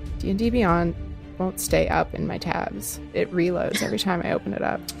 D&D Beyond won't stay up in my tabs. It reloads every time I open it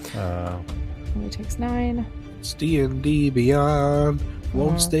up. Only takes 9. It's D&D Beyond.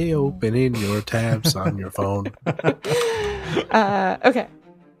 Won't stay open in your tabs on your phone. Okay.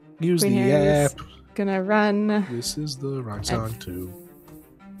 Use Queen the Harry's app. Gonna run, This is the right song to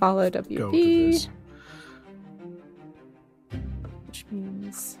follow go to WB, this. which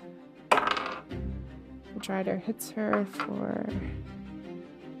means the Drider hits her for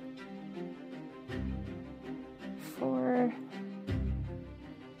 4.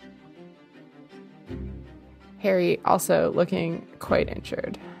 Harry also looking quite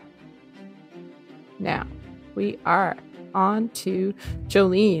injured. Now, we are on to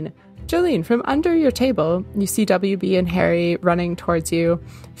Jolene. Jolene, from under your table, you see WB and Harry running towards you,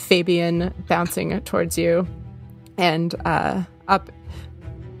 Fabian bouncing towards you, and up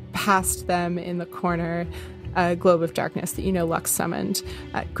past them in the corner, a globe of darkness that you know Lux summoned.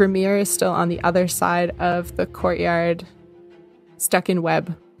 Grimir is still on the other side of the courtyard, stuck in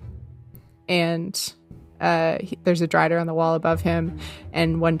web, and there's a Drider on the wall above him,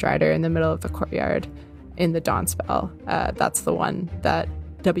 and one Drider in the middle of the courtyard in the dawn spell. That's the one that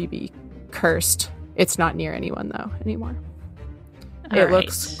WB cursed. It's not near anyone, though, anymore. It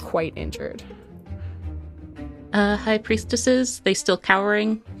looks quite injured. High priestesses, they still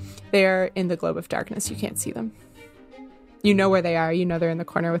cowering? They're in the globe of darkness. You can't see them. You know where they are. You know they're in the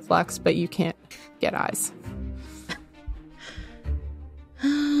corner with Lux, but you can't get eyes.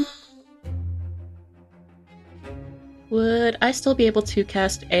 Would I still be able to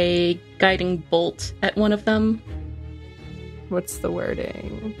cast a guiding bolt at one of them? What's the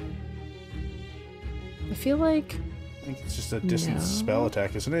wording? I feel like... I think it's just a distance No. spell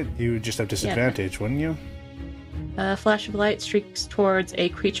attack, isn't it? You would just have disadvantage, wouldn't you? A flash of light streaks towards a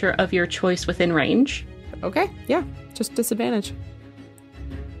creature of your choice within range. Okay, yeah, just disadvantage.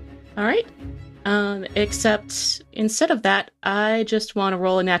 All right. Except instead of that, I just want to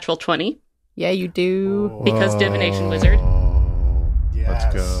roll a natural 20 Yeah, you do. because divination wizard. Yes.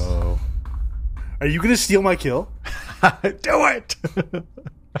 Let's go. Are you going to steal my kill? Do it!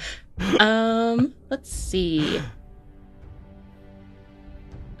 Let's see.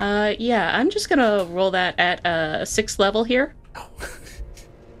 Yeah, I'm just gonna roll that at 6th level here.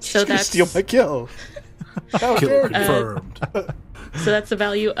 So You're gonna that's steal my kill. How Kill dare you? confirmed. so that's the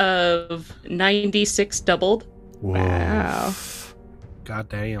value of 96 doubled. Wow. God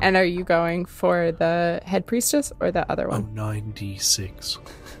damn. And are you going for the head priestess or the other Oh, one? 96.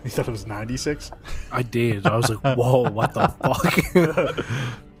 You thought it was 96? I did. I was like, whoa, what the fuck?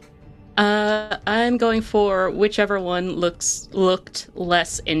 I'm going for whichever one looked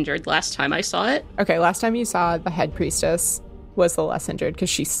less injured last time I saw it. Okay, last time you saw the head priestess was the less injured because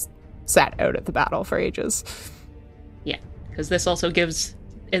she sat out at the battle for ages. Yeah, because this also gives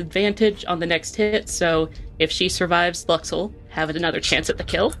advantage on the next hit, so if she survives, Lux will have another chance at the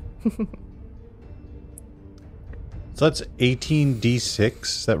kill. So that's 18d6,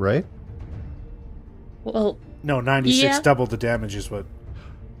 is that right? Well, No, 96 Yeah. double the damage is what...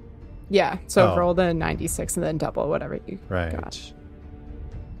 Yeah, so Oh. roll the 96 and then double whatever you Right. got.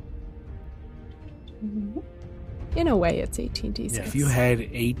 In a way, it's 18d6. If you had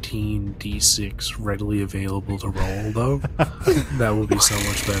 18d6 readily available to roll, though, that would be so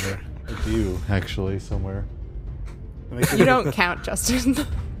much better. I do, actually, somewhere. You don't count, Justin.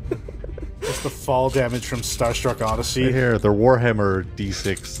 That's the fall damage from Starstruck Right Odyssey. here, they're Warhammer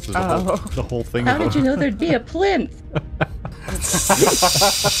d6. The, Oh. the whole thing. how did you know there'd be a plinth?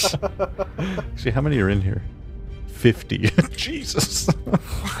 Actually, how many are in here? 50. Jesus.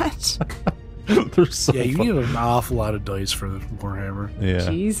 What? They're so Yeah, you fun. need an awful lot of dice for the Warhammer. Yeah.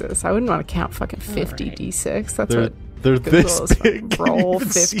 Jesus, I wouldn't want to count fucking 50 Alright. d6. That's They're, what they're Google this is big. fucking Can you roll even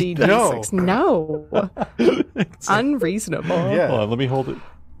 50 see that? d6. No. It's like- Unreasonable. Yeah. Hold on, let me hold it.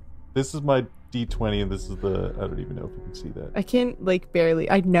 This is my d20, and this is the. I don't even know if you can see that. I can't, like, barely.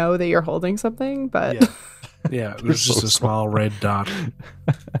 I know that you're holding something, but. Yeah. Yeah, there's so just a small red dot.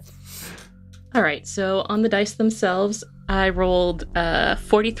 All right, so on the dice themselves, I rolled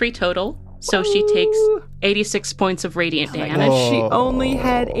 43 total, so she takes Ooh. 86 points of radiant damage. God. She only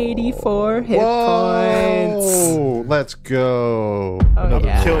had 84 hit points. Whoa! Let's go. Oh, Another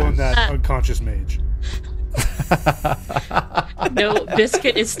yeah. kill on that unconscious mage. No,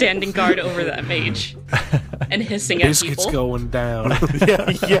 Biscuit is standing guard over that mage and hissing at Biscuit's people. going down.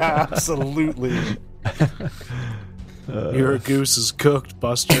 Yeah, absolutely. Your goose is cooked,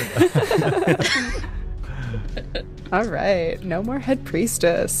 Buster. All right. No more head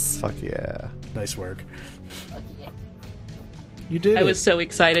priestess. Fuck yeah. Nice work. You did I it. was so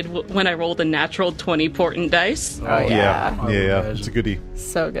excited when I rolled a natural 20 portent dice. Oh, yeah. I would Yeah. imagine. It's a goodie.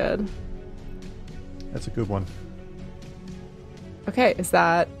 So good. That's a good one. Okay, is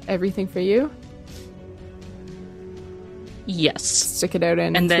that everything for you? Yes. Stick it out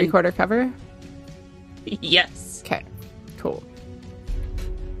in And then- 3/4 cover? Yes. Okay, cool.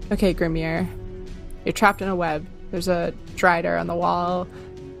 Okay, Grimir. You're trapped in a web. There's a Drider on the wall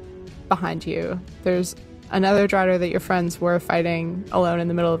behind you. There's another Drider that your friends were fighting alone in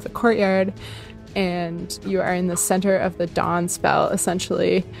the middle of the courtyard. And you are in the center of the Dawn spell,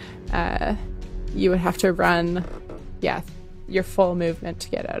 essentially. You would have to run, your full movement to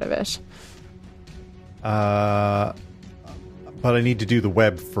get out of it. But I need to do the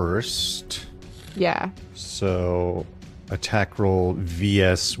web first. Yeah. So attack roll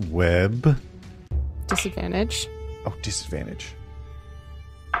VS web. Disadvantage. Oh, disadvantage.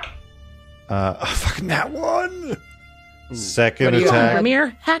 Fucking that one. Second What are you on, attack.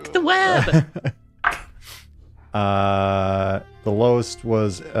 Grimir, hack the web. The lowest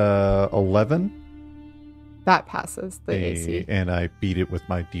was 11. That passes the AC. And I beat it with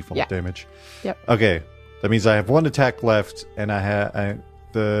my default Yeah. damage. Yep. Okay, that means I have one attack left, and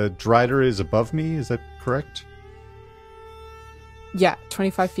the Drider is above me. Is that correct? Yeah,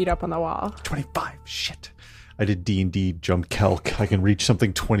 25 feet up on the wall. 25. Shit. I did D&D jump calc. I can reach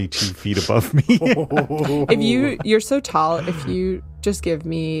something 22 feet above me. If you're so tall, if you just give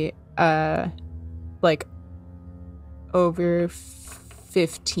me over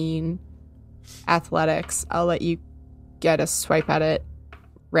 15 athletics, I'll let you get a swipe at it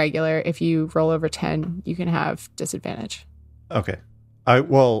regular. If you roll over 10, you can have disadvantage. Okay.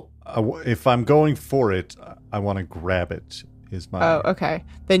 If I'm going for it, I want to grab it. Is my Oh, okay.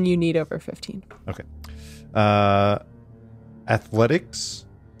 Then you need over 15. Okay. Athletics,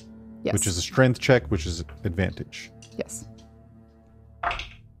 Yes. which is a strength check, which is advantage. Yes.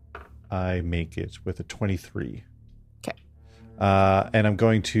 I make it with a 23. Okay. And I'm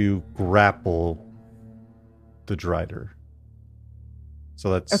going to grapple the Drider.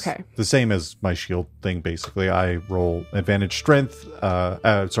 So that's Okay. the same as my shield thing, basically. I roll advantage strength,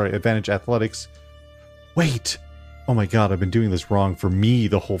 advantage athletics. Wait! Oh my god, I've been doing this wrong for me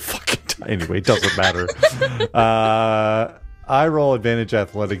the whole fucking time. Anyway, it doesn't matter. I roll advantage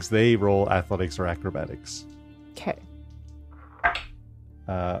athletics, they roll athletics or acrobatics. Okay.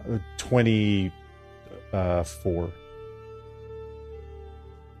 24.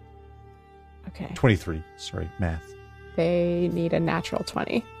 Okay. 23. Sorry, math. They need a natural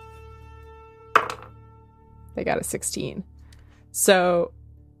 20. They got a 16. So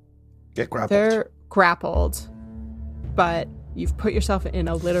Get grappled. they're grappled, but you've put yourself in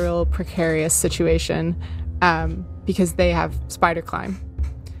a literal precarious situation because they have spider climb.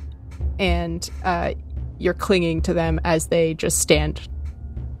 And you're clinging to them as they just stand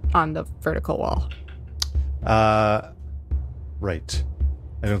on the vertical wall. Right.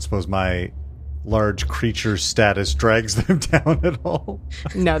 I don't suppose my large creature status drags them down at all.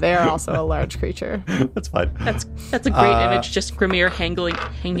 No, they are also a large creature. That's fine. That's a great image. Just Grimir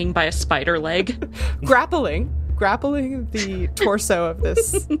hanging by a spider leg. Grappling the torso of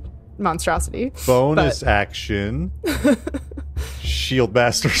this monstrosity. Bonus action. Shield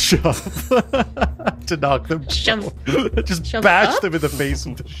Master shove to knock them Shove. down. Just Shove bash up? them in the face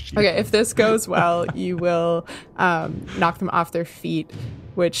with the shield. Okay, if this goes well, you will knock them off their feet,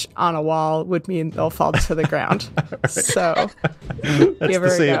 which on a wall would mean they'll fall to the ground. So, That's give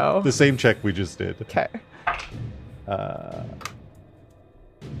her a go. the same check we just did. Okay. Oh,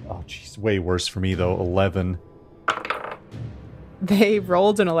 jeez, way worse for me though. 11. They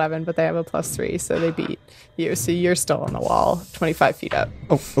rolled an 11, but they have a +3, so they beat you. So you're still on the wall, 25 feet up.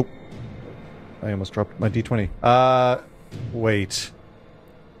 Oh. I almost dropped my D20. Wait.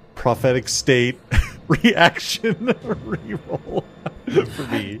 Prophetic state reaction reroll for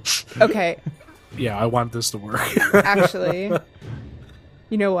me. Okay, Yeah, I want this to work. actually,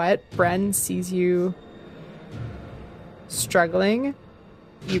 you know what? Bren sees you struggling.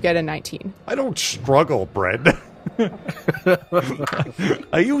 You get a 19. I don't struggle, Brent.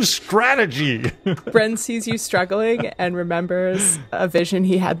 I use strategy. Bren sees you struggling and remembers a vision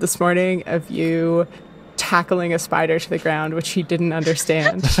he had this morning of you tackling a spider to the ground, which he didn't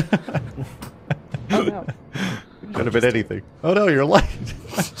understand. Oh no. Could have been anything. Oh no, you're light.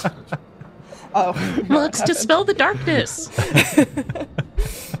 Oh. Let's dispel the darkness.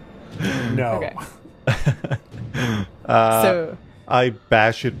 No. Okay. Uh, So I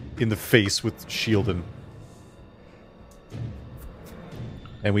bash it in the face with Shieldon.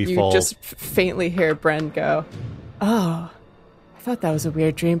 And we you fall. just faintly hear Bren go, "Oh, I thought that was a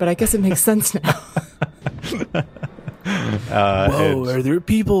weird dream, but I guess it makes sense now." Whoa, are there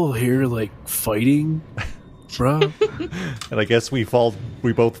people here like fighting, bro? And I guess we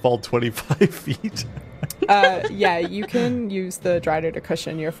both fall 25 feet. Yeah, you can use the Drider to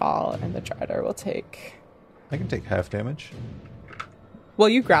cushion your fall, and the Drider will take... I can take half damage. Well,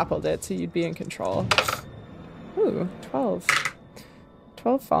 you grappled it, so you'd be in control. Ooh, 12.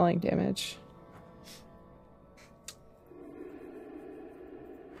 12 falling damage.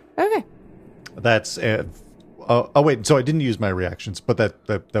 Okay. That's... oh, wait, so I didn't use my reactions, but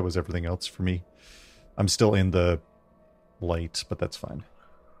that was everything else for me. I'm still in the light, but that's fine.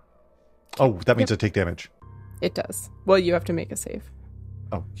 Oh, that means I take damage. It does. Well, you have to make a save.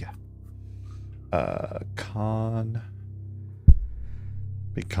 Oh, yeah. Con.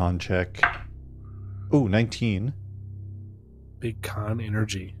 Big con check. Ooh, 19. Big con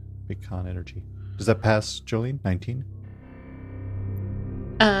energy. Big con energy. Does that pass, Jolene? 19?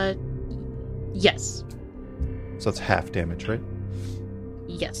 Yes. So that's half damage, right?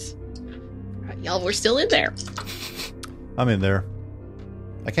 Yes. Right, y'all, we're still in there. I'm in there.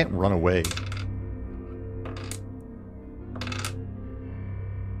 I can't run away.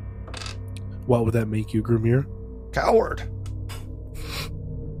 What would that make you, Grimir? Coward!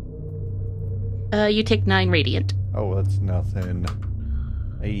 You take 9 radiant. Oh, that's nothing.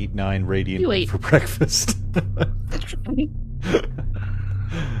 I eat 9 radiant You ate. for breakfast.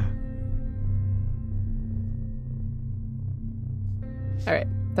 All right,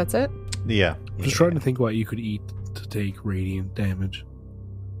 that's it? Yeah. I'm just trying to think what you could eat to take radiant damage.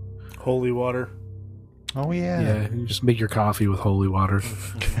 Holy water. Oh, yeah. Yeah, you just make your coffee with holy water.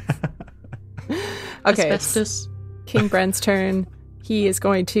 Okay, it's Asbestos. King Bren's turn. He is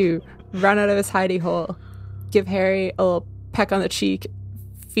going to run out of his hidey hole, give Harry a little peck on the cheek,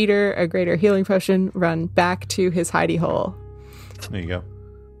 feed her a greater healing potion, run back to his hidey hole. There you go.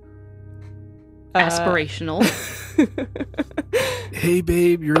 Aspirational. Hey,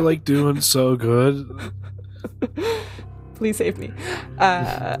 babe, you're like doing so good. Please save me.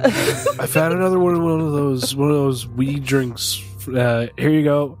 I found another one of those weed drinks. Here you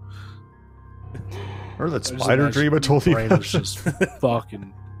go. Or that I just spider imagine dream I told you brain about. was just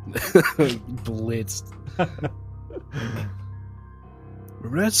fucking blitzed.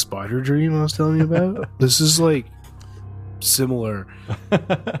 Remember that spider dream I was telling you about? This is like similar.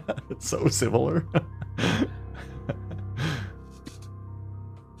 It's so similar.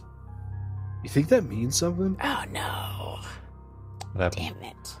 You think that means something? Oh no. What happened? Damn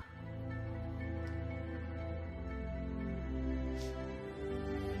it.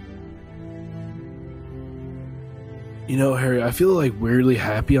 You know, Harry, I feel like weirdly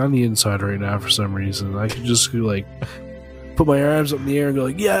happy on the inside right now for some reason. I could just like put my arms up in the air and go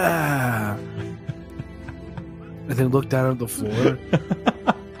like, yeah, and then look down at the floor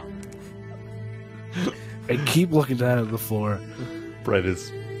and keep looking down at the floor. Brett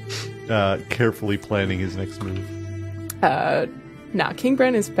is carefully planning his next move. Now King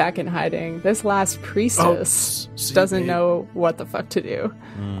Bren is back in hiding. This last priestess see, doesn't babe. know what the fuck to do.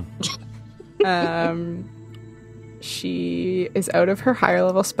 She is out of her higher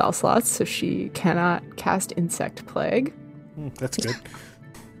level spell slots, so she cannot cast Insect Plague. That's good.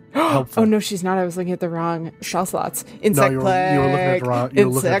 Helpful. Oh no, she's not. I was looking at the wrong spell slots. Insect you were Plague. looking at the wrong- you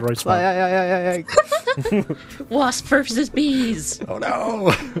were looking at the right spot. Plague. Wasp versus bees. Oh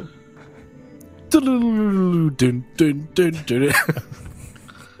no! Dun, dun, dun, dun.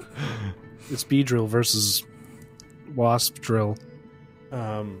 It's bee drill versus wasp drill.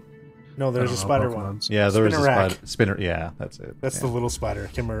 No, there's I a don't know, spider Pokemons. one. Yeah, there was a Spinnerack. spinner. Yeah, that's it. That's yeah. the little spider. I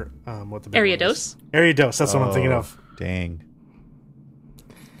can't remember what the big one is. Ariados. Ariados, that's what I'm thinking of. Dang.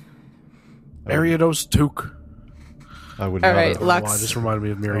 Ariados Took. I would All not right, have- Lux. Wow, just reminded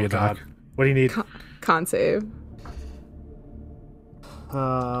me of Oh, Myriadoc. God. What do you need? Con save.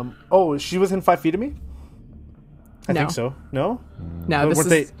 Oh, is she within 5 feet of me? I No. think so. No? No, this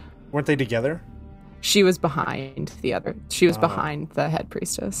is. Weren't they together? She was behind the other. She was behind the head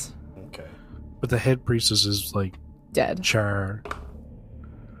priestess. Okay. But the head priestess is like Dead. Char.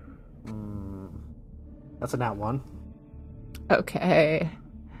 That's a nat 1. Okay.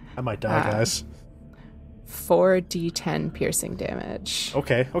 I might die, guys. 4d10 piercing damage.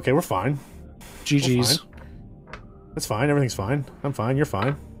 Okay, we're fine. GG's. Fine. That's fine. Everything's fine. I'm fine. You're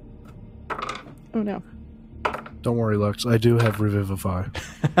fine. Oh no. Don't worry, Lux. I do have Revivify.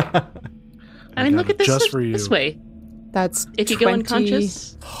 I mean, look at this Just for this you. way. That's If you 20 go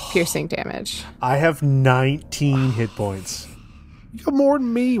unconscious, piercing damage. I have 19 hit points. You got more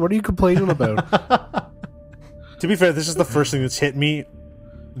than me. What are you complaining about? To be fair, this is the first thing that's hit me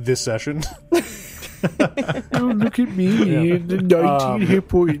this session. Oh, look at me. Yeah. The 19 hit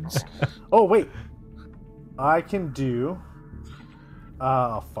points. Oh, wait. I can do.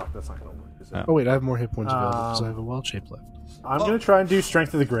 Oh fuck, that's not gonna work. Is it? Oh wait, I have more hit points available because I have a wild shape left. I'm gonna try and do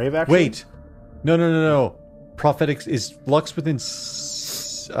Strength of the Grave. Actually, Wait. No. Prophetics is Lux within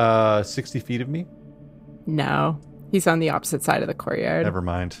 60 feet of me? No, he's on the opposite side of the courtyard. Never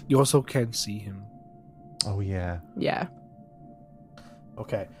mind. You also can see him. Oh, yeah. Yeah.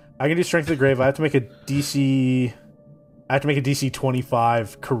 Okay, I can do Strength of the Grave. I have to make a DC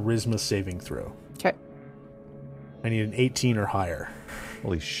 25 Charisma saving throw. Okay. I need an 18 or higher.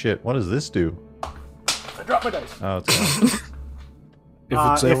 Holy shit. What does this do? I dropped my dice. Oh, it's gone. If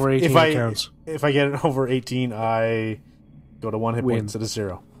it's over 18, it counts. If I get it over 18, I go to 1 hit point Win. instead of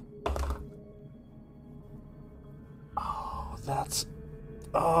 0. Oh, that's.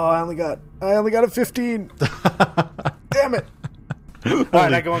 Oh, I only got a 15. Damn it! All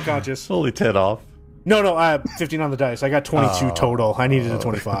right, I go unconscious. Holy 10 off. No, I have 15 on the dice. I got 22 total. I needed a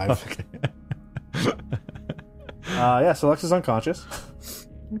 25. Okay. Yeah, so Lex is unconscious.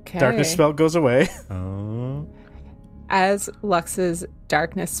 Okay. Darkness spell goes away. Oh. As Lux's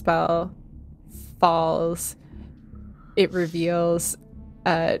darkness spell falls, it reveals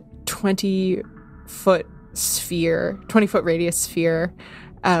a 20-foot radius sphere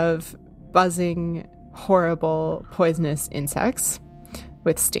of buzzing, horrible, poisonous insects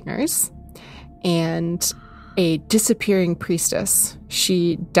with stingers, and a disappearing priestess.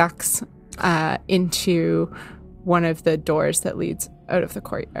 She ducks into one of the doors that leads out of the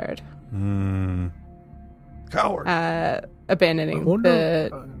courtyard. Coward. Abandoning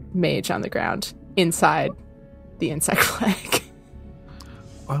the mage on the ground inside the insect plague.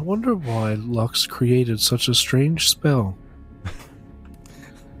 I wonder why Lux created such a strange spell.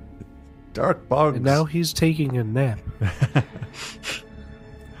 Dark bugs. And now he's taking a nap.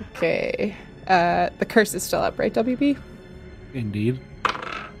 Okay. The curse is still up, right, WB? Indeed.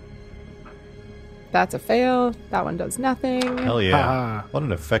 That's a fail. That one does nothing. Hell yeah. Ah. What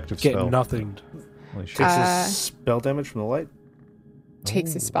an effective Get spell. nothing. Holy shit. Takes his spell damage from the light.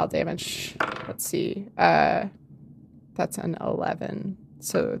 Takes his spell damage. Let's see. That's an 11.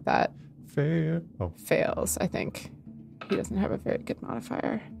 So that Fair. Oh. fails, I think. He doesn't have a very good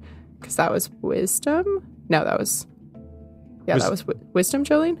modifier. Because that was wisdom? No, that was... Yeah, that was wisdom,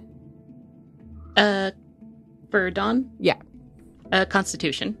 Jolene? For Dawn? Yeah.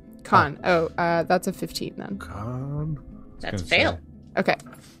 Constitution. Con. That's a 15 then. Con. That's gonna fail. say. Okay,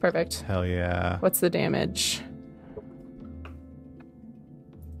 perfect. Hell yeah. What's the damage?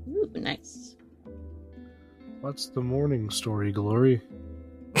 Ooh, nice. What's the morning story, Glory?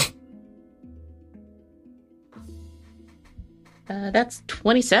 That's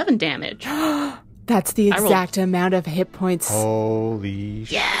 27 damage. That's the I rolled- exact amount of hit points Holy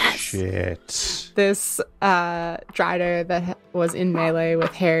Yes! shit. this Drider that was in melee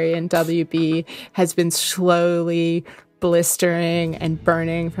with Harry and WB has been slowly blistering and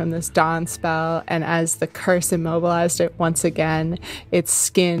burning from this dawn spell, and as the curse immobilized it once again, its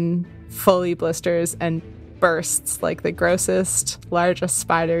skin fully blisters and bursts like the grossest, largest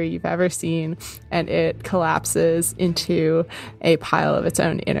spider you've ever seen, and it collapses into a pile of its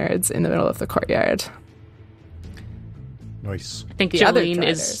own innards in the middle of the courtyard. Nice. I think The other Jolene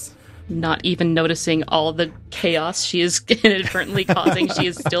Driders. is not even noticing all the chaos she is inadvertently causing. She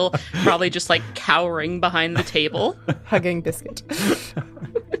is still probably just like cowering behind the table. Hugging Biscuit.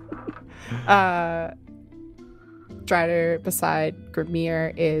 Drider beside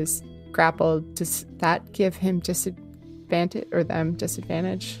Grimir is grappled. Does that give him disadvantage or them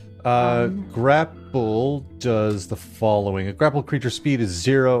disadvantage? Grapple does the following. A grappled creature's speed is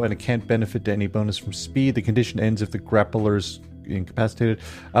 0 and it can't benefit to any bonus from speed. The condition ends if the grappler's incapacitated.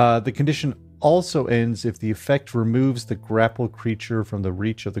 The condition also ends if the effect removes the grappled creature from the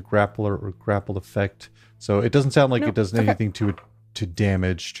reach of the grappler or grappled effect. So it doesn't sound like it does anything to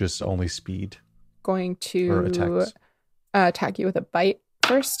damage, just only speed. Going Or to attacks. attack you with a bite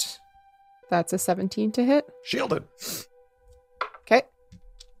first. That's a 17 to hit. Shielded. Okay.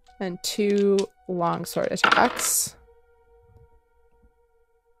 And 2 longsword attacks.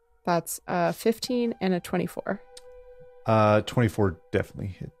 That's a 15 and a 24. 24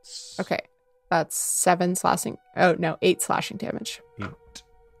 definitely hits. Okay. That's 7 slashing. Oh, no, 8 slashing damage. 8.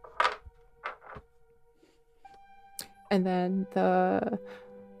 And then the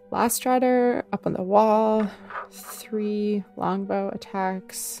last rider up on the wall. 3 longbow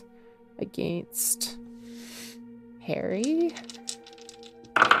attacks against Harry.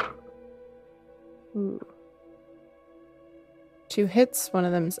 Ooh. 2 hits. One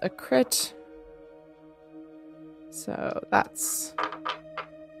of them's a crit. So that's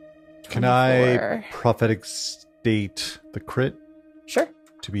 24. Can I prophetic state the crit Sure.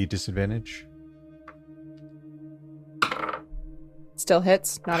 to be disadvantage? Still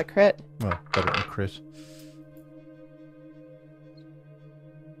hits, not a crit. Well, better than a crit.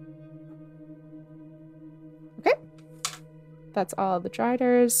 Okay. That's all the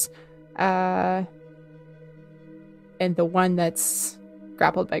Driders. And the one that's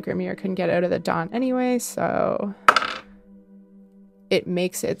grappled by Grimir couldn't get out of the Dawn anyway, so it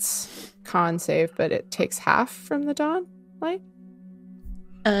makes its con save, but it takes half from the Dawn light?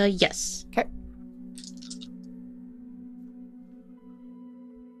 Yes. Okay.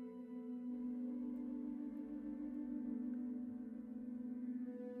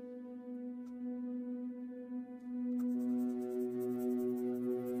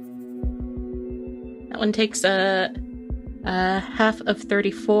 That one takes half of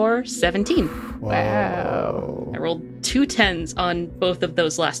 34, 17. Wow. I rolled 2 10s on both of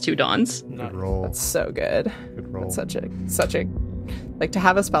those last 2 dawns. Good roll. That's so good. Good roll. That's such a like to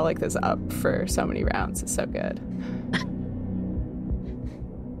have a spell like this up for so many rounds is so good.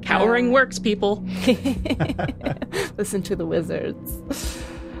 Cowering works, people. Listen to the wizards.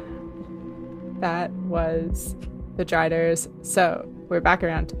 That was the Driders. So we're back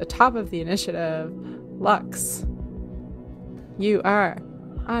around to the top of the initiative. Lux, you are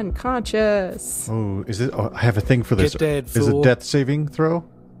unconscious. Oh, is it? Oh, I have a thing for this. Get dead, Is it fool. death saving throw?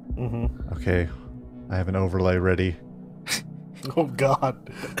 Mm-hmm. Okay, I have an overlay ready. Oh, God.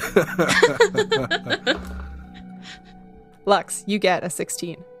 Lux, you get a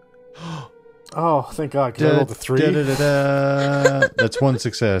 16. Oh, thank God, because I rolled a 3. Da-da-da-da. That's one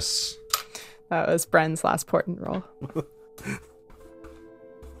success. That was Bren's last portent roll.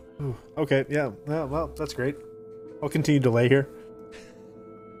 Okay, yeah. Well, that's great. I'll continue to lay here.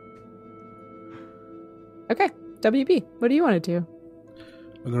 Okay, WB, what do you want to do?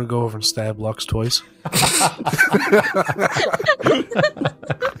 I'm going to go over and stab Lux twice.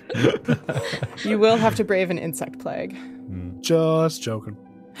 You will have to brave an insect plague. Just joking.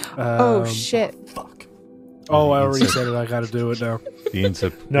 Oh, shit. Fuck. Oh, I already said it. I got to do it now. The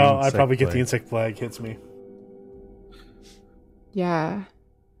insect. No, I insect probably get the plague. insect plague hits me. Yeah.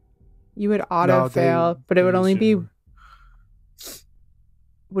 You would auto No, fail, but it would only be... sure.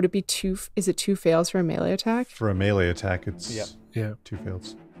 Would it be 2... Is it 2 fails for a melee attack? For a melee attack, it's Yep. Yeah. 2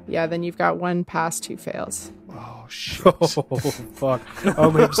 fails. Yeah, then you've got 1 pass, 2 fails. Oh shit! Oh, fuck. I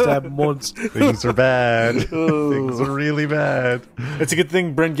only have to stab him once. Things are bad. Things are really bad. It's a good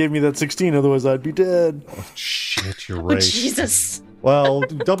thing Brent gave me that 16, otherwise I'd be dead. Oh shit! You're Oh, right. Jesus. Well,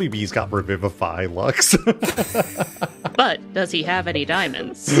 WB's got Revivify, Lux. But does he have any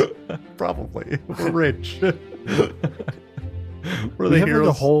diamonds? Probably. We're rich. We're We the have heroes.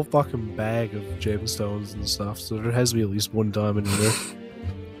 like a whole fucking bag of gemstones and stuff, so there has to be at least 1 diamond in there.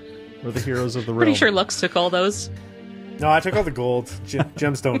 We're the heroes of the realm. Pretty sure Lux took all those. No, I took all the gold.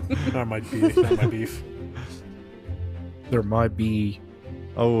 Gemstone. Not my beef. There might be.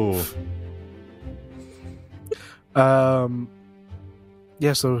 Oh,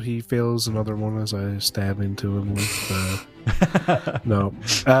 Yeah, so he fails another one as I stab into him with. No.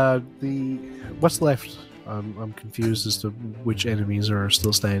 What's left? I'm confused as to which enemies are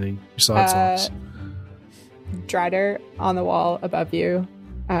still standing besides us. Drider on the wall above you,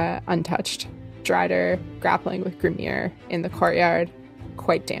 untouched. Drider grappling with Grimir in the courtyard,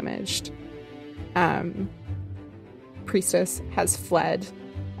 quite damaged. Priestess has fled,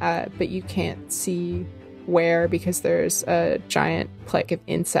 but you can't see where because there's a giant plague of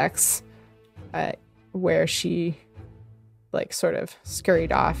insects where she sort of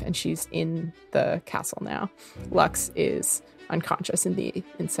scurried off, and she's in the castle now. Lux is unconscious in the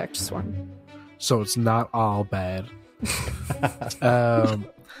insect swarm. So it's not all bad.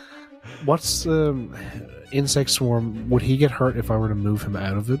 What's insect swarm? Would he get hurt if I were to move him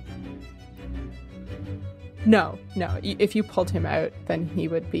out of it? No. If you pulled him out, then he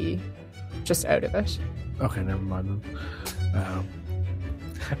would be just out of it. Okay, never mind then.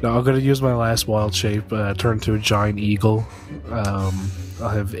 No, I'm going to use my last wild shape, turn to a giant eagle. I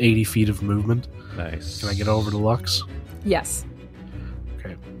have 80 feet of movement. nice. Can I get over to Lux? Yes.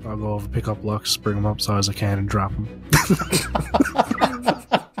 Okay, I'll go over, pick up Lux, bring him up as high as I can, and drop him.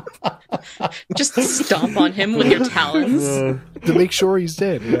 Just stomp on him with your talons. To make sure he's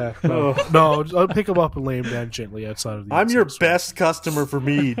dead, yeah. No, I'll pick him up and lay him down gently outside of the I'm your insect swarm. best customer for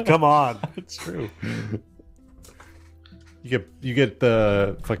mead. Come on. It's true. You get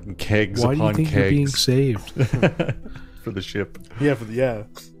the fucking kegs Why do you upon think you're being kegs saved? for the ship. Yeah.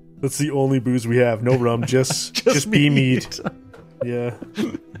 That's the only booze we have. No rum, just bee mead. Yeah.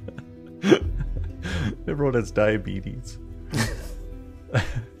 Everyone has diabetes.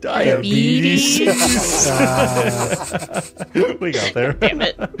 Diabetes. We got there. Damn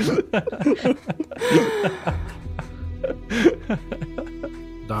it.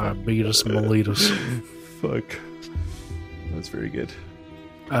 Diabetes mellitus. Fuck. That's very good.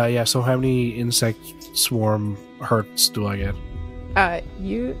 Yeah, so how many insect swarm hurts do I get?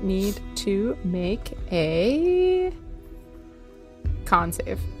 You need to make a con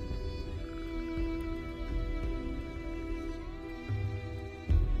save.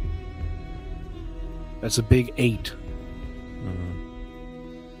 That's a big 8.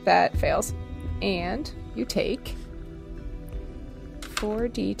 That fails. And you take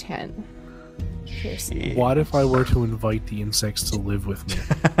 4d10. Piercing. What if I were to invite the insects to live with me?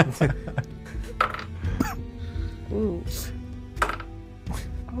 Ooh.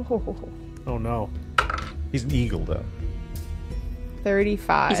 Oh. Oh no. He's an eagle, though.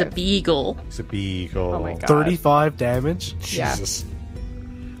 35. He's a beagle. He's a beagle. Oh my god. 35 damage? Yeah. Jesus.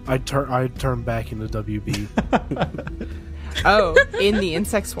 I'd turn back into WB. Oh, in the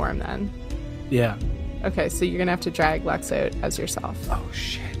insect swarm then. Yeah. Okay, so you're gonna have to drag Lex out as yourself. Oh,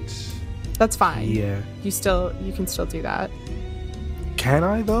 shit. That's fine. Yeah. You can still do that. Can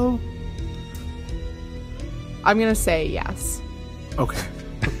I, though? I'm gonna say yes. Okay.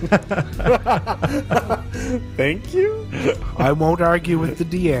 Thank you. I won't argue with the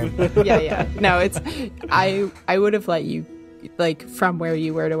DM. Yeah. No, it's I would have let you, like, from where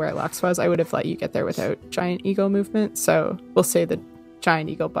you were to where Lux was, I would have let you get there without giant eagle movement. So we'll say the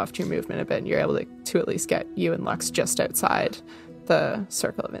giant eagle buffed your movement a bit and you're able to at least get you and Lux just outside the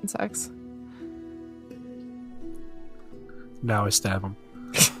circle of insects. Now I stab him.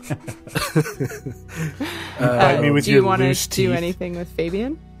 Bite me with do your you want to loose do teeth. anything with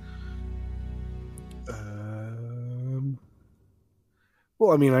Fabian?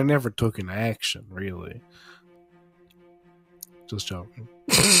 Well, I mean, I never took an action, really. Just joking.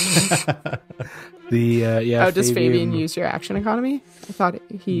 Does Fabian use your action economy? I thought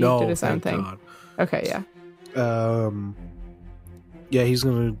he did his own thank thing. God. Okay, yeah. Yeah, he's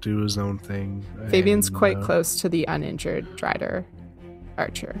gonna do his own thing. Fabian's and, quite close to the uninjured Drider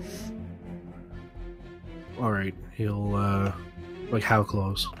archer. All right, he'll like how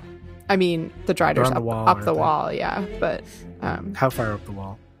close? I mean, the Drider's on the wall, up the aren't they? wall, yeah, but How far up the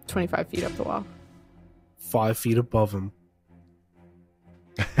wall? 25 feet up the wall. 5 feet above him.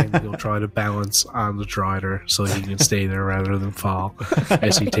 And he'll try to balance on the Drider so he can stay there rather than fall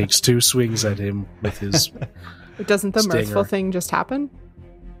as he takes 2 swings at him with his. Doesn't the Stinger. mirthful thing just happen?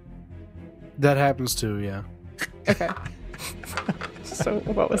 That happens too, yeah. Okay. So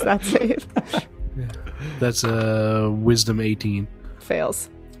what was that save? That's a wisdom 18. Fails.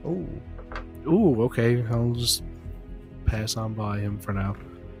 Oh. Ooh, okay. I'll just pass on by him for now.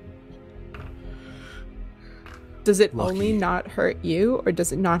 Does it Lucky. only not hurt you, or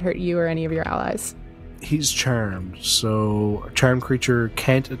does it not hurt you or any of your allies? He's charmed, so a charmed creature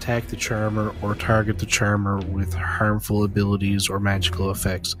can't attack the charmer or target the charmer with harmful abilities or magical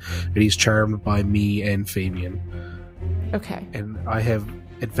effects. And he's charmed by me and Fabian. Okay. And I have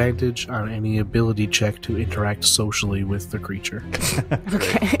advantage on any ability check to interact socially with the creature.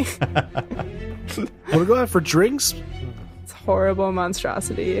 Okay. Want to go out for drinks? It's horrible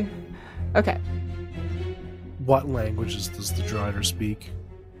monstrosity. Okay. What languages does the Drider speak?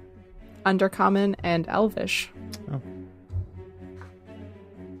 Undercommon and Elvish.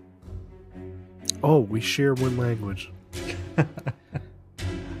 Oh, we share one language.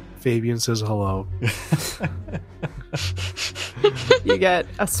 Fabian says hello. You get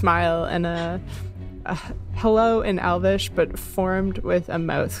a smile and a hello in Elvish, but formed with a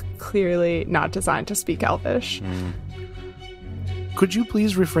mouth clearly not designed to speak Elvish. Could you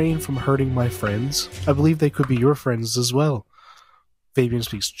please refrain from hurting my friends? I believe they could be your friends as well. Fabian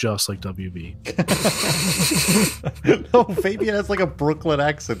speaks just like WB. No, Fabian has like a Brooklyn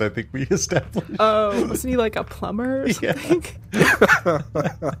accent, I think we established. Oh, wasn't he like a plumber or something?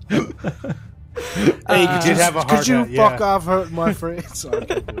 Hey, you did have a hard Could you hat, yeah. fuck off hurting my friends? I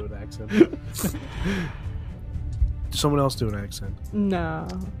can't do an accent. Someone else do an accent. No.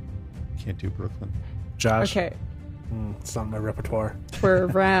 Can't do Brooklyn. Josh? Okay, It's not my repertoire. we're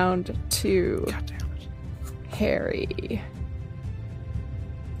round to God damn it. Harry.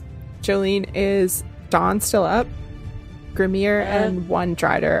 Jolene, is Dawn still up? Grimir and one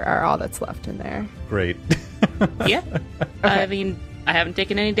Drider are all that's left in there. Great. Yeah. I mean, I haven't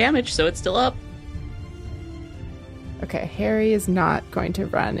taken any damage, so it's still up. Okay, Harry is not going to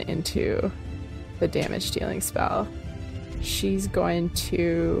run into the damage dealing spell. She's going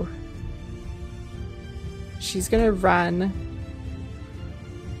to run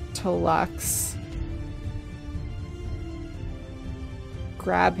to Lux,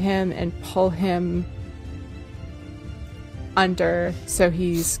 grab him and pull him under so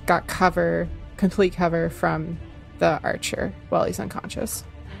he's got complete cover from the archer while he's unconscious.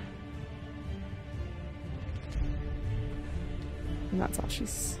 And that's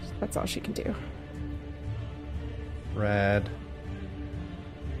all she can do. Rad.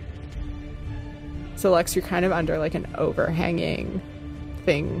 So Lex, you're kind of under like an overhanging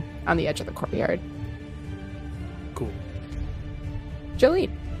thing on the edge of the courtyard. Cool.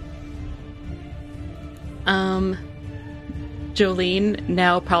 Jolene. Jolene,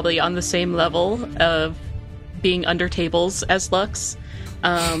 now probably on the same level of being under tables as Lux.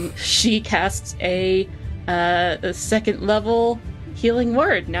 She casts a second level healing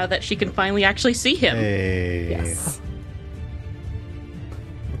word now that she can finally actually see him. Hey. Yes.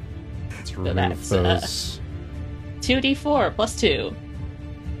 Let's So remove that's those. 2d4 plus 2.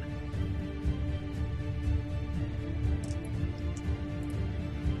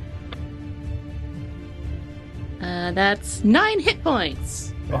 That's 9 hit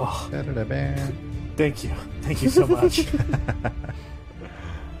points. Oh, Da-da-da-ba. thank you. Thank you so much.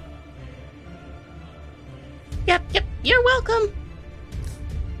 Yep, you're welcome.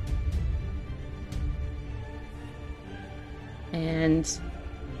 And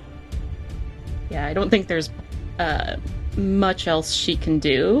yeah, I don't think there's much else she can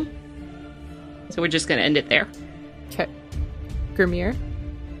do. So we're just going to end it there. Okay. Grimir,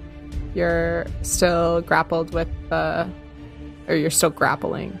 you're still grappled with or you're still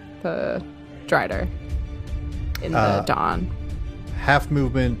grappling the Drider in the dawn. Half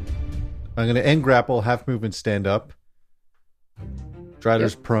movement. I'm going to end grapple. Half movement. Stand up.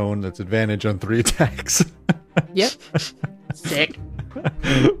 Drider's prone. That's advantage on 3 attacks. Yep. Sick.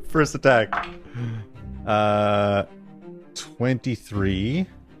 First attack. 23.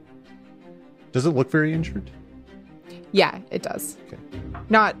 Does it look very injured? Yeah, it does. Okay.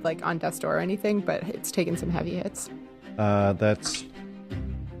 Not like on death's door or anything, but it's taken some heavy hits. That's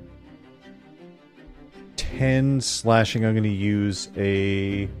 10 slashing. I'm going to use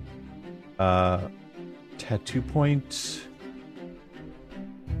a tattoo point. So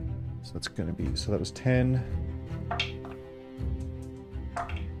that's going to be, so that was 10.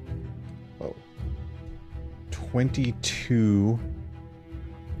 Oh. 22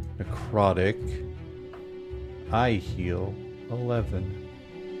 necrotic. I heal 11.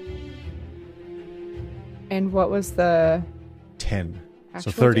 And what was the 10. So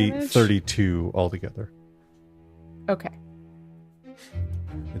actual 30, damage? 32 altogether. Okay.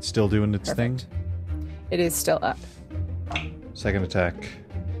 It's still doing its Perfect. thing. It is still up. Second attack.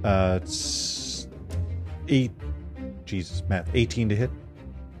 It's 8. Jesus, math. 18 to hit.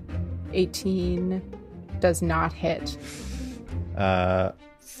 18 does not hit.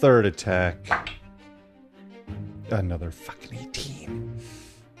 Third attack. Another fucking 18.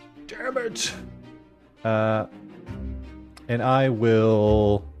 Damn it. And I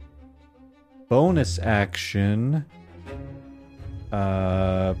will bonus action.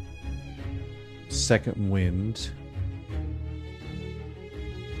 Second wind.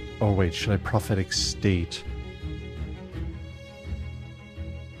 Oh wait, should I prophetic state?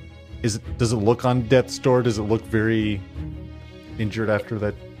 Does it look on death's door? Does it look very injured after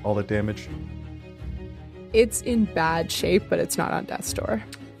that all that damage? It's in bad shape, but it's not on death's door.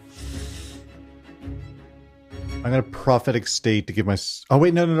 I'm gonna prophetic state to give my. Oh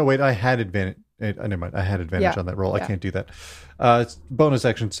wait, no, wait. I had advantage. Never mind. I had advantage on that roll. Yeah. I can't do that. It's bonus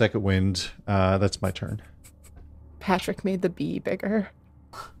action, second wind. That's my turn. Patrick made the bee bigger.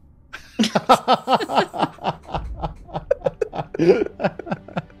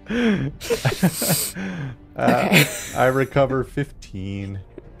 Okay. I recover 15.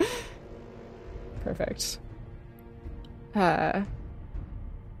 Perfect. That's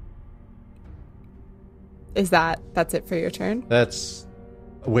it for your turn? That's.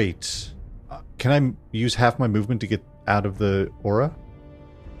 Wait. Can I use half my movement to get out of the aura?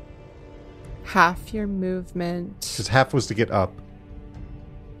 Half your movement. Because half was to get up.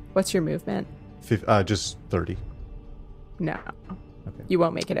 What's your movement? Just 30. No. Okay. You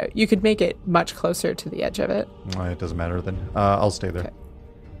won't make it out. You could make it much closer to the edge of it. It doesn't matter then. I'll stay there.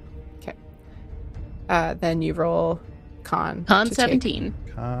 Okay. Then you roll con. Con to take- 17.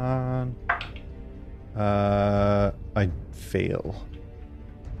 Con. I fail.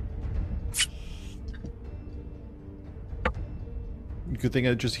 Good thing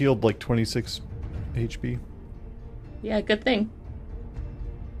I just healed like 26 HP. Yeah, good thing.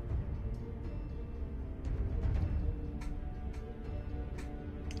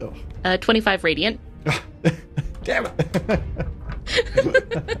 Oh. 25 radiant. Damn it!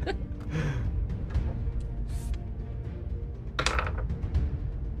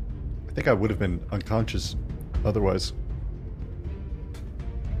 I think I would have been unconscious otherwise.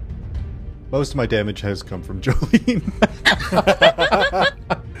 Most of my damage has come from Jolene.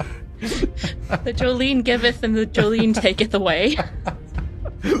 The Jolene giveth and the Jolene taketh away.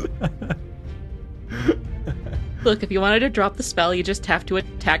 Look, if you wanted to drop the spell, you just have to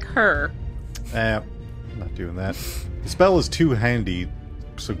attack her. I'm not doing that. The spell is too handy,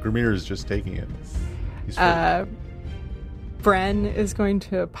 so Grimir is just taking it. He's Bren is going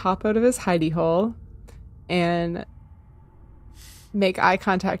to pop out of his hidey hole and make eye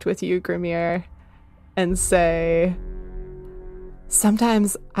contact with you, Grimir, and say,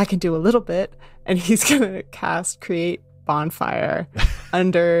 sometimes I can do a little bit, and he's going to cast Create Bonfire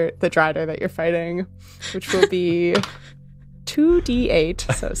under the Drider that you're fighting, which will be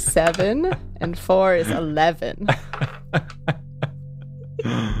 2d8, so 7, and 4 is 11.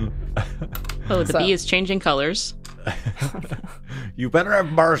 Oh, the bee is changing colors. You better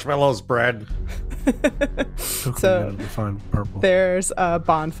have marshmallows, Brad. So define purple. there's a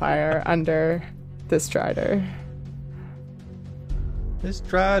bonfire under this Drider. This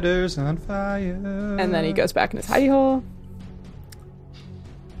Drider's on fire. And then he goes back in his hidey hole.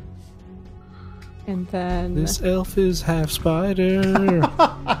 And then This elf is half spider.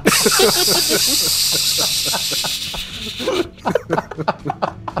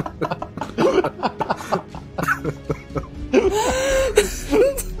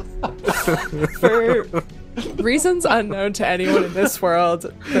 for reasons unknown to anyone in this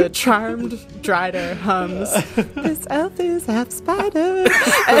world, the charmed Drider hums, "This elf is half spider,"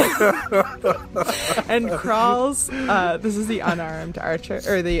 and crawls. This is the unarmed archer,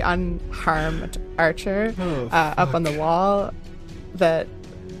 or the unharmed archer, up on the wall that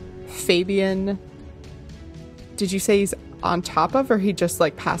Fabian. Did you say he's on top of, or he just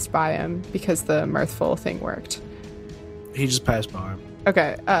like passed by him because the mirthful thing worked? He just passed by him.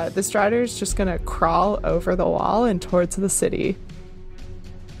 Okay, this Strider's just gonna crawl over the wall and towards the city.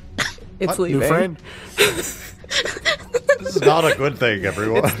 It's leaving. New friend. This is not a good thing,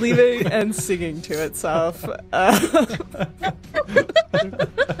 everyone. It's leaving and singing to itself.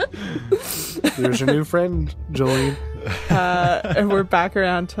 There's your new friend, Jolene. And we're back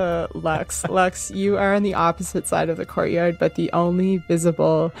around to Lux. Lux, you are on the opposite side of the courtyard, but the only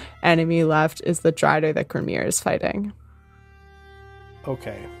visible enemy left is the Drider that Grimir is fighting.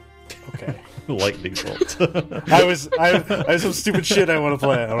 Okay. Lightning bolt. I have some stupid shit I want to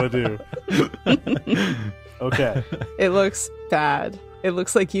play. I want to do. Okay. It looks bad. It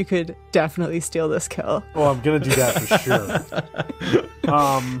looks like you could definitely steal this kill. Well, I'm gonna do that for sure.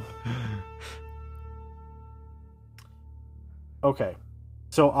 Okay.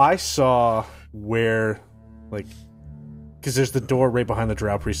 So I saw where, like, because there's the door right behind the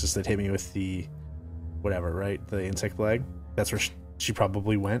Drow Priestess that hit me with the whatever, right? The insect leg. That's where she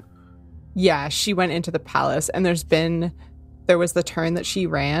probably went. Yeah, she went into the palace, and there was the turn that she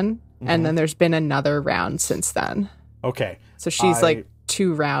ran, and then there's been another round since then. Okay. So she's like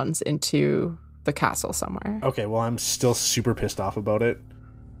 2 rounds into the castle somewhere. Okay, well, I'm still super pissed off about it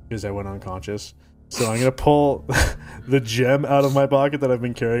because I went unconscious. So I'm going to pull the gem out of my pocket that I've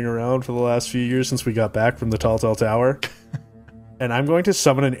been carrying around for the last few years since we got back from the Tall Tower. And I'm going to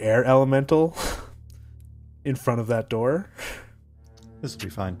summon an air elemental in front of that door. This will be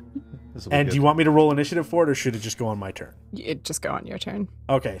fine. And do you want me to roll initiative for it, or should it just go on my turn? It just go on your turn.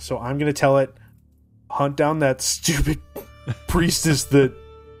 Okay, so I'm going to tell it, hunt down that stupid priestess that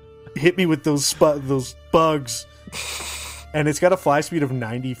hit me with those bugs. And it's got a fly speed of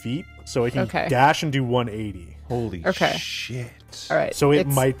 90 feet, so it can dash and do 180. Holy Okay. shit. All right. So it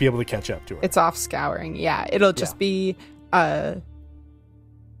might be able to catch up to her. It's off scouring. Yeah, it'll just be... Okay,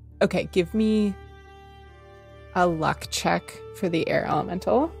 give me a luck check for the air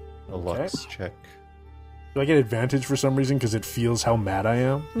elemental. A Lux check. Do I get advantage for some reason because it feels how mad I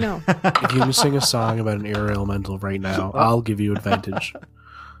am? No. If you sing a song about an air elemental right now, I'll give you advantage.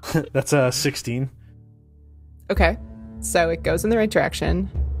 That's a 16. Okay, so it goes in the right direction.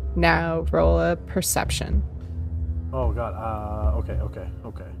 Now roll a perception. Oh god. Okay.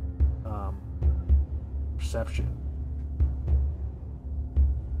 Perception.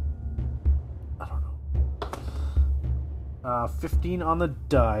 I don't know. 15 on the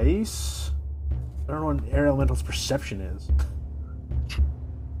dice. I don't know what an air elemental's perception is.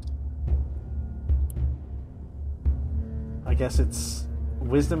 I guess it's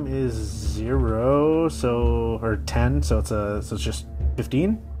wisdom is 0, or 10, so it's just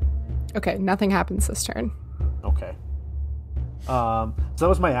 15. Okay, nothing happens this turn. Okay. So that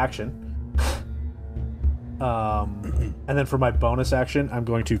was my action. And then for my bonus action, I'm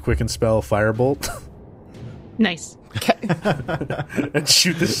going to quicken spell Firebolt Nice. Okay. and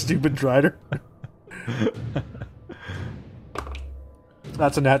shoot this stupid Drider.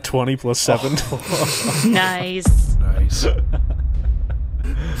 That's a nat 20 plus 7. Nice. Nice.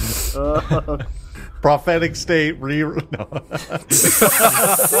 Prophetic state. No.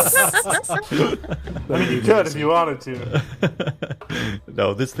 I mean, you could if you wanted to.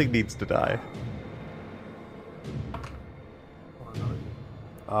 No, this thing needs to die.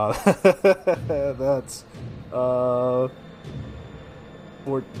 That's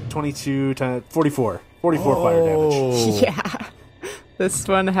 22 times 44. 44 fire damage. Yeah. This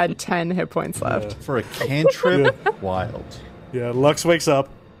one had 10 hit points left. For a cantrip, wild. Yeah, Lux wakes up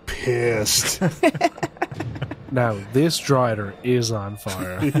pissed. Now, this Drider is on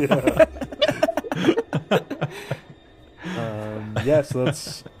fire. So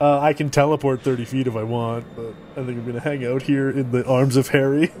that's. I can teleport 30 feet if I want, but I think I'm going to hang out here in the arms of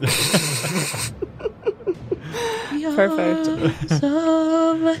Harry. Perfect.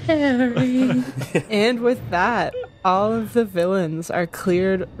 Of Harry. And with that, all of the villains are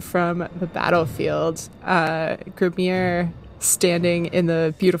cleared from the battlefield. Grimir standing in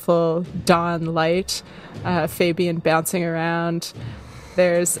the beautiful dawn light, Fabian bouncing around.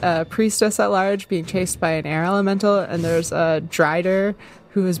 There's a priestess at large being chased by an air elemental, and there's a Drider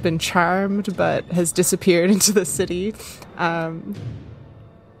who has been charmed but has disappeared into the city.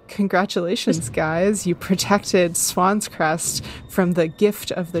 Congratulations, guys. You protected Swan's Crest from the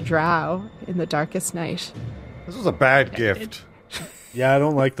gift of the drow in the darkest night. This was a bad gift. Yeah, I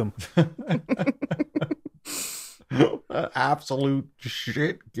don't like them. An absolute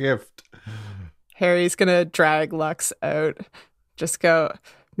shit gift. Harry's gonna drag Lux out. Just go,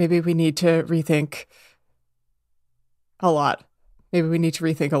 maybe we need to rethink a lot. Maybe we need to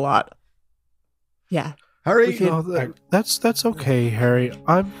rethink a lot. Yeah. Harry, No, that's okay, Harry.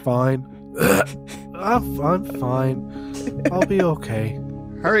 I'm fine. I'm fine. I'll be okay.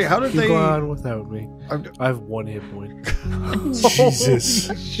 Harry, how did You they go on without me. I have 1 hit point.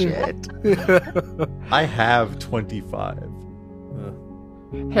 Jesus. Shit. I have 25.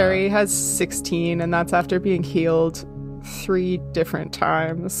 Harry has 16, and that's after being healed 3 different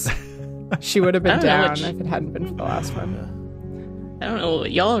times. She would have been I don't know down what if it hadn't been for the last one. I don't know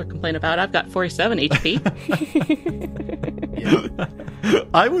what y'all are complaining about. I've got 47 HP.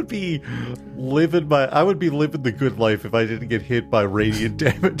 I would be living the good life if I didn't get hit by radiant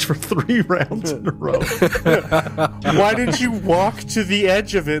damage for 3 rounds in a row. Why didn't you walk to the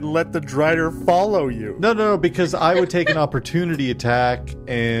edge of it and let the Drider follow you? No, because I would take an opportunity attack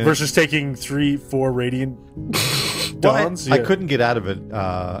and Versus taking 3-4 radiant dawns? I couldn't get out of it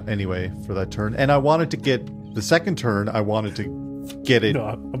anyway for that turn, and I wanted to get the second turn. I wanted to get it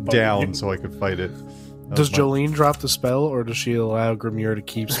down so I could fight it. Does Jolene drop the spell, or does she allow Grimir to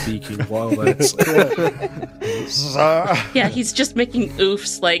keep speaking while that's... Yeah, he's just making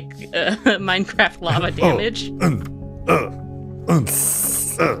oofs like Minecraft lava damage.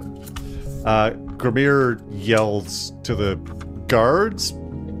 Grimir yells to the guards,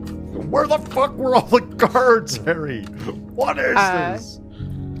 "Where the fuck were all the guards, Harry? What is this?"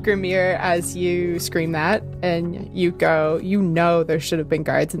 Grimir, as you scream that and you go, you know there should have been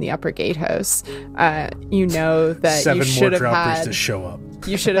guards in the upper gatehouse. You know that 7 you more should have drow had priestess show up.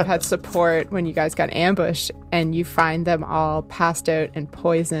 you should have had support when you guys got ambushed, and you find them all passed out and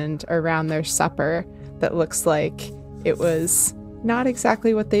poisoned around their supper that looks like it was not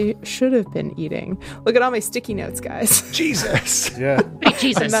exactly what they should have been eating. Look at all my sticky notes, guys. Jesus. Yeah. Hey,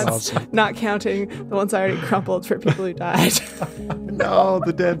 Jesus. And that's awesome. not counting the ones I already crumpled for people who died. No,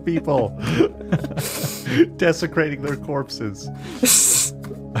 the dead people. Desecrating their corpses.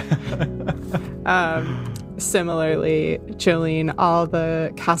 Similarly, Jolene, all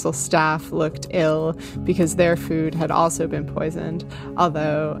the castle staff looked ill because their food had also been poisoned,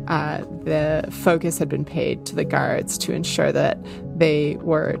 although the focus had been paid to the guards to ensure that they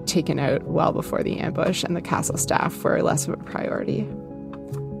were taken out well before the ambush, and the castle staff were less of a priority.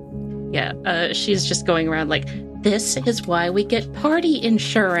 Yeah, she's just going around like, this is why we get party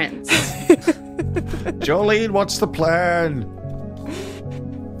insurance. Jolene, what's the plan?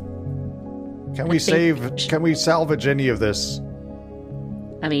 Can we salvage any of this?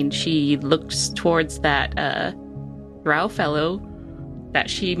 I mean, she looks towards that drow fellow that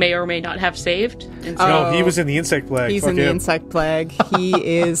she may or may not have saved. And so, No, he was in the insect plague. He's Fuck in the him. insect plague.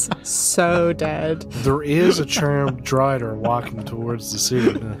 He is so dead. There is a charmed Drider walking towards the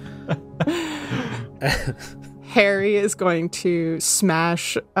city. Harry is going to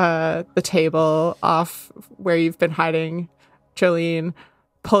smash the table off where you've been hiding, Jolene,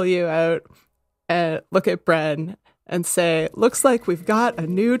 pull you out, and look at Bren and say, "Looks like we've got a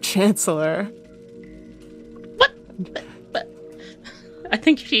new chancellor." but I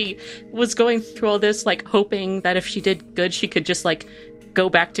think she was going through all this, like, hoping that if she did good, she could just, like, go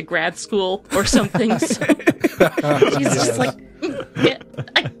back to grad school or something. So she's just like,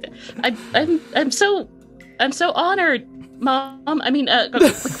 I'm so honored, Mom. I mean,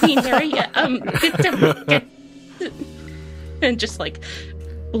 Queen Harry. And just like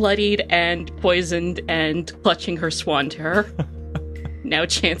bloodied and poisoned and clutching her swan to her. Now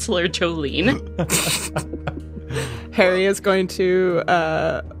Chancellor Jolene. Harry is going to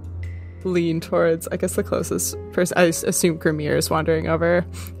lean towards, I guess, the closest person. I assume Grimir is wandering over.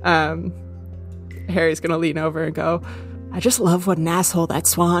 Harry's going to lean over and go, I just love what an asshole that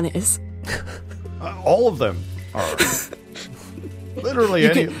swan is. All of them are. Literally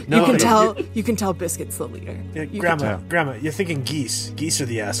You can tell Biscuit's the leader. Yeah, Grandma, you're thinking geese. Geese are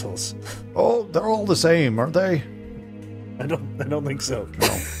the assholes. Oh, they're all the same, aren't they? I don't think so.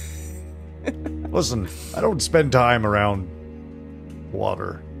 No. Listen, I don't spend time around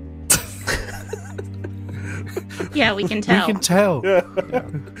water. Yeah, we can tell. We can tell. Yeah.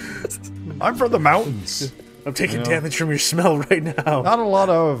 I'm from the mountains. I'm taking damage from your smell right now. Not a lot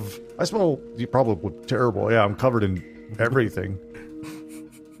of... I smell probably terrible. Yeah, I'm covered in everything.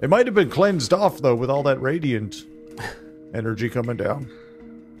 It might have been cleansed off, though, with all that radiant energy coming down.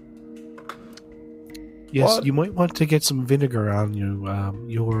 Yes, What? you might want to get some vinegar on you.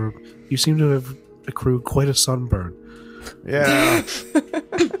 You seem to have accrued quite a sunburn. Yeah.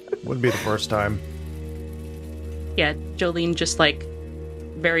 Wouldn't be the first time. Yeah, Jolene just like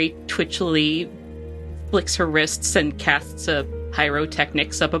very twitchily flicks her wrists and casts a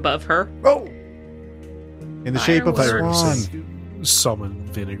pyrotechnics up above her. Oh! In the shape of a Fireworks. swan. Summon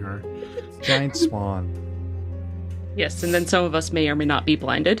vinegar. Giant swan. Yes, and then some of us may or may not be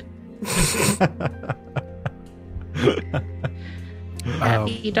blinded.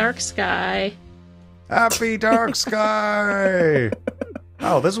 Happy dark sky. Happy dark sky!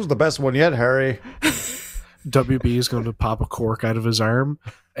 Oh, this was the best one yet, Harry. WB is going to pop a cork out of his arm,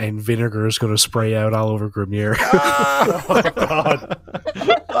 and vinegar is going to spray out all over Grimir. Oh, God.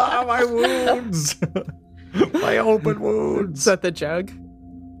 Ah, my wounds! My open wounds! Is that the jug?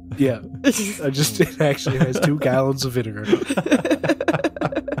 Yeah. It actually has 2 gallons of vinegar.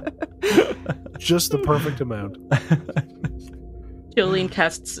 Just the perfect amount. Jolene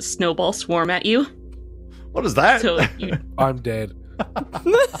casts a snowball swarm at you. What is that? So you I'm dead.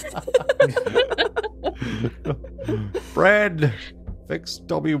 Bread! Fix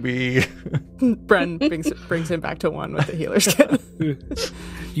WB. Bren brings him back to 1 with the healer's kit.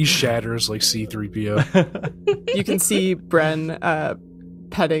 He shatters like C-3PO. You can see Bren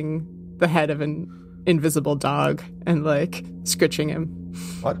petting the head of an invisible dog and like scritching him.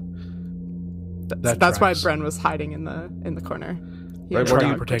 What? That's why tracks. Bren was hiding in the corner. He Right, had a what do Trying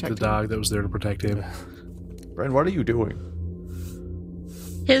you to protect the protecting dog that was there to protect him. Bren, what are you doing?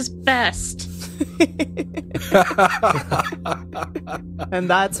 his best. And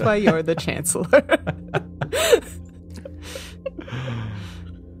that's why you're the Chancellor.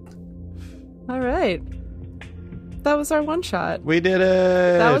 All right. That was our 1-shot. We did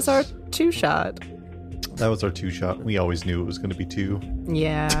it! That was our 2-shot. That was our 2-shot. We always knew it was going to be 2.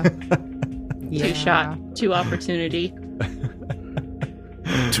 Yeah. 2-shot, 2 opportunity.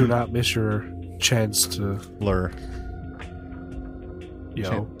 To not miss your chance to, Lure.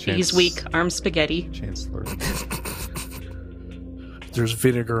 He's weak, arm spaghetti. Chancellor. There's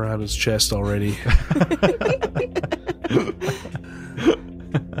vinegar on his chest already.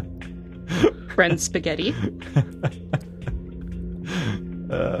 Friend spaghetti.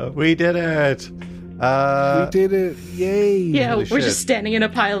 We did it! We did it! Yay! Yeah, Holy we're shit. just standing in a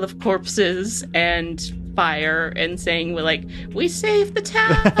pile of corpses and fire and saying, we're like, we saved the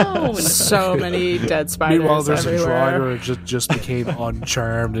town! So many dead spiders Meanwhile, there's a everywhere. driver who just became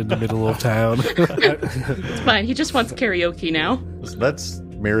uncharmed in the middle of town. It's fine, he just wants karaoke now. That's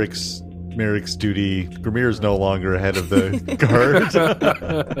Merrick's duty. Grimir's no longer ahead of the guard.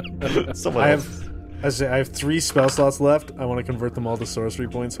 Someone else. I have 3 spell slots left. I want to convert them all to sorcery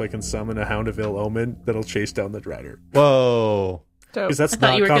points so I can summon a Hound of Ill Omen that'll chase down the Drider. Whoa. Dope. Because that's I thought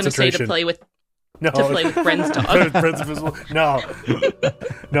not you were going to say concentration. to play with No, Bren's dog. Bren's invisible. No.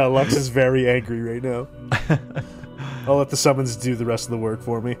 No, Lux is very angry right now. I'll let the summons do the rest of the work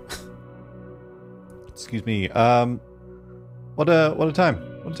for me. Excuse me. What a time.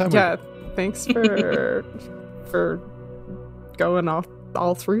 What a time. Yeah, thanks for going all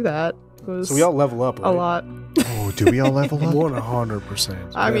through that. It was So we all level up, right? a lot. Oh, do we all level up?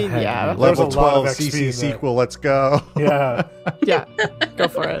 100%. I mean, yeah. There was a Level lot of 12 XP in CC that. sequel, let's go. Yeah. Yeah, go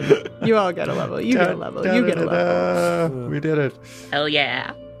for it. You all get a level. You get a level. You get a level. We did it. Hell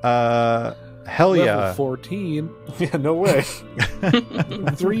yeah. Hell Level yeah. 14. Yeah, no way.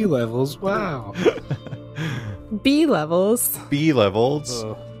 3 levels. Wow. B levels. B levels.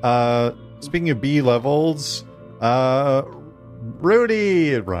 Speaking of B levels, Rooney,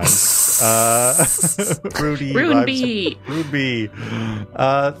 it rhymes. Rudy. Ruby. Ruby.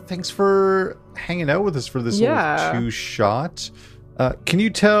 Thanks for hanging out with us for this little two-shot. Can you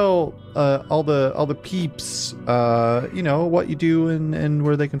tell all the peeps, what you do and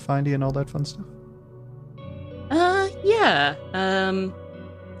where they can find you and all that fun stuff? Yeah.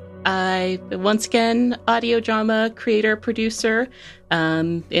 I, once again, audio drama creator, producer,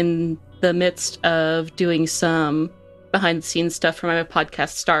 in the midst of doing some behind-the-scenes stuff for my podcast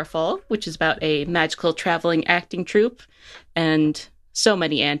Starfall, which is about a magical traveling acting troupe, and so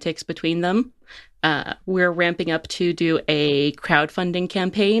many antics between them. We're ramping up to do a crowdfunding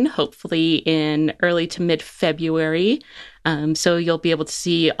campaign, hopefully in early to mid-February. So you'll be able to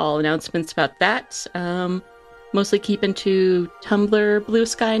see all announcements about that. Mostly keeping to Tumblr Blue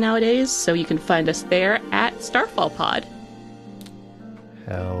Sky nowadays, so you can find us there at Starfall Pod.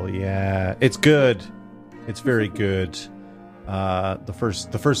 Hell yeah. It's good. It's very good. The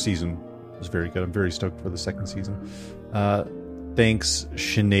first season was very good. I'm very stoked for the second season. Thanks,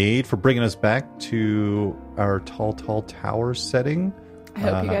 Sinead, for bringing us back to our Tall Tower setting. I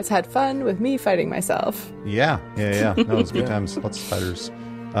hope you guys had fun with me fighting myself. Yeah. No, it was good times. Lots of fighters.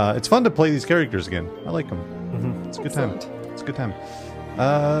 It's fun to play these characters again. I like them. Mm-hmm. It's a good time. It's a good time.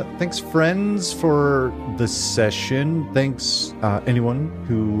 Thanks, friends, for the session. Thanks, anyone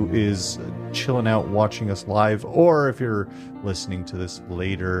who is chilling out watching us live, or if you're listening to this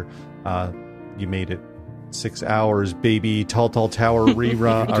later, you made it 6 hours, baby. Tall Tower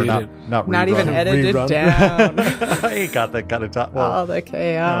rerun, or not rerun. Even edited down. I ain't got that kind of time. Well, all the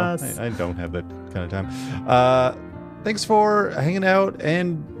chaos. No, I don't have that kind of time. Thanks for hanging out,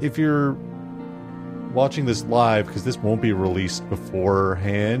 and if you're watching this live, because this won't be released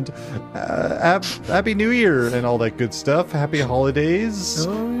beforehand, Happy New Year and all that good stuff. Happy holidays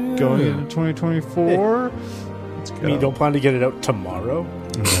going into 2024. Let's go. You don't plan to get it out tomorrow?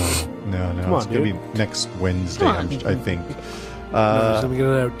 No. Come on, it's going to be next Wednesday, I think. No, we get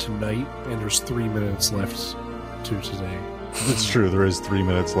it out tonight, and there's 3 minutes left to today. It's true. There is 3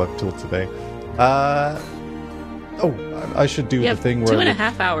 minutes left till today. I should do the thing where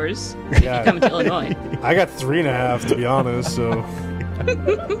 2.5 hours if you come to Illinois. I got 3.5 to be honest, so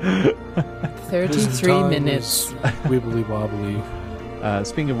 33 minutes. Wibbly wobbly.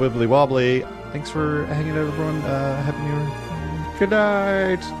 Speaking of wibbly wobbly, thanks for hanging out, everyone. Happy New Year. Good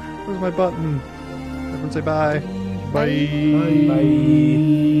night. Where's my button? Everyone say bye. Bye.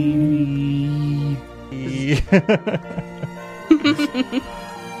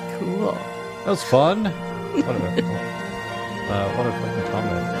 Cool. That was fun. What a fucking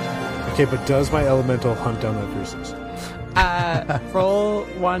comment. Okay, but does my elemental hunt down that person's? Roll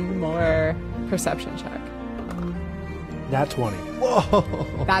one more perception check. Nat 20.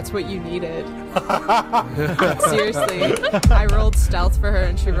 Whoa. That's what you needed. Seriously. I rolled stealth for her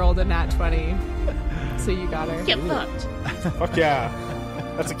and she rolled a nat 20. So you got her. Get fucked. Fuck yeah.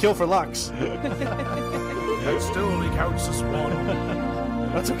 That's a kill for Lux. That still only counts as one.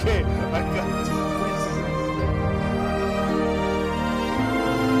 That's okay. I got